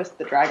to harvest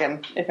the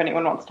dragon if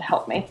anyone wants to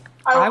help me.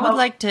 I would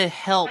like to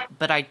help,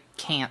 but I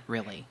can't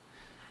really.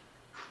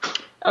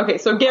 Okay,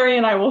 so Gary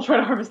and I will try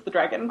to harvest the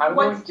dragon.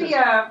 What's the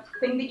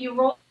thing that you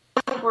roll?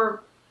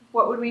 Or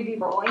what would we be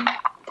rolling?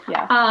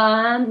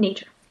 Yeah.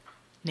 Nature.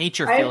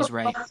 Nature I feels have a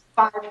right.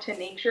 +5 to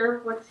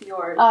nature. What's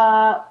yours?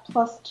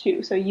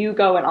 +2. So you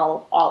go and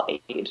I'll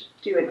aid.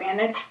 Do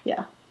advantage?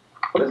 Yeah.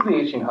 What is the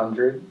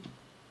 1800?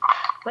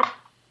 What?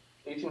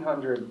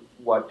 1800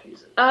 what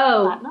pieces?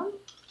 Oh, Platinum?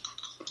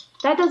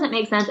 that doesn't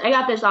make sense. I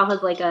got this off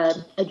of like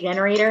a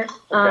generator.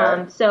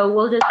 Okay. So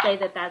we'll just say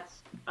that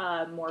that's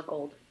more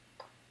gold.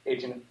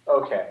 18.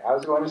 Okay, I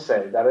was going to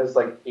say that is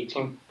like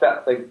 18.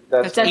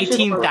 That's just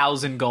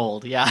 18,000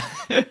 gold, yeah.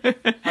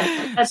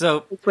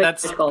 So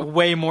that's gold.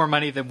 way more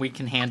money than we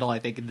can handle, I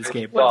think, in this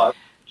game. God.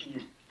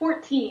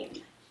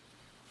 14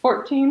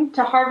 14.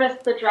 to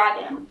harvest the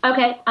dragon.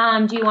 Okay.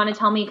 Do you want to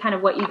tell me kind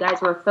of what you guys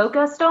were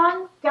focused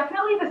on?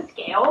 Definitely the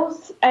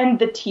scales. And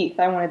the teeth.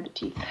 I wanted the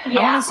teeth. I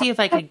want to see if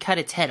I could cut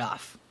its head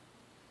off.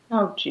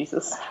 Oh,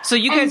 Jesus. So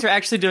you guys are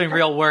actually doing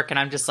real work, and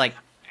I'm just like...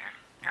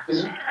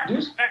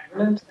 I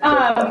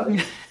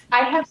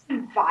have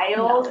some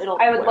vials.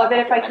 I would love it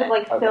if I could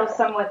like fill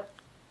some with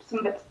some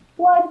of its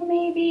blood,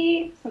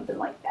 maybe something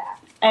like that.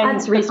 And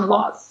That's the reasonable.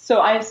 claws. So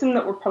I assume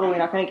that we're probably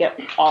not going to get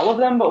all of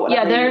them, but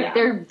whatever. Yeah,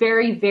 they're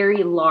very,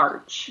 very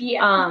large.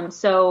 Yeah.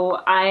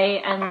 So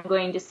I am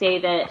going to say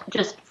that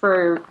just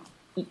for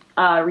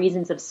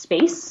reasons of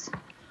space,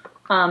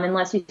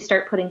 unless you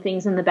start putting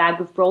things in the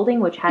bag of folding,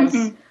 which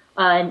has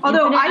an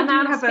Although infinite I do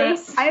amount have of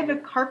space. I have a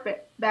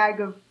carpet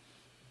bag of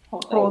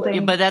holding.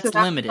 Yeah, but that's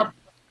so limited.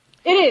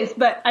 It is,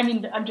 but I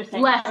mean, I'm just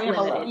saying. Less we have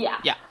a limited. load. Yeah.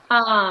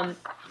 Yeah.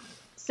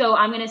 So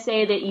I'm going to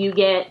say that you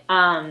get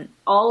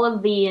all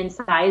of the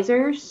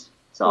incisors,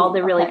 so all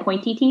the really okay.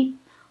 pointy teeth,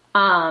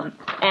 and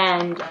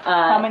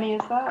How many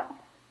is that?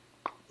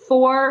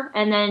 4,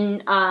 and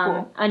then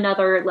Cool.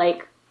 another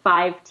like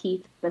 5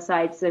 teeth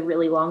besides the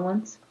really long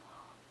ones.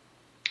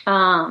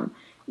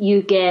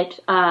 You get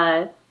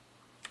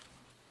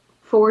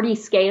 40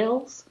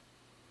 scales,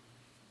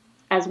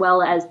 as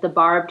well as the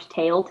barbed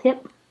tail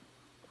tip,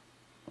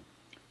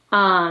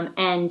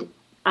 and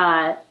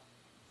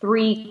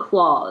 3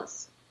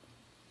 claws,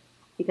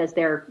 because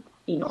they're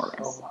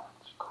enormous. So much.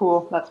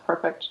 Cool. That's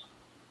perfect.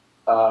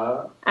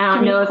 I don't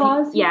Three know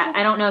claws, if you yeah, said?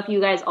 I don't know if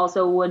you guys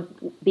also would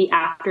be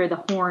after the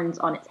horns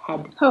on its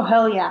head. Oh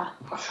hell yeah!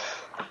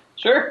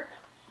 Sure.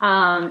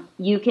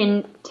 You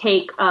can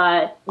take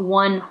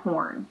 1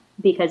 horn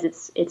because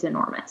it's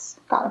enormous.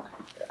 Got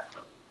it.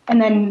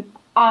 And then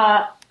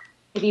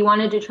If you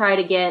wanted to try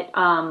to get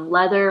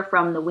leather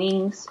from the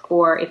wings,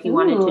 or if you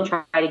wanted to Ooh.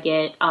 try to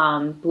get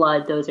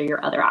blood, those are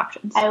your other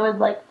options. I would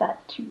like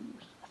that too.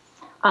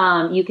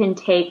 You can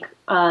take,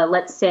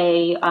 let's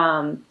say,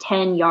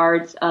 10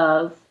 yards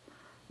of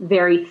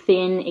very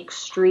thin,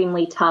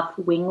 extremely tough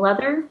wing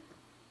leather.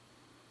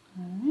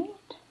 Alright.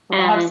 We'll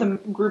have And- some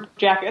group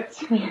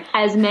jackets.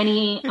 As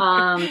many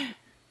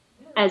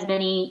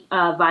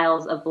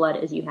vials of blood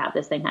as you have.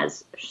 This thing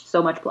has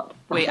so much blood.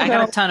 Wait, I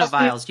got a ton of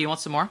vials. Do you want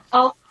some more?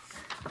 Oh,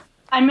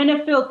 I'm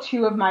gonna fill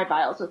 2 of my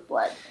vials with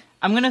blood.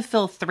 I'm gonna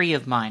fill 3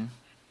 of mine.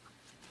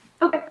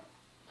 Okay.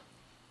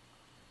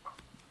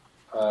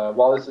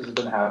 While this has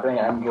been happening,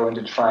 I'm going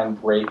to try and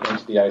break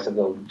into the ice of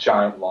the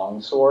giant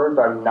longsword,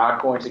 but I'm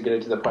not going to get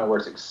it to the point where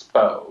it's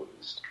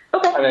exposed.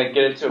 Okay. I'm going to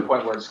get it to a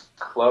point where it's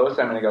closed.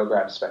 I'm going to go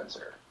grab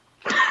Spencer.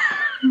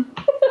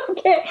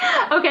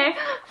 Okay.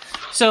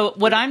 So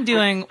what I'm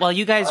doing while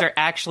you guys are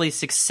actually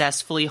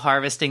successfully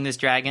harvesting this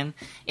dragon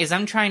is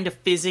I'm trying to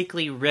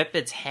physically rip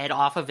its head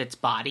off of its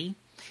body.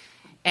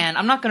 And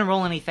I'm not going to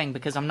roll anything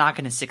because I'm not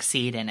going to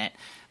succeed in it.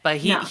 But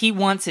he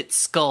wants its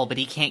skull, but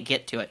he can't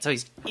get to it. So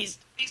he's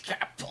trying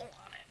to pull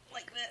on it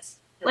like this.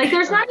 Like,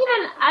 there's not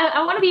even,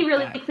 I want to be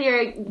really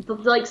clear,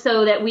 like,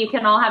 so that we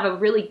can all have a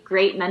really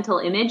great mental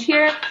image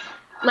here.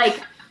 Like,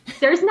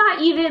 there's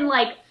not even,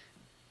 like,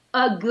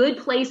 a good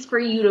place for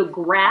you to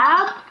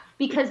grab,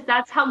 because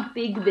that's how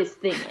big this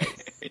thing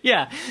is.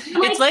 Yeah.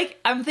 It's like,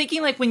 I'm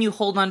thinking like when you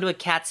hold onto a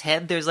cat's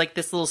head, there's like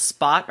this little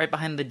spot right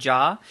behind the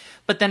jaw.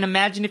 But then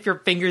imagine if your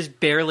fingers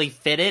barely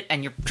fit it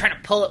and you're trying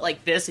to pull it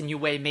like this and you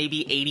weigh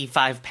maybe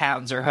 85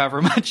 pounds or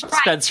however much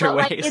Spencer but,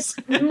 like, weighs.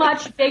 it's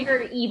much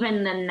bigger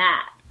even than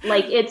that.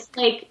 Like, it's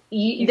like,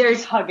 He's there's,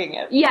 just hugging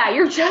it. yeah,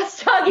 you're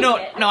just hugging No,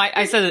 it.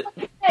 I said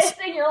it.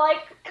 And you're like,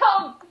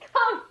 come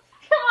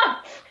on.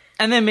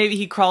 And then maybe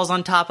he crawls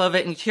on top of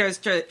it and tries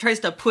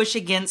to push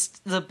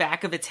against the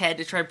back of its head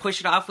to try and push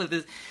it off with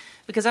his...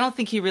 Because I don't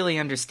think he really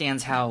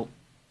understands how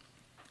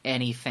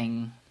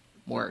anything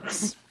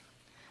works.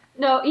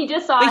 No, he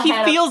just saw But a he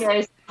head feels-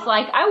 upstairs. He's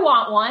like, I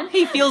want one.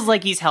 He feels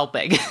like he's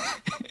helping.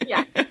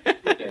 Yeah.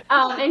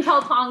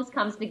 Until Tongs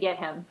comes to get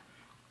him.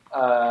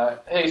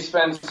 Hey,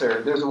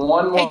 Spencer, there's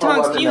one more Hey, Tongs,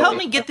 weapon can you that help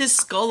we- me get this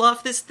skull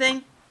off this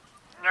thing?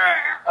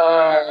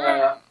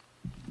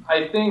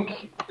 I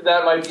think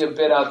that might be a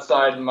bit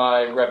outside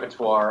my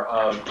repertoire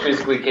of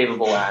physically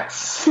capable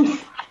acts.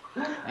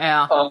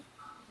 Yeah.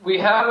 We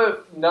have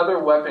another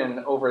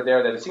weapon over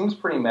there that seems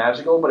pretty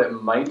magical, but it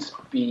might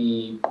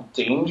be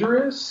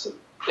dangerous.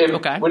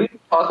 Okay. Would it be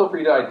possible for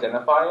you to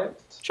identify it?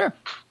 Sure.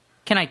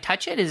 Can I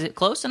touch it? Is it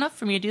close enough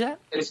for me to do that?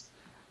 It's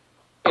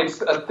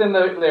a thin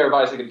layer of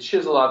ice that could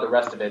chisel out the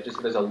rest of it, just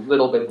so there's a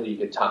little bit that you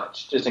could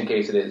touch, just in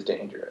case it is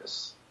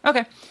dangerous.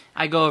 Okay.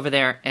 I go over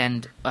there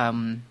and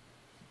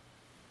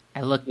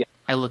I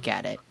look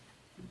at it.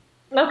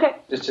 Okay.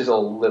 Just chisel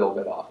a little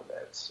bit off of it.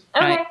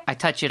 Okay. I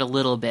touch it a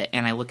little bit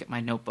and I look at my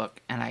notebook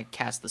and I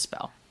cast the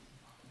spell.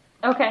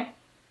 Okay.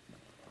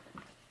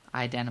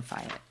 I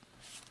identify it.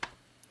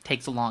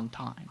 Takes a long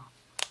time.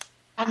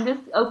 I'm just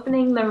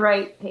opening the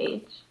right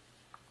page.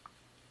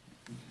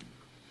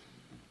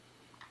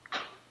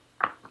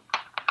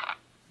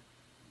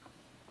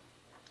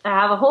 I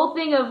have a whole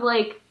thing of,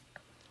 like,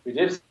 We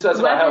did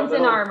specify how weapons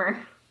and little. armor.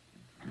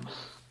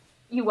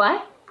 You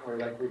what? We're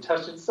like, we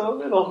touched it so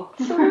little,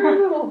 so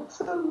little,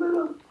 so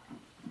little.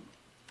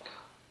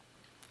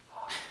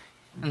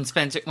 And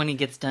Spencer, when he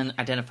gets done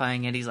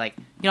identifying it, he's like,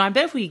 I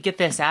bet if we could get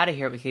this out of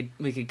here,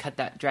 we could cut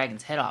that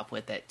dragon's head off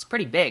with it. It's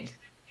pretty big.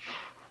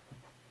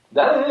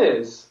 That it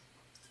is.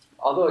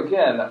 Although,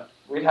 again,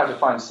 we'd have to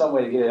find some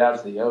way to get it out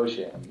to the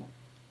ocean.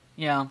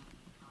 Yeah.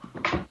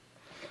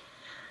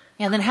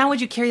 Yeah, then how would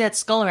you carry that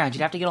skull around?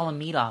 You'd have to get all the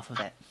meat off of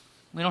it.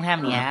 We don't have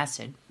any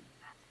acid.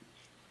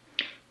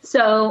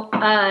 So,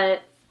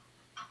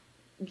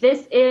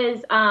 this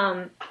is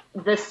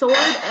the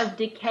Sword of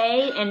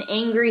Decay and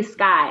Angry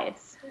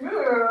Skies.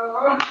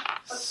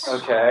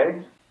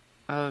 Okay.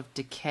 Of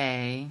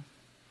decay.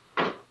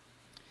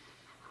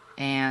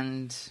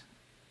 And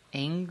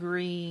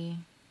Angry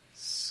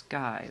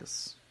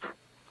skies.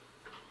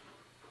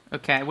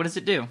 Okay, what does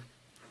it do?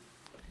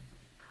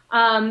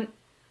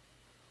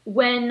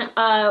 When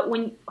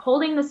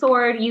holding the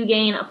sword, you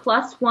gain a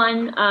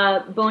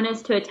 +1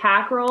 bonus to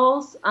attack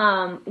rolls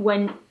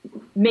when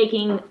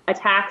making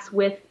attacks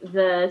with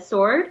the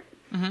sword.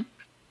 Mm-hmm.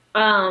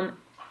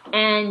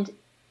 And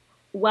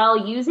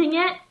while using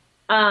it,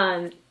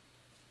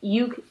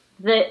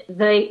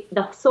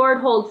 the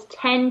sword holds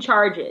 10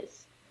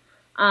 charges.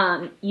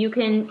 You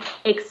can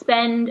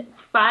expend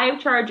 5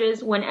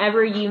 charges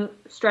whenever you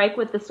strike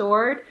with the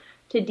sword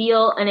to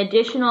deal an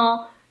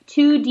additional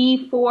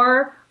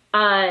 2d4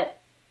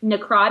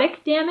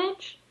 necrotic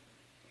damage,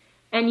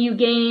 and you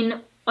gain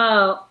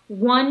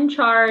 1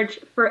 charge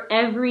for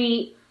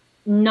every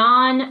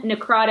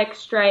non-necrotic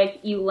strike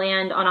you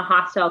land on a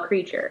hostile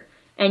creature,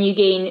 and you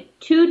gain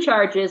 2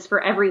 charges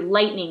for every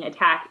lightning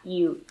attack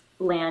you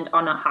land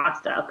on a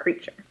hostile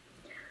creature.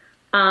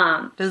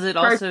 Does it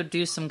also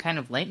do some kind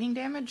of lightning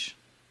damage?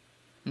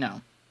 No.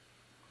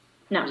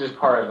 No. It's just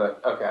part of the...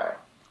 Okay.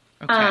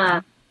 Okay.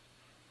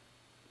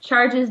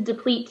 Charges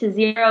deplete to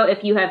 0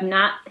 if you have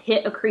not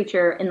hit a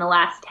creature in the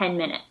last 10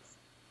 minutes.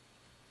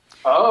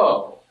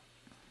 Oh,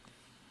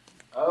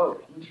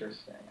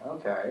 interesting.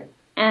 Okay.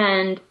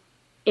 And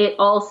it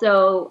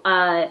also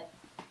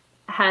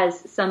has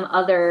some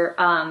other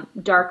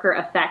darker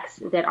effects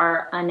that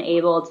are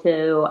unable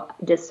to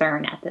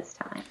discern at this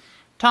time.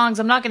 Tongs,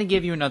 I'm not going to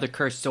give you another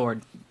cursed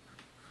sword.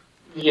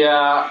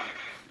 Yeah.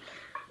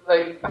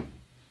 Like,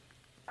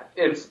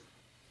 it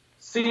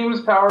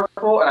seems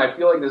powerful, and I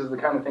feel like this is the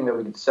kind of thing that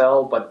we could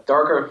sell, but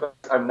darker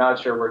effects, I'm not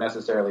sure we're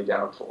necessarily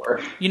down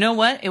for. You know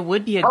what? It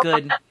would be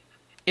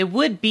it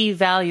would be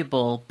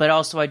valuable, but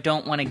also I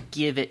don't want to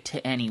give it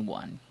to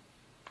anyone.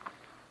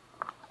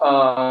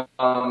 Because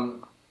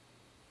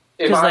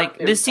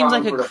this seems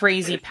like a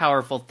crazy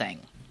powerful thing.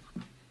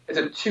 It's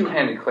a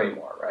two-handed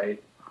claymore,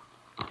 right?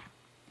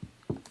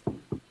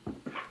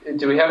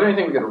 Do we have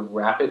anything we could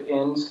wrap it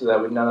in so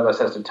that none of us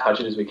has to touch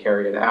it as we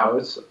carry it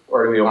out?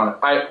 Or do we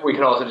want to... we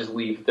could also just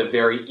leave the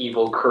very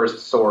evil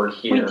cursed sword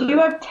here. We do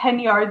have 10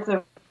 yards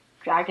of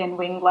dragon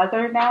wing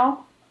leather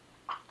now.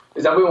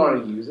 Is that what we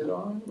want to use it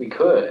on? We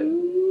could.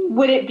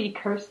 Would it be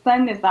cursed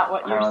then? Is that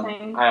what you're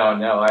saying? I don't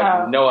know. I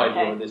have no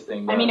idea what this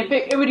thing does. I mean, if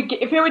it would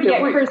get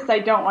cursed, I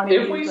don't want to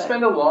use it. If we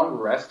spend a long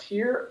rest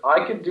here,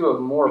 I could do a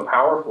more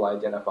powerful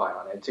identify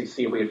on it to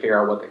see if we can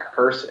figure out what the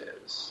curse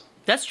is.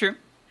 That's true.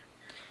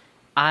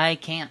 I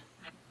can't.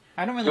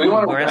 I don't really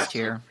want to rest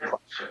here.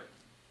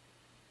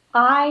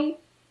 I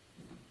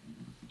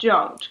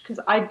don't, because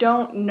I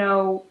don't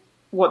know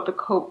what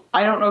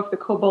I don't know if the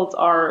kobolds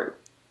are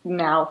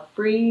now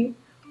free,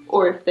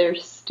 or if they're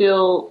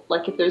still,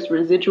 like, if there's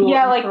residual.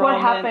 Yeah, like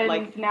what happens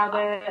like, now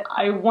that...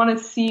 I want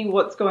to see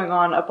what's going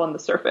on up on the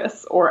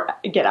surface, or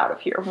get out of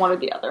here, one or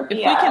the other. If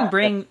we can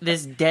bring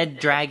this dead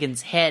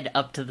dragon's head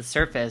up to the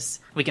surface,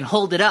 we can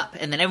hold it up,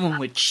 and then everyone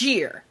would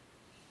cheer.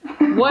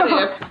 What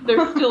if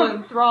they're still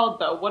enthralled,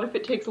 though? What if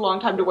it takes a long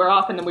time to wear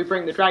off, and then we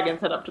bring the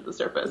dragon's head up to the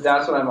surface?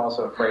 That's what I'm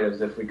also afraid of,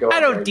 is if we go... I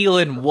don't deal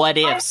in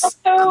what-ifs,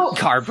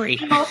 Carberry.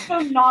 I'm also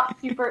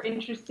not super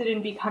interested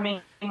in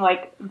becoming,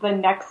 like, the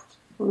next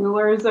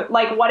rulers.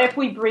 Like, what if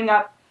we bring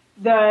up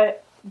the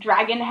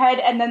dragon head,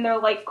 and then they're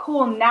like,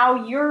 cool,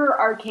 now you're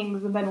our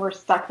kings, and then we're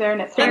stuck there,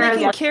 and it's... Then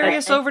they can carry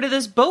us over to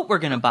this boat we're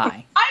gonna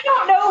buy. I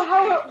don't know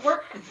how it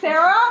works,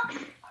 Sarah!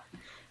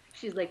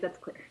 She's like, that's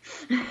clear.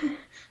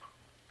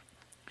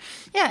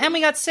 Yeah, and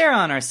we got Sarah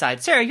on our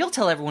side. Sarah, you'll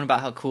tell everyone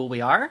about how cool we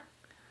are.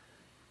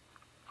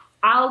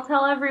 I'll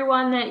tell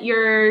everyone that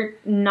you're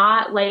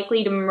not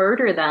likely to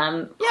murder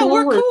them. Yeah,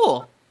 we're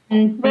cool.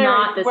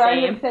 Not the I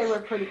same. would say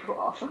we're pretty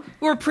cool.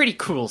 We're pretty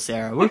cool,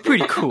 Sarah. We're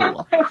pretty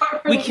cool.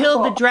 We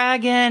killed the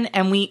dragon,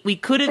 and we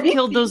could have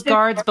killed those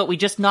guards, but we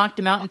just knocked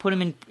him out and put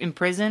him in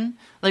prison.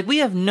 Like, we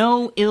have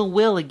no ill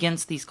will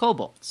against these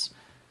kobolds.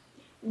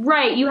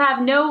 Right, you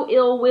have no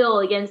ill will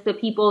against the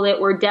people that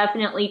were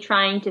definitely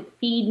trying to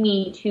feed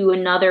me to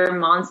another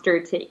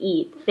monster to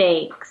eat.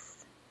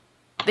 Thanks.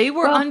 They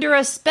were under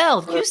a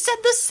spell. You said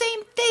the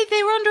same thing.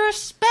 They were under a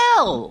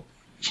spell.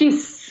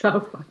 She's so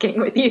fucking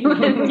with you,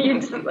 and you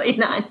just like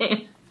not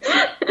name.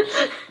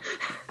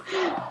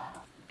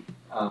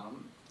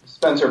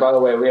 Spencer, by the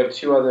way, we have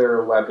 2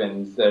 other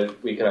weapons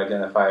that we could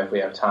identify if we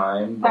have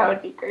time. That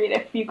would be great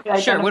if you could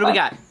identify. Sure, what do we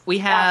got? We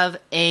have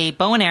a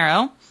bow and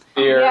arrow.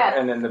 Spear, Yes.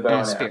 and then the bow And a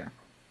and arrow. spear.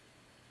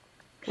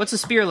 What's a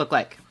spear look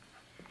like?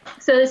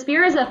 So the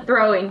spear is a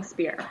throwing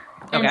spear,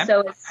 and Okay.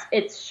 so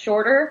it's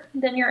shorter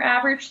than your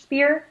average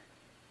spear,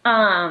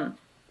 and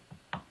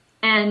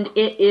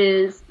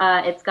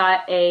it's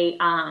got a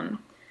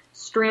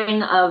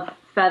string of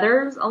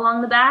feathers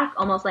along the back,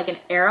 almost like an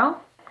arrow,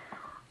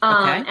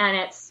 Okay. and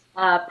it's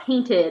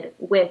painted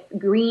with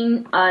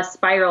green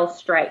spiral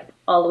stripe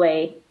all the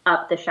way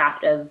up the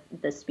shaft of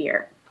the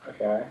spear.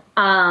 Okay.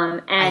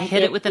 And I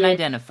hit it with an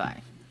identify.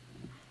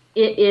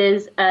 It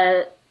is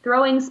a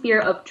throwing spear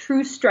of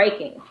true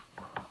striking.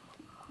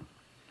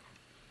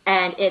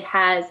 And it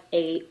has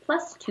a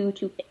 +2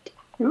 to hit.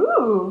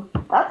 Ooh,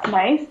 that's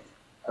nice.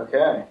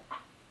 Okay.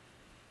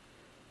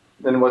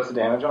 Then what's the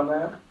damage on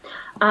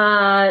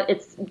that?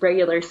 It's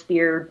regular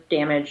spear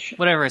damage.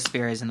 Whatever a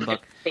spear is in the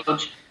book.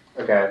 Stage.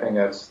 Okay, I think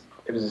if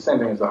it's the same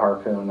thing as the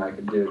harpoon, I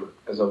could do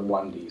as a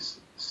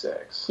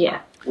 1d6.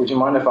 Yeah. Would you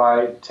mind if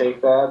I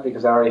take that?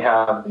 Because I already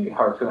have the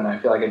harpoon. I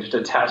feel like I just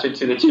attach it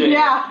to the chain.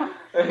 Yeah,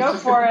 go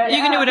for it. You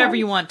can do whatever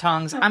you want,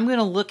 Tongs. I'm going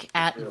to look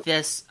at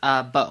this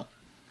bow.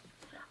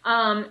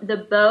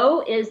 The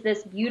bow is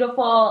this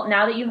beautiful,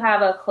 now that you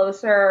have a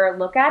closer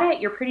look at it,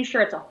 you're pretty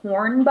sure it's a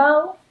horn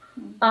bow.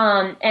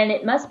 And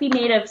it must be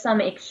made of some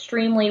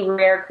extremely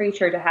rare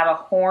creature to have a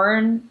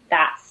horn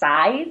that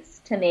size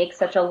to make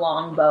such a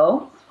long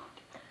bow.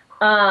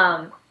 Stay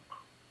out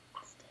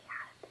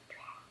of the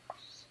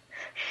trash.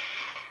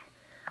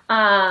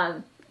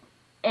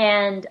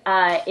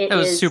 That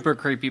was super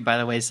creepy, by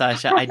the way,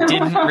 Sasha. I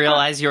didn't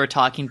realize you were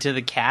talking to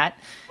the cat.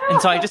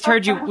 And so I just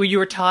heard you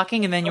were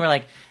talking, and then you were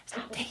like,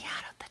 stay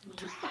out of the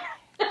trash.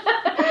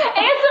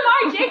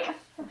 ASMR, Jake!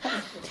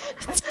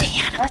 Stay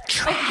out of the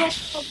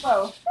trash.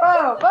 Whoa,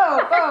 whoa, whoa,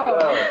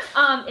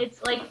 whoa. It's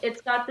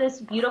got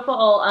this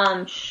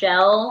beautiful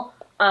shell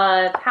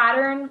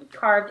pattern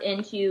carved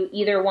into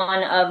either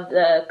one of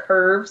the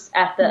curves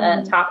at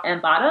the top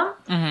and bottom,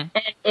 and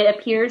it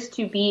appears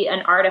to be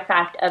an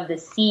artifact of the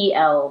sea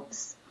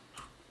elves.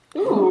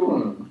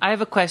 Ooh. I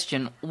have a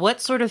question.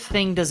 What sort of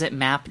thing does it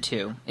map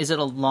to? Is it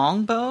a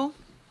longbow?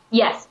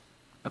 Yes.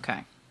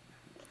 Okay.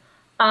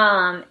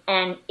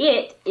 And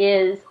it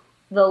is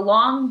the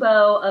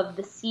longbow of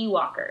the Sea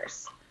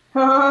Walkers.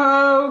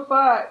 Oh,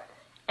 fuck.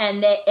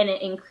 And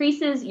it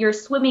increases your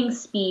swimming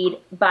speed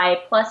by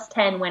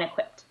 +10 when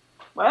equipped.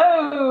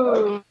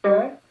 Whoa.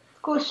 Okay.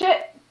 Cool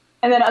shit.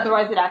 And then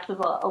otherwise it acts as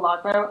a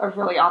longbow, a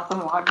really awesome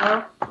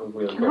longbow.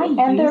 Really Can I good.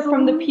 And they're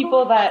from the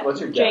people that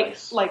What's your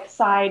Jake's dex? like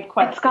side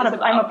quest. It's got is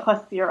I'm about. a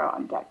 +0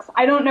 on Dex.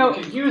 I don't know.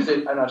 You could use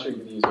it. I'm not sure you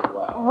could use it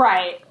well.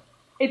 Right.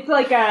 It's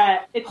like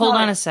a. It's Hold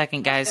not on like- a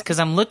second, guys, because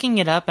I'm looking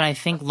it up, and I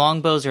think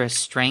longbows are a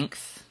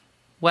strength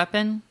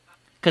weapon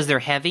because they're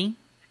heavy.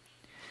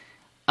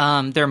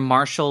 They're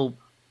martial.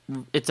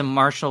 It's a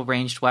martial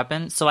ranged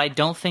weapon, so I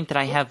don't think that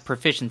I have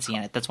proficiency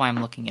in it. That's why I'm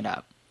looking it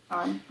up.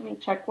 Let me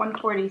check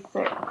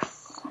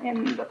 146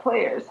 in the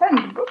player's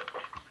handbook.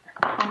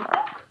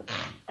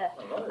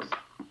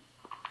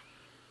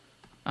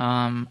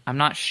 I'm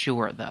not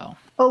sure though.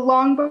 A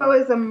longbow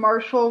is a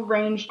martial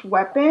ranged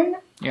weapon.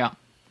 Yeah,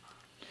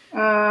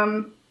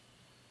 Um,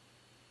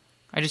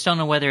 I just don't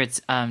know whether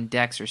it's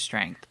dex or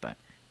strength, but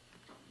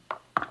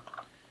I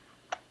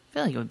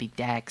feel like it would be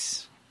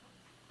dex.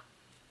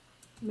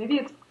 maybe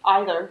it's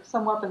either.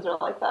 Some weapons are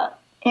like that.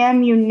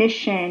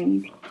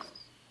 Ammunition.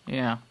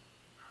 Yeah.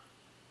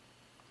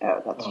 Oh,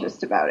 that's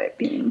just about it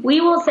being. We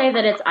will say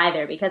that it's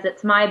either because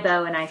it's my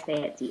bow and I say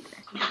it's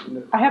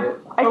either.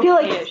 I feel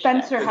like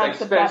Spencer It's has like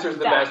the Spencer's best.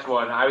 the best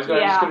one. I was going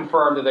to Yeah. just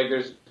confirm that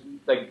there's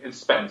it's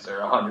Spencer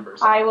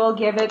 100%. I will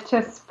give it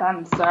to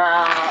Spencer.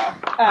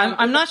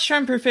 I'm not sure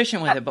I'm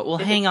proficient with it, but we'll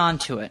hang on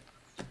to it.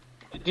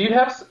 Do you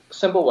have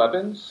simple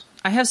weapons?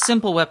 I have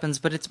simple weapons,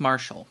 but it's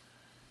martial.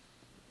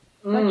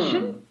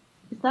 Is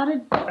that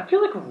a... I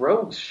feel like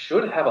rogues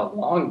should have a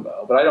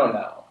longbow, but I don't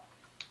know.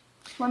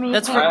 Let me.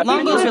 That's for I-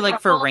 longbows are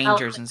like for Elf,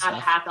 rangers and not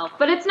stuff. half elf.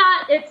 But it's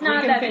not We that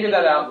can big figure a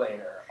that deal. out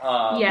later.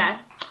 Yeah.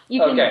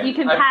 You okay.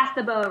 can I- pass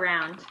the bow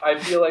around. I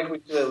feel like we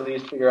should at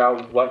least figure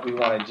out what we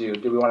want to do.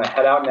 Do we want to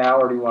head out now,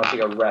 or do we want to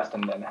take a rest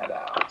and then head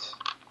out?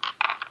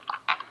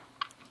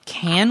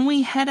 Can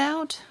we head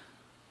out?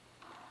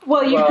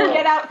 Well, you Well, can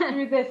get out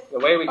through this The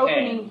way we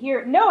opening came.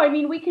 here. No, I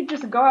mean we could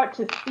just go out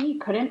to sea,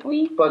 couldn't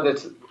we? But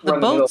it's, The we're in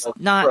the boat's middle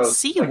of not roads,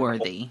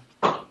 seaworthy.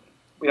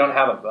 We don't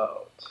have a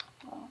boat.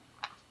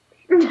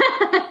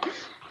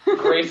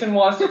 Grayson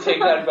wants to take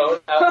that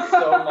boat out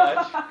so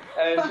much,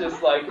 and it's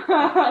just like,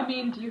 I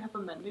mean, do you have a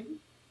mending?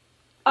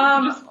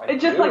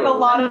 It's just do. like a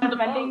lot of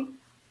mending.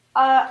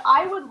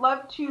 I would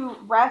love to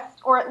rest,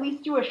 or at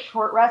least do a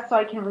short rest, so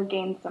I can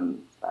regain some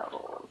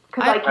spells.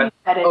 Because I can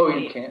meditate. oh,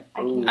 you can't. I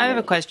can Ooh. I have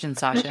a question, We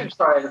Sasha. should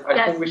try. I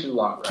Yes. think we should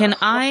long rest. Can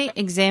I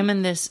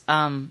examine this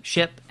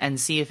ship and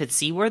see if it's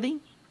seaworthy?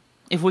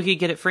 If we could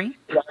get it free?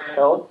 Can I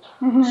help?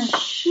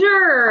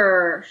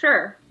 Sure.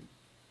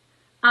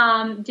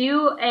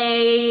 Do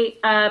a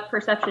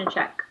perception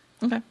check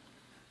Okay.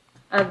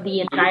 of the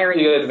You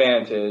entirety. get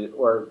advantage,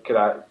 or could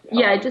I?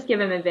 Yeah, just give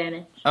him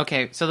advantage.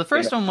 Okay, so the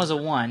first one was a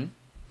 1,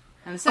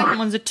 and the second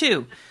one's a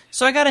 2.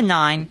 So I got a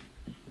 9.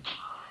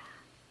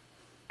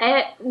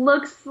 It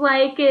looks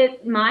like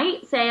it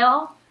might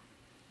sail.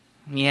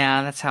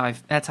 Yeah, that's how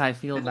I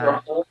feel Is there a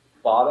about it. hole at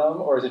the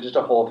bottom, or is it just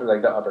a hole through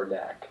like the upper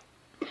deck?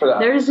 For the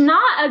There's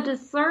not a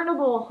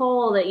discernible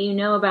hole that you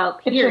know about,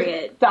 It's just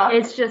period. stuck.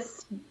 It's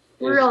just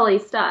really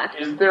stuck.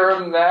 Is there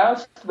a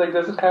mast? Like,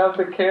 does it have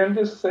the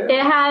canvas sail?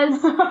 It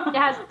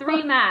has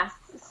 3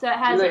 masts, so it Do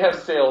has they have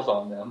sails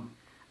on them?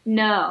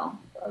 no.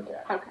 Okay.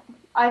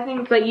 I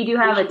think. But you do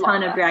have we a should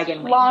ton long of rest.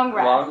 dragon wings. Long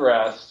rest. Long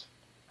rest.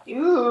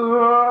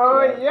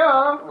 Ooh,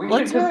 yeah. We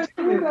Let's- could just,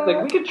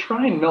 we could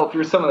try and melt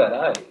through some of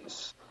that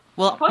ice.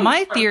 Well,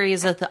 my theory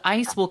is that the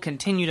ice will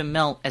continue to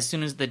melt as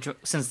soon as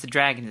since the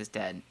dragon is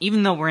dead,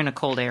 even though we're in a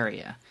cold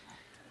area.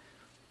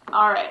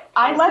 All right.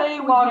 I Let's say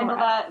we long handle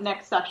rest. that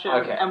next session,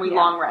 Okay. and we Yeah.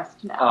 long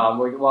rest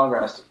now. We long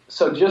rest.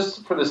 So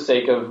just for the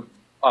sake of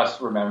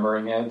us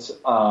remembering it,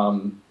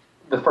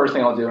 the first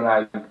thing I'll do when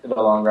I do the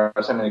long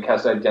rest, I'm going to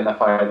cast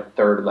Identified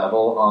third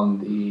level on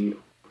the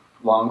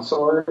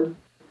longsword.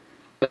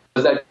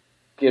 Does that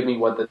give me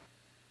what the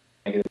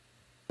negative?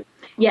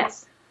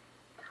 Yes.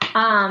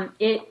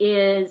 It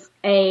is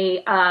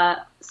a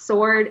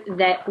sword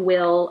that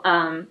will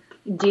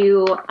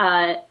do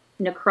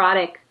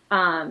necrotic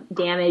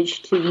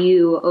damage to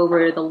you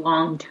over the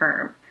long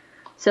term.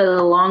 So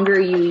the longer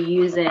you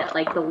use it,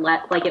 like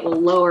it will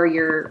lower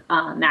your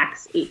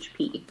max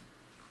HP.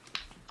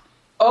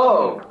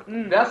 Oh,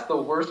 that's the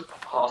worst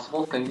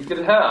possible thing you could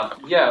have.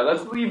 Yeah,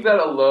 let's leave that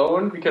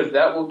alone because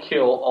that will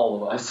kill all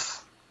of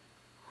us.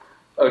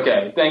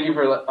 Okay, thank you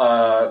for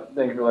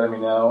letting me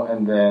know,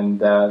 and then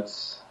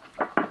that's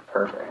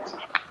perfect.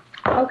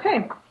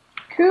 Okay.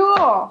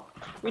 Cool.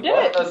 We did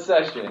What it. a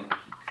session.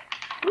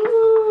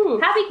 Woo.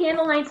 Happy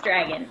Candle Knights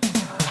Dragon.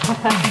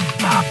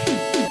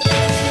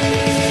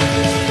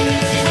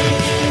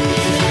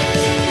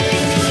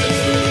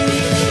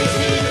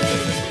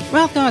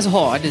 Hrothgar's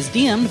Horde is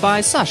DM'd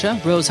by Sasha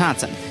Rose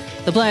Hansen.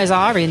 The players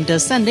are, in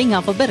descending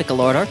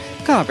alphabetical order,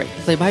 Carberry,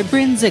 played by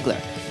Bryn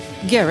Ziegler,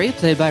 Gary,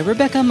 played by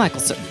Rebecca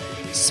Michelson,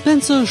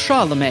 Spencer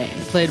Charlemagne,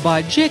 played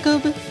by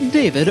Jacob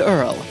David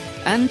Earl,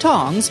 and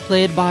Tongs,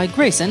 played by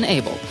Grayson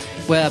Abel.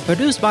 We're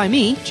produced by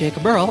me,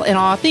 Jacob Earl, and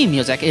our theme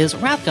music is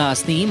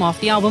Hrothgar's theme off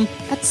the album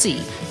At Sea,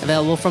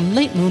 available from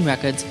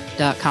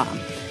LateMoonRecords.com.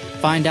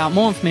 Find out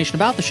more information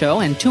about the show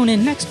and tune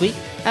in next week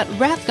at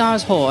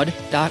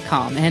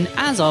RathgarsHorde.com. And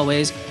as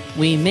always,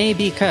 we may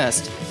be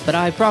cursed, but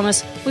I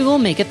promise we will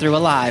make it through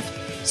alive.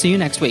 See you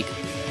next week.